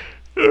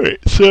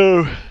 Alright,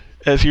 so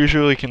as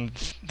usual you can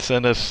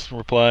send us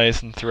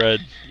replies and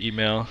thread,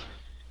 email.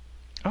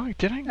 Oh,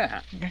 did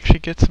I actually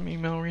get some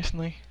email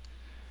recently?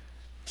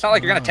 It's not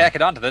like you're going to tack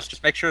it onto this.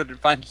 Just make sure that it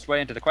finds its way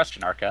into the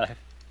question archive.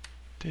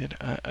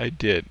 I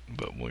did,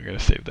 but we're going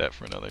to save that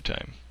for another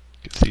time.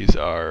 Because these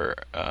are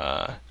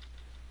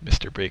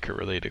Mr. Baker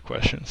related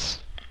questions.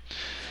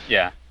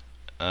 Yeah.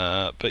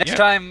 But Next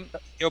time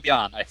he'll be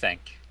on, I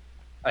think.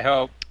 I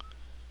hope.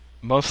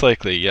 Most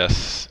likely,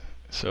 yes.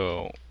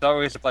 So It's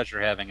always a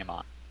pleasure having him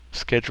on.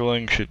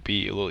 scheduling should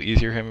be a little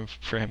easier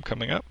for him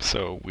coming up,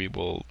 so we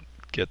will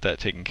get that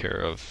taken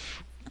care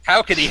of.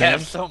 How could he Sam?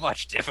 have so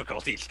much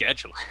difficulty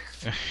scheduling?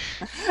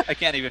 I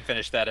can't even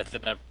finish that as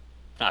an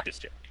obnoxious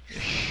joke.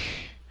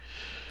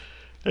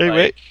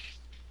 Anyway,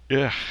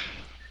 yeah.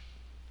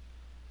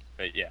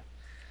 But yeah.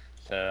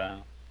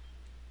 So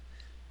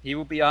he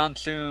will be on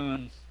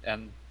soon,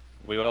 and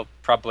we will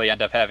probably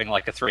end up having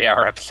like a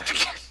 3-hour episode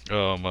again.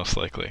 Oh, most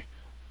likely.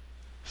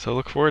 So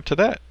look forward to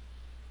that.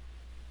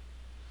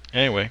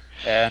 Anyway.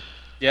 And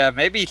yeah,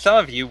 maybe some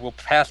of you will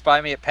pass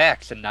by me at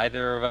PAX, and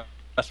neither of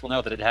us will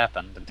know that it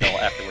happened until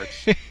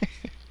afterwards.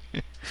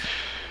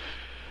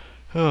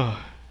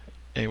 Oh.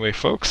 Anyway,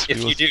 folks.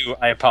 If you do,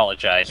 I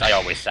apologize. I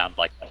always sound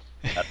like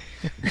that.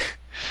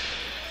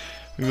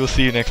 We will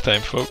see you next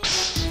time,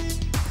 folks.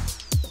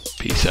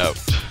 Peace out.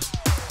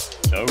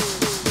 No.